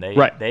us, and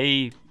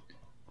they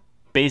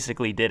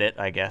basically did it,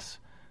 I guess.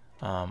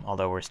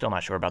 Although we're still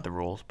not sure about the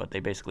rules, but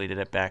they basically did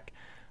it back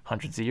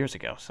hundreds of years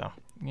ago. So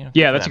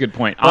that's a good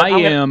point. But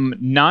I am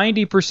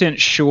 90%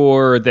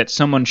 sure that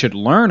someone should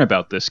learn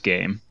about this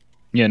game,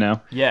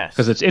 Yes.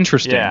 Because it's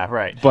interesting. Yeah,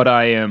 right. But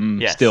I am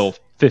still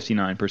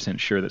 59%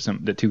 sure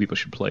that two people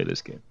should play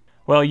this game.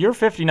 Well, you're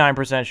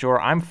 59% sure.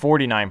 I'm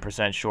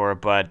 49% sure,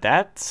 but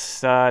that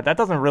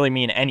doesn't really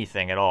mean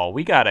anything at all.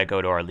 We gotta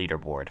go to our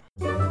leaderboard.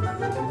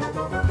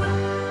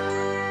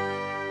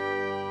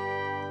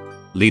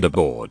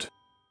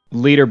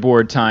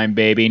 Leaderboard time,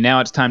 baby. Now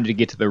it's time to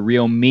get to the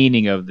real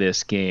meaning of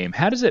this game.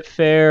 How does it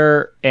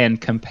fare and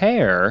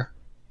compare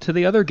to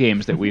the other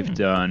games that we've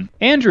done?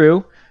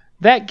 Andrew,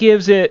 that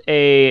gives it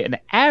an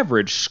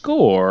average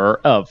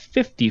score of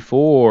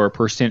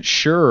 54%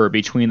 sure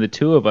between the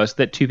two of us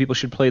that two people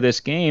should play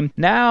this game.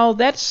 Now,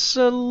 that's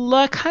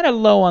kind of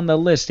low on the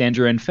list,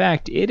 Andrew. In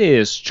fact, it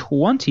is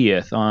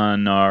 20th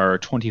on our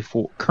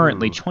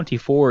currently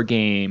 24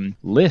 game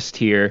list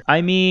here.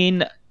 I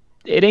mean,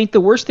 it ain't the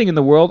worst thing in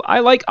the world.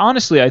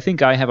 Honestly, I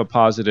think I have a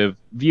positive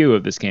view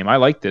of this game. I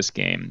like this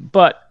game,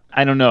 but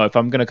I don't know if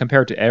I'm going to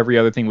compare it to every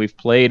other thing we've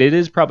played. It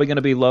is probably going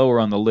to be lower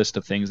on the list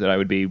of things that I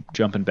would be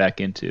jumping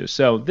back into.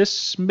 So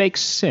this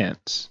makes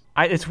sense.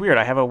 It's weird.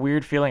 I have a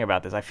weird feeling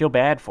about this. I feel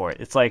bad for it.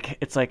 It's like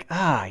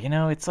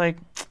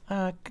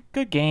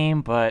good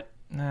game, but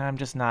I'm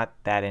just not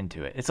that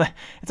into it. It's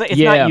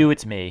not you,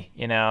 it's me.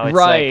 It's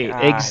right?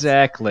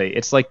 Exactly.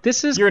 It's like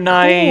this is you're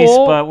nice,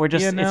 but we're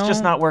just it's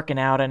just not working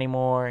out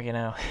anymore.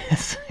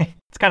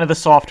 It's kind of the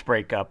soft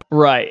breakup.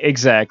 Right,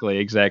 exactly.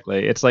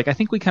 It's like I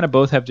think we kind of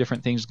both have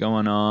different things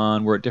going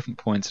on. We're at different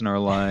points in our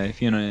life,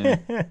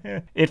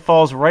 It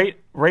falls right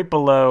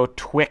below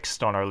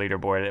Twixt on our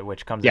leaderboard,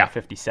 which comes at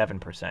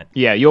 57%.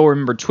 Yeah, you'll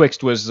remember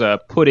Twixt was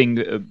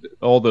putting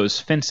all those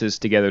fences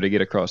together to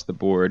get across the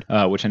board,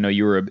 which I know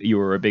you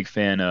were a big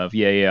fan of.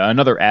 Yeah.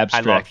 Another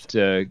abstract,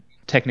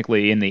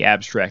 technically in the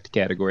abstract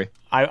category.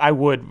 I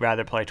would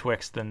rather play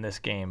Twixt than this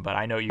game, but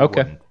I know you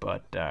wouldn't.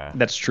 But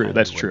that's true.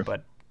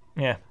 But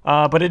yeah,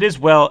 but it is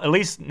at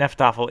least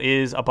Nefertafel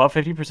is above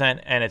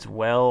 50%, and it's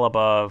well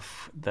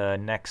above the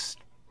next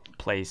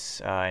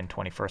place in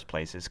 21st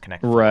place is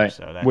Connect 4. Right,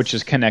 so which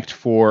is Connect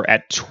 4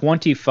 at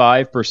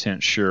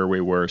 25% sure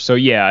we were. So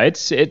yeah,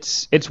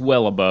 it's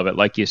well above it.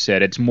 Like you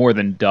said, it's more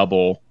than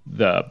double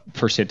the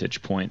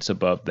percentage points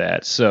above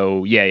that.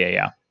 So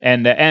yeah.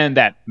 And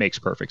that makes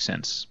perfect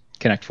sense.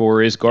 Connect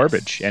 4 is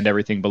garbage, and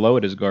everything below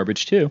it is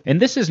garbage too. And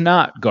this is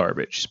not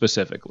garbage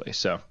specifically,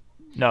 so.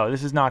 No,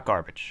 this is not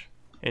garbage.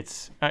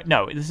 This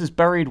is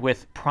buried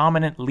with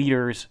prominent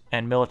leaders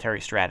and military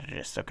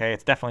strategists. Okay,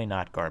 it's definitely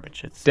not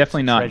garbage. It's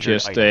definitely not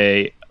just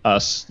a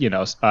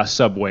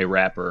Subway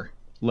wrapper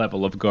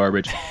level of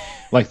garbage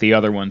like the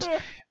other ones.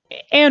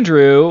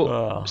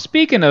 Andrew,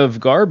 speaking of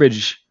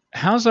garbage,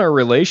 how's our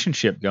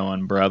relationship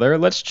going, brother?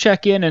 Let's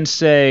check in and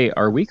say,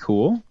 are we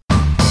cool?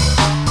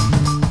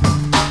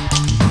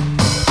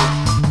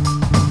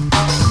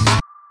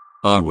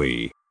 Are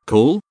we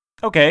cool?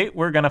 Okay,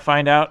 we're going to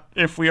find out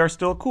if we are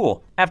still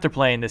cool. After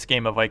playing this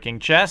game of Viking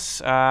chess,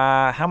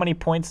 how many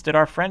points did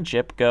our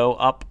friendship go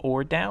up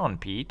or down,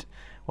 Pete?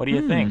 What do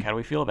you think? How do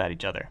we feel about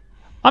each other?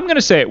 I'm going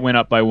to say it went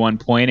up by 1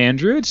 point,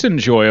 Andrew. It's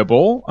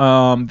enjoyable.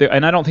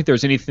 And I don't think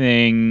there's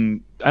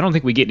anything... I don't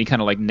think we get any kind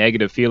of like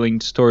negative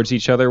feelings towards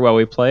each other while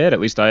we play it.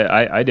 At least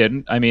I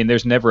didn't. I mean,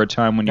 there's never a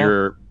time when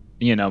you're...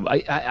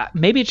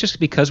 maybe it's just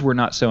because we're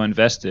not so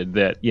invested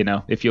that,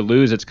 if you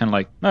lose, it's kind of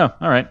like, oh,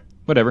 all right.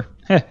 Whatever.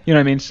 You know what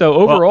I mean? So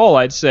overall,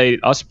 I'd say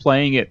us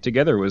playing it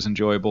together was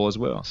enjoyable as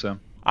well. So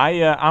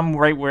I'm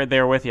right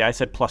there with you. I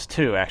said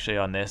 +2 actually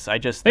on this. I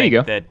just think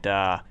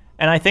that,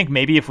 and I think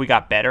maybe if we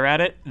got better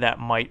at it, that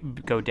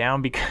might go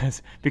down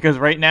because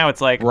right now it's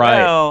like,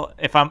 well,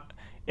 if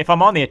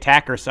I'm on the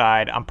attacker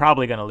side, I'm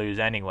probably going to lose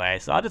anyway.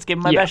 So I'll just give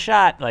him my best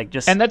shot.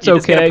 And that's okay.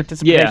 Just get a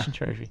participation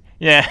trophy.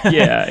 Yeah.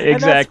 Yeah.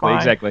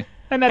 Exactly.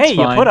 And that's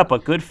fine. You put up a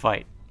good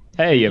fight.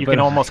 Hey, you can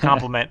almost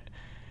compliment.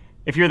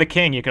 If you're the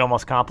king, you can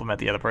almost compliment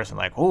the other person,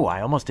 like, "Oh,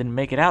 I almost didn't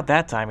make it out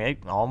that time. It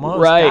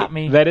almost got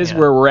me." That is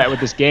where we're at with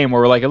this game,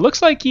 where we're like, it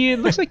looks like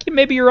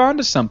maybe you're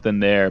onto something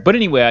there. But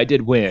anyway, I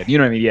did win. You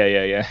know what I mean?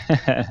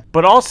 Yeah.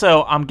 But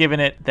also, I'm giving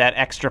it that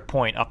extra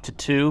point up to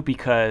 2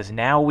 because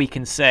now we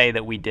can say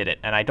that we did it,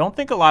 and I don't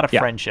think a lot of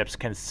friendships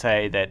can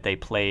say that they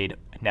played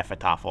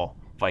Nefertafel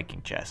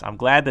Viking chess. I'm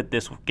glad that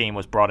this game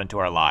was brought into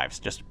our lives,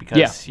 just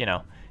because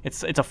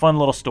It's a fun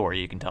little story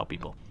you can tell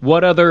people.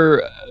 What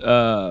other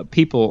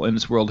people in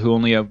this world who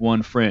only have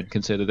one friend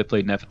can say that they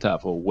played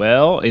Nefertafel?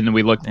 Well, and then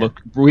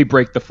we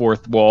break the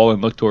fourth wall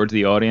and look towards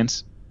the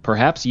audience.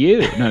 Perhaps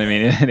you. You know what I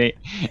mean?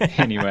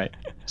 Anyway,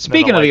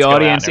 speaking of the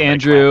audience,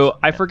 Andrew,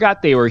 I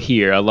forgot they were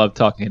here. I love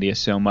talking to you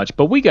so much,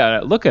 but we got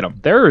to look at them.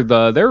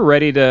 They're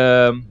ready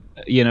to.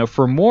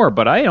 For more,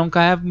 but I don't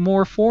have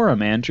more for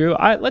them, Andrew.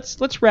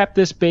 Let's wrap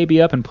this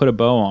baby up and put a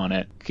bow on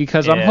it,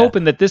 because I'm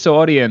hoping that this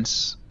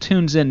audience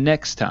tunes in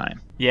next time.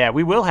 Yeah,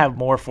 we will have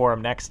more for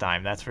them next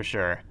time, that's for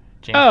sure.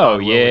 James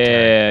Bond will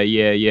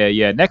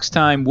return. Next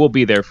time we'll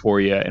be there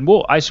for you, and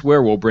I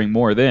swear we'll bring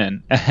more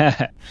then.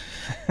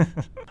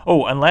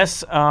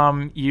 Unless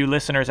you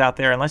listeners out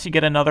there, unless you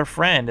get another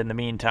friend in the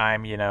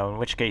meantime, in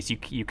which case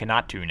you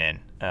cannot tune in.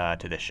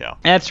 to this show.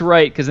 That's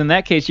right, because in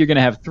that case, you're going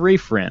to have 3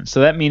 friends.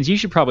 So that means you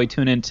should probably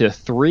tune into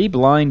 3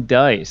 Blind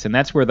Dice, and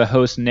that's where the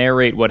hosts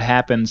narrate what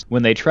happens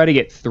when they try to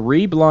get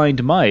 3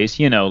 blind mice,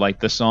 like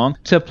the song,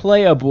 to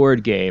play a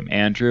board game,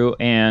 Andrew,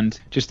 and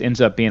just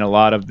ends up being a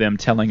lot of them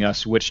telling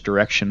us which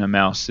direction a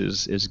mouse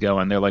is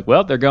going. They're like,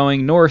 well, they're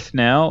going north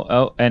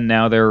now, and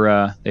now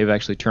they've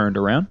actually turned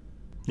around.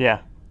 Yeah.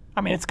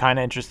 I mean, it's kind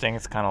of interesting.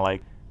 It's kind of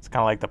like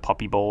the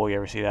Puppy Bowl. You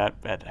ever see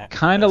that?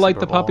 Kind of like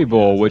the Puppy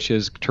Bowl, which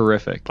is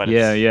terrific. But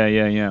yeah.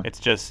 It's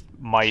just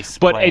mice.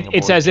 But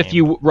it's as game. if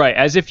you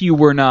as if you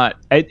were not.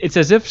 It's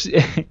as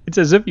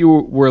if you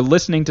were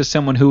listening to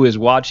someone who is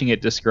watching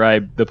it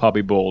describe the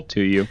Puppy Bowl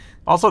to you.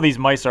 Also, these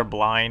mice are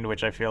blind,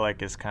 which I feel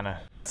like is kind of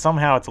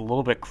somehow it's a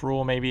little bit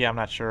cruel. Maybe I'm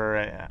not sure.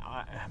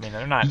 I mean,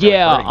 they're not.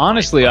 Yeah,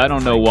 honestly, I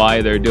don't know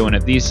why they're doing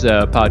it. These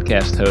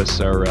podcast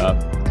hosts are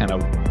kind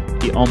of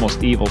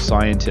almost evil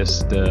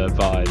scientist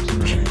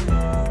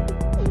vibes.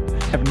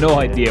 I have no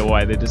idea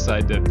why they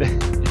decide to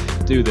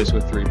do this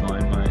with 3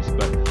 blind mice,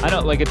 but I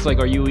don't like. It's like,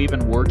 are you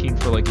even working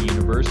for like a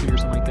university or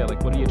something like that?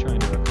 Like, what are you trying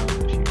to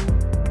accomplish here?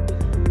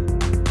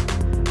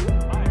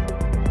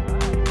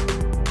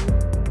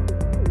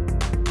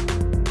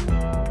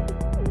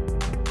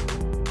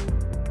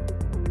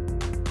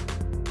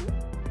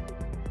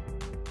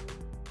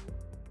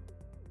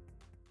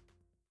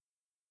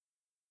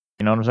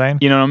 You know what I'm saying?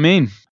 You know what I mean?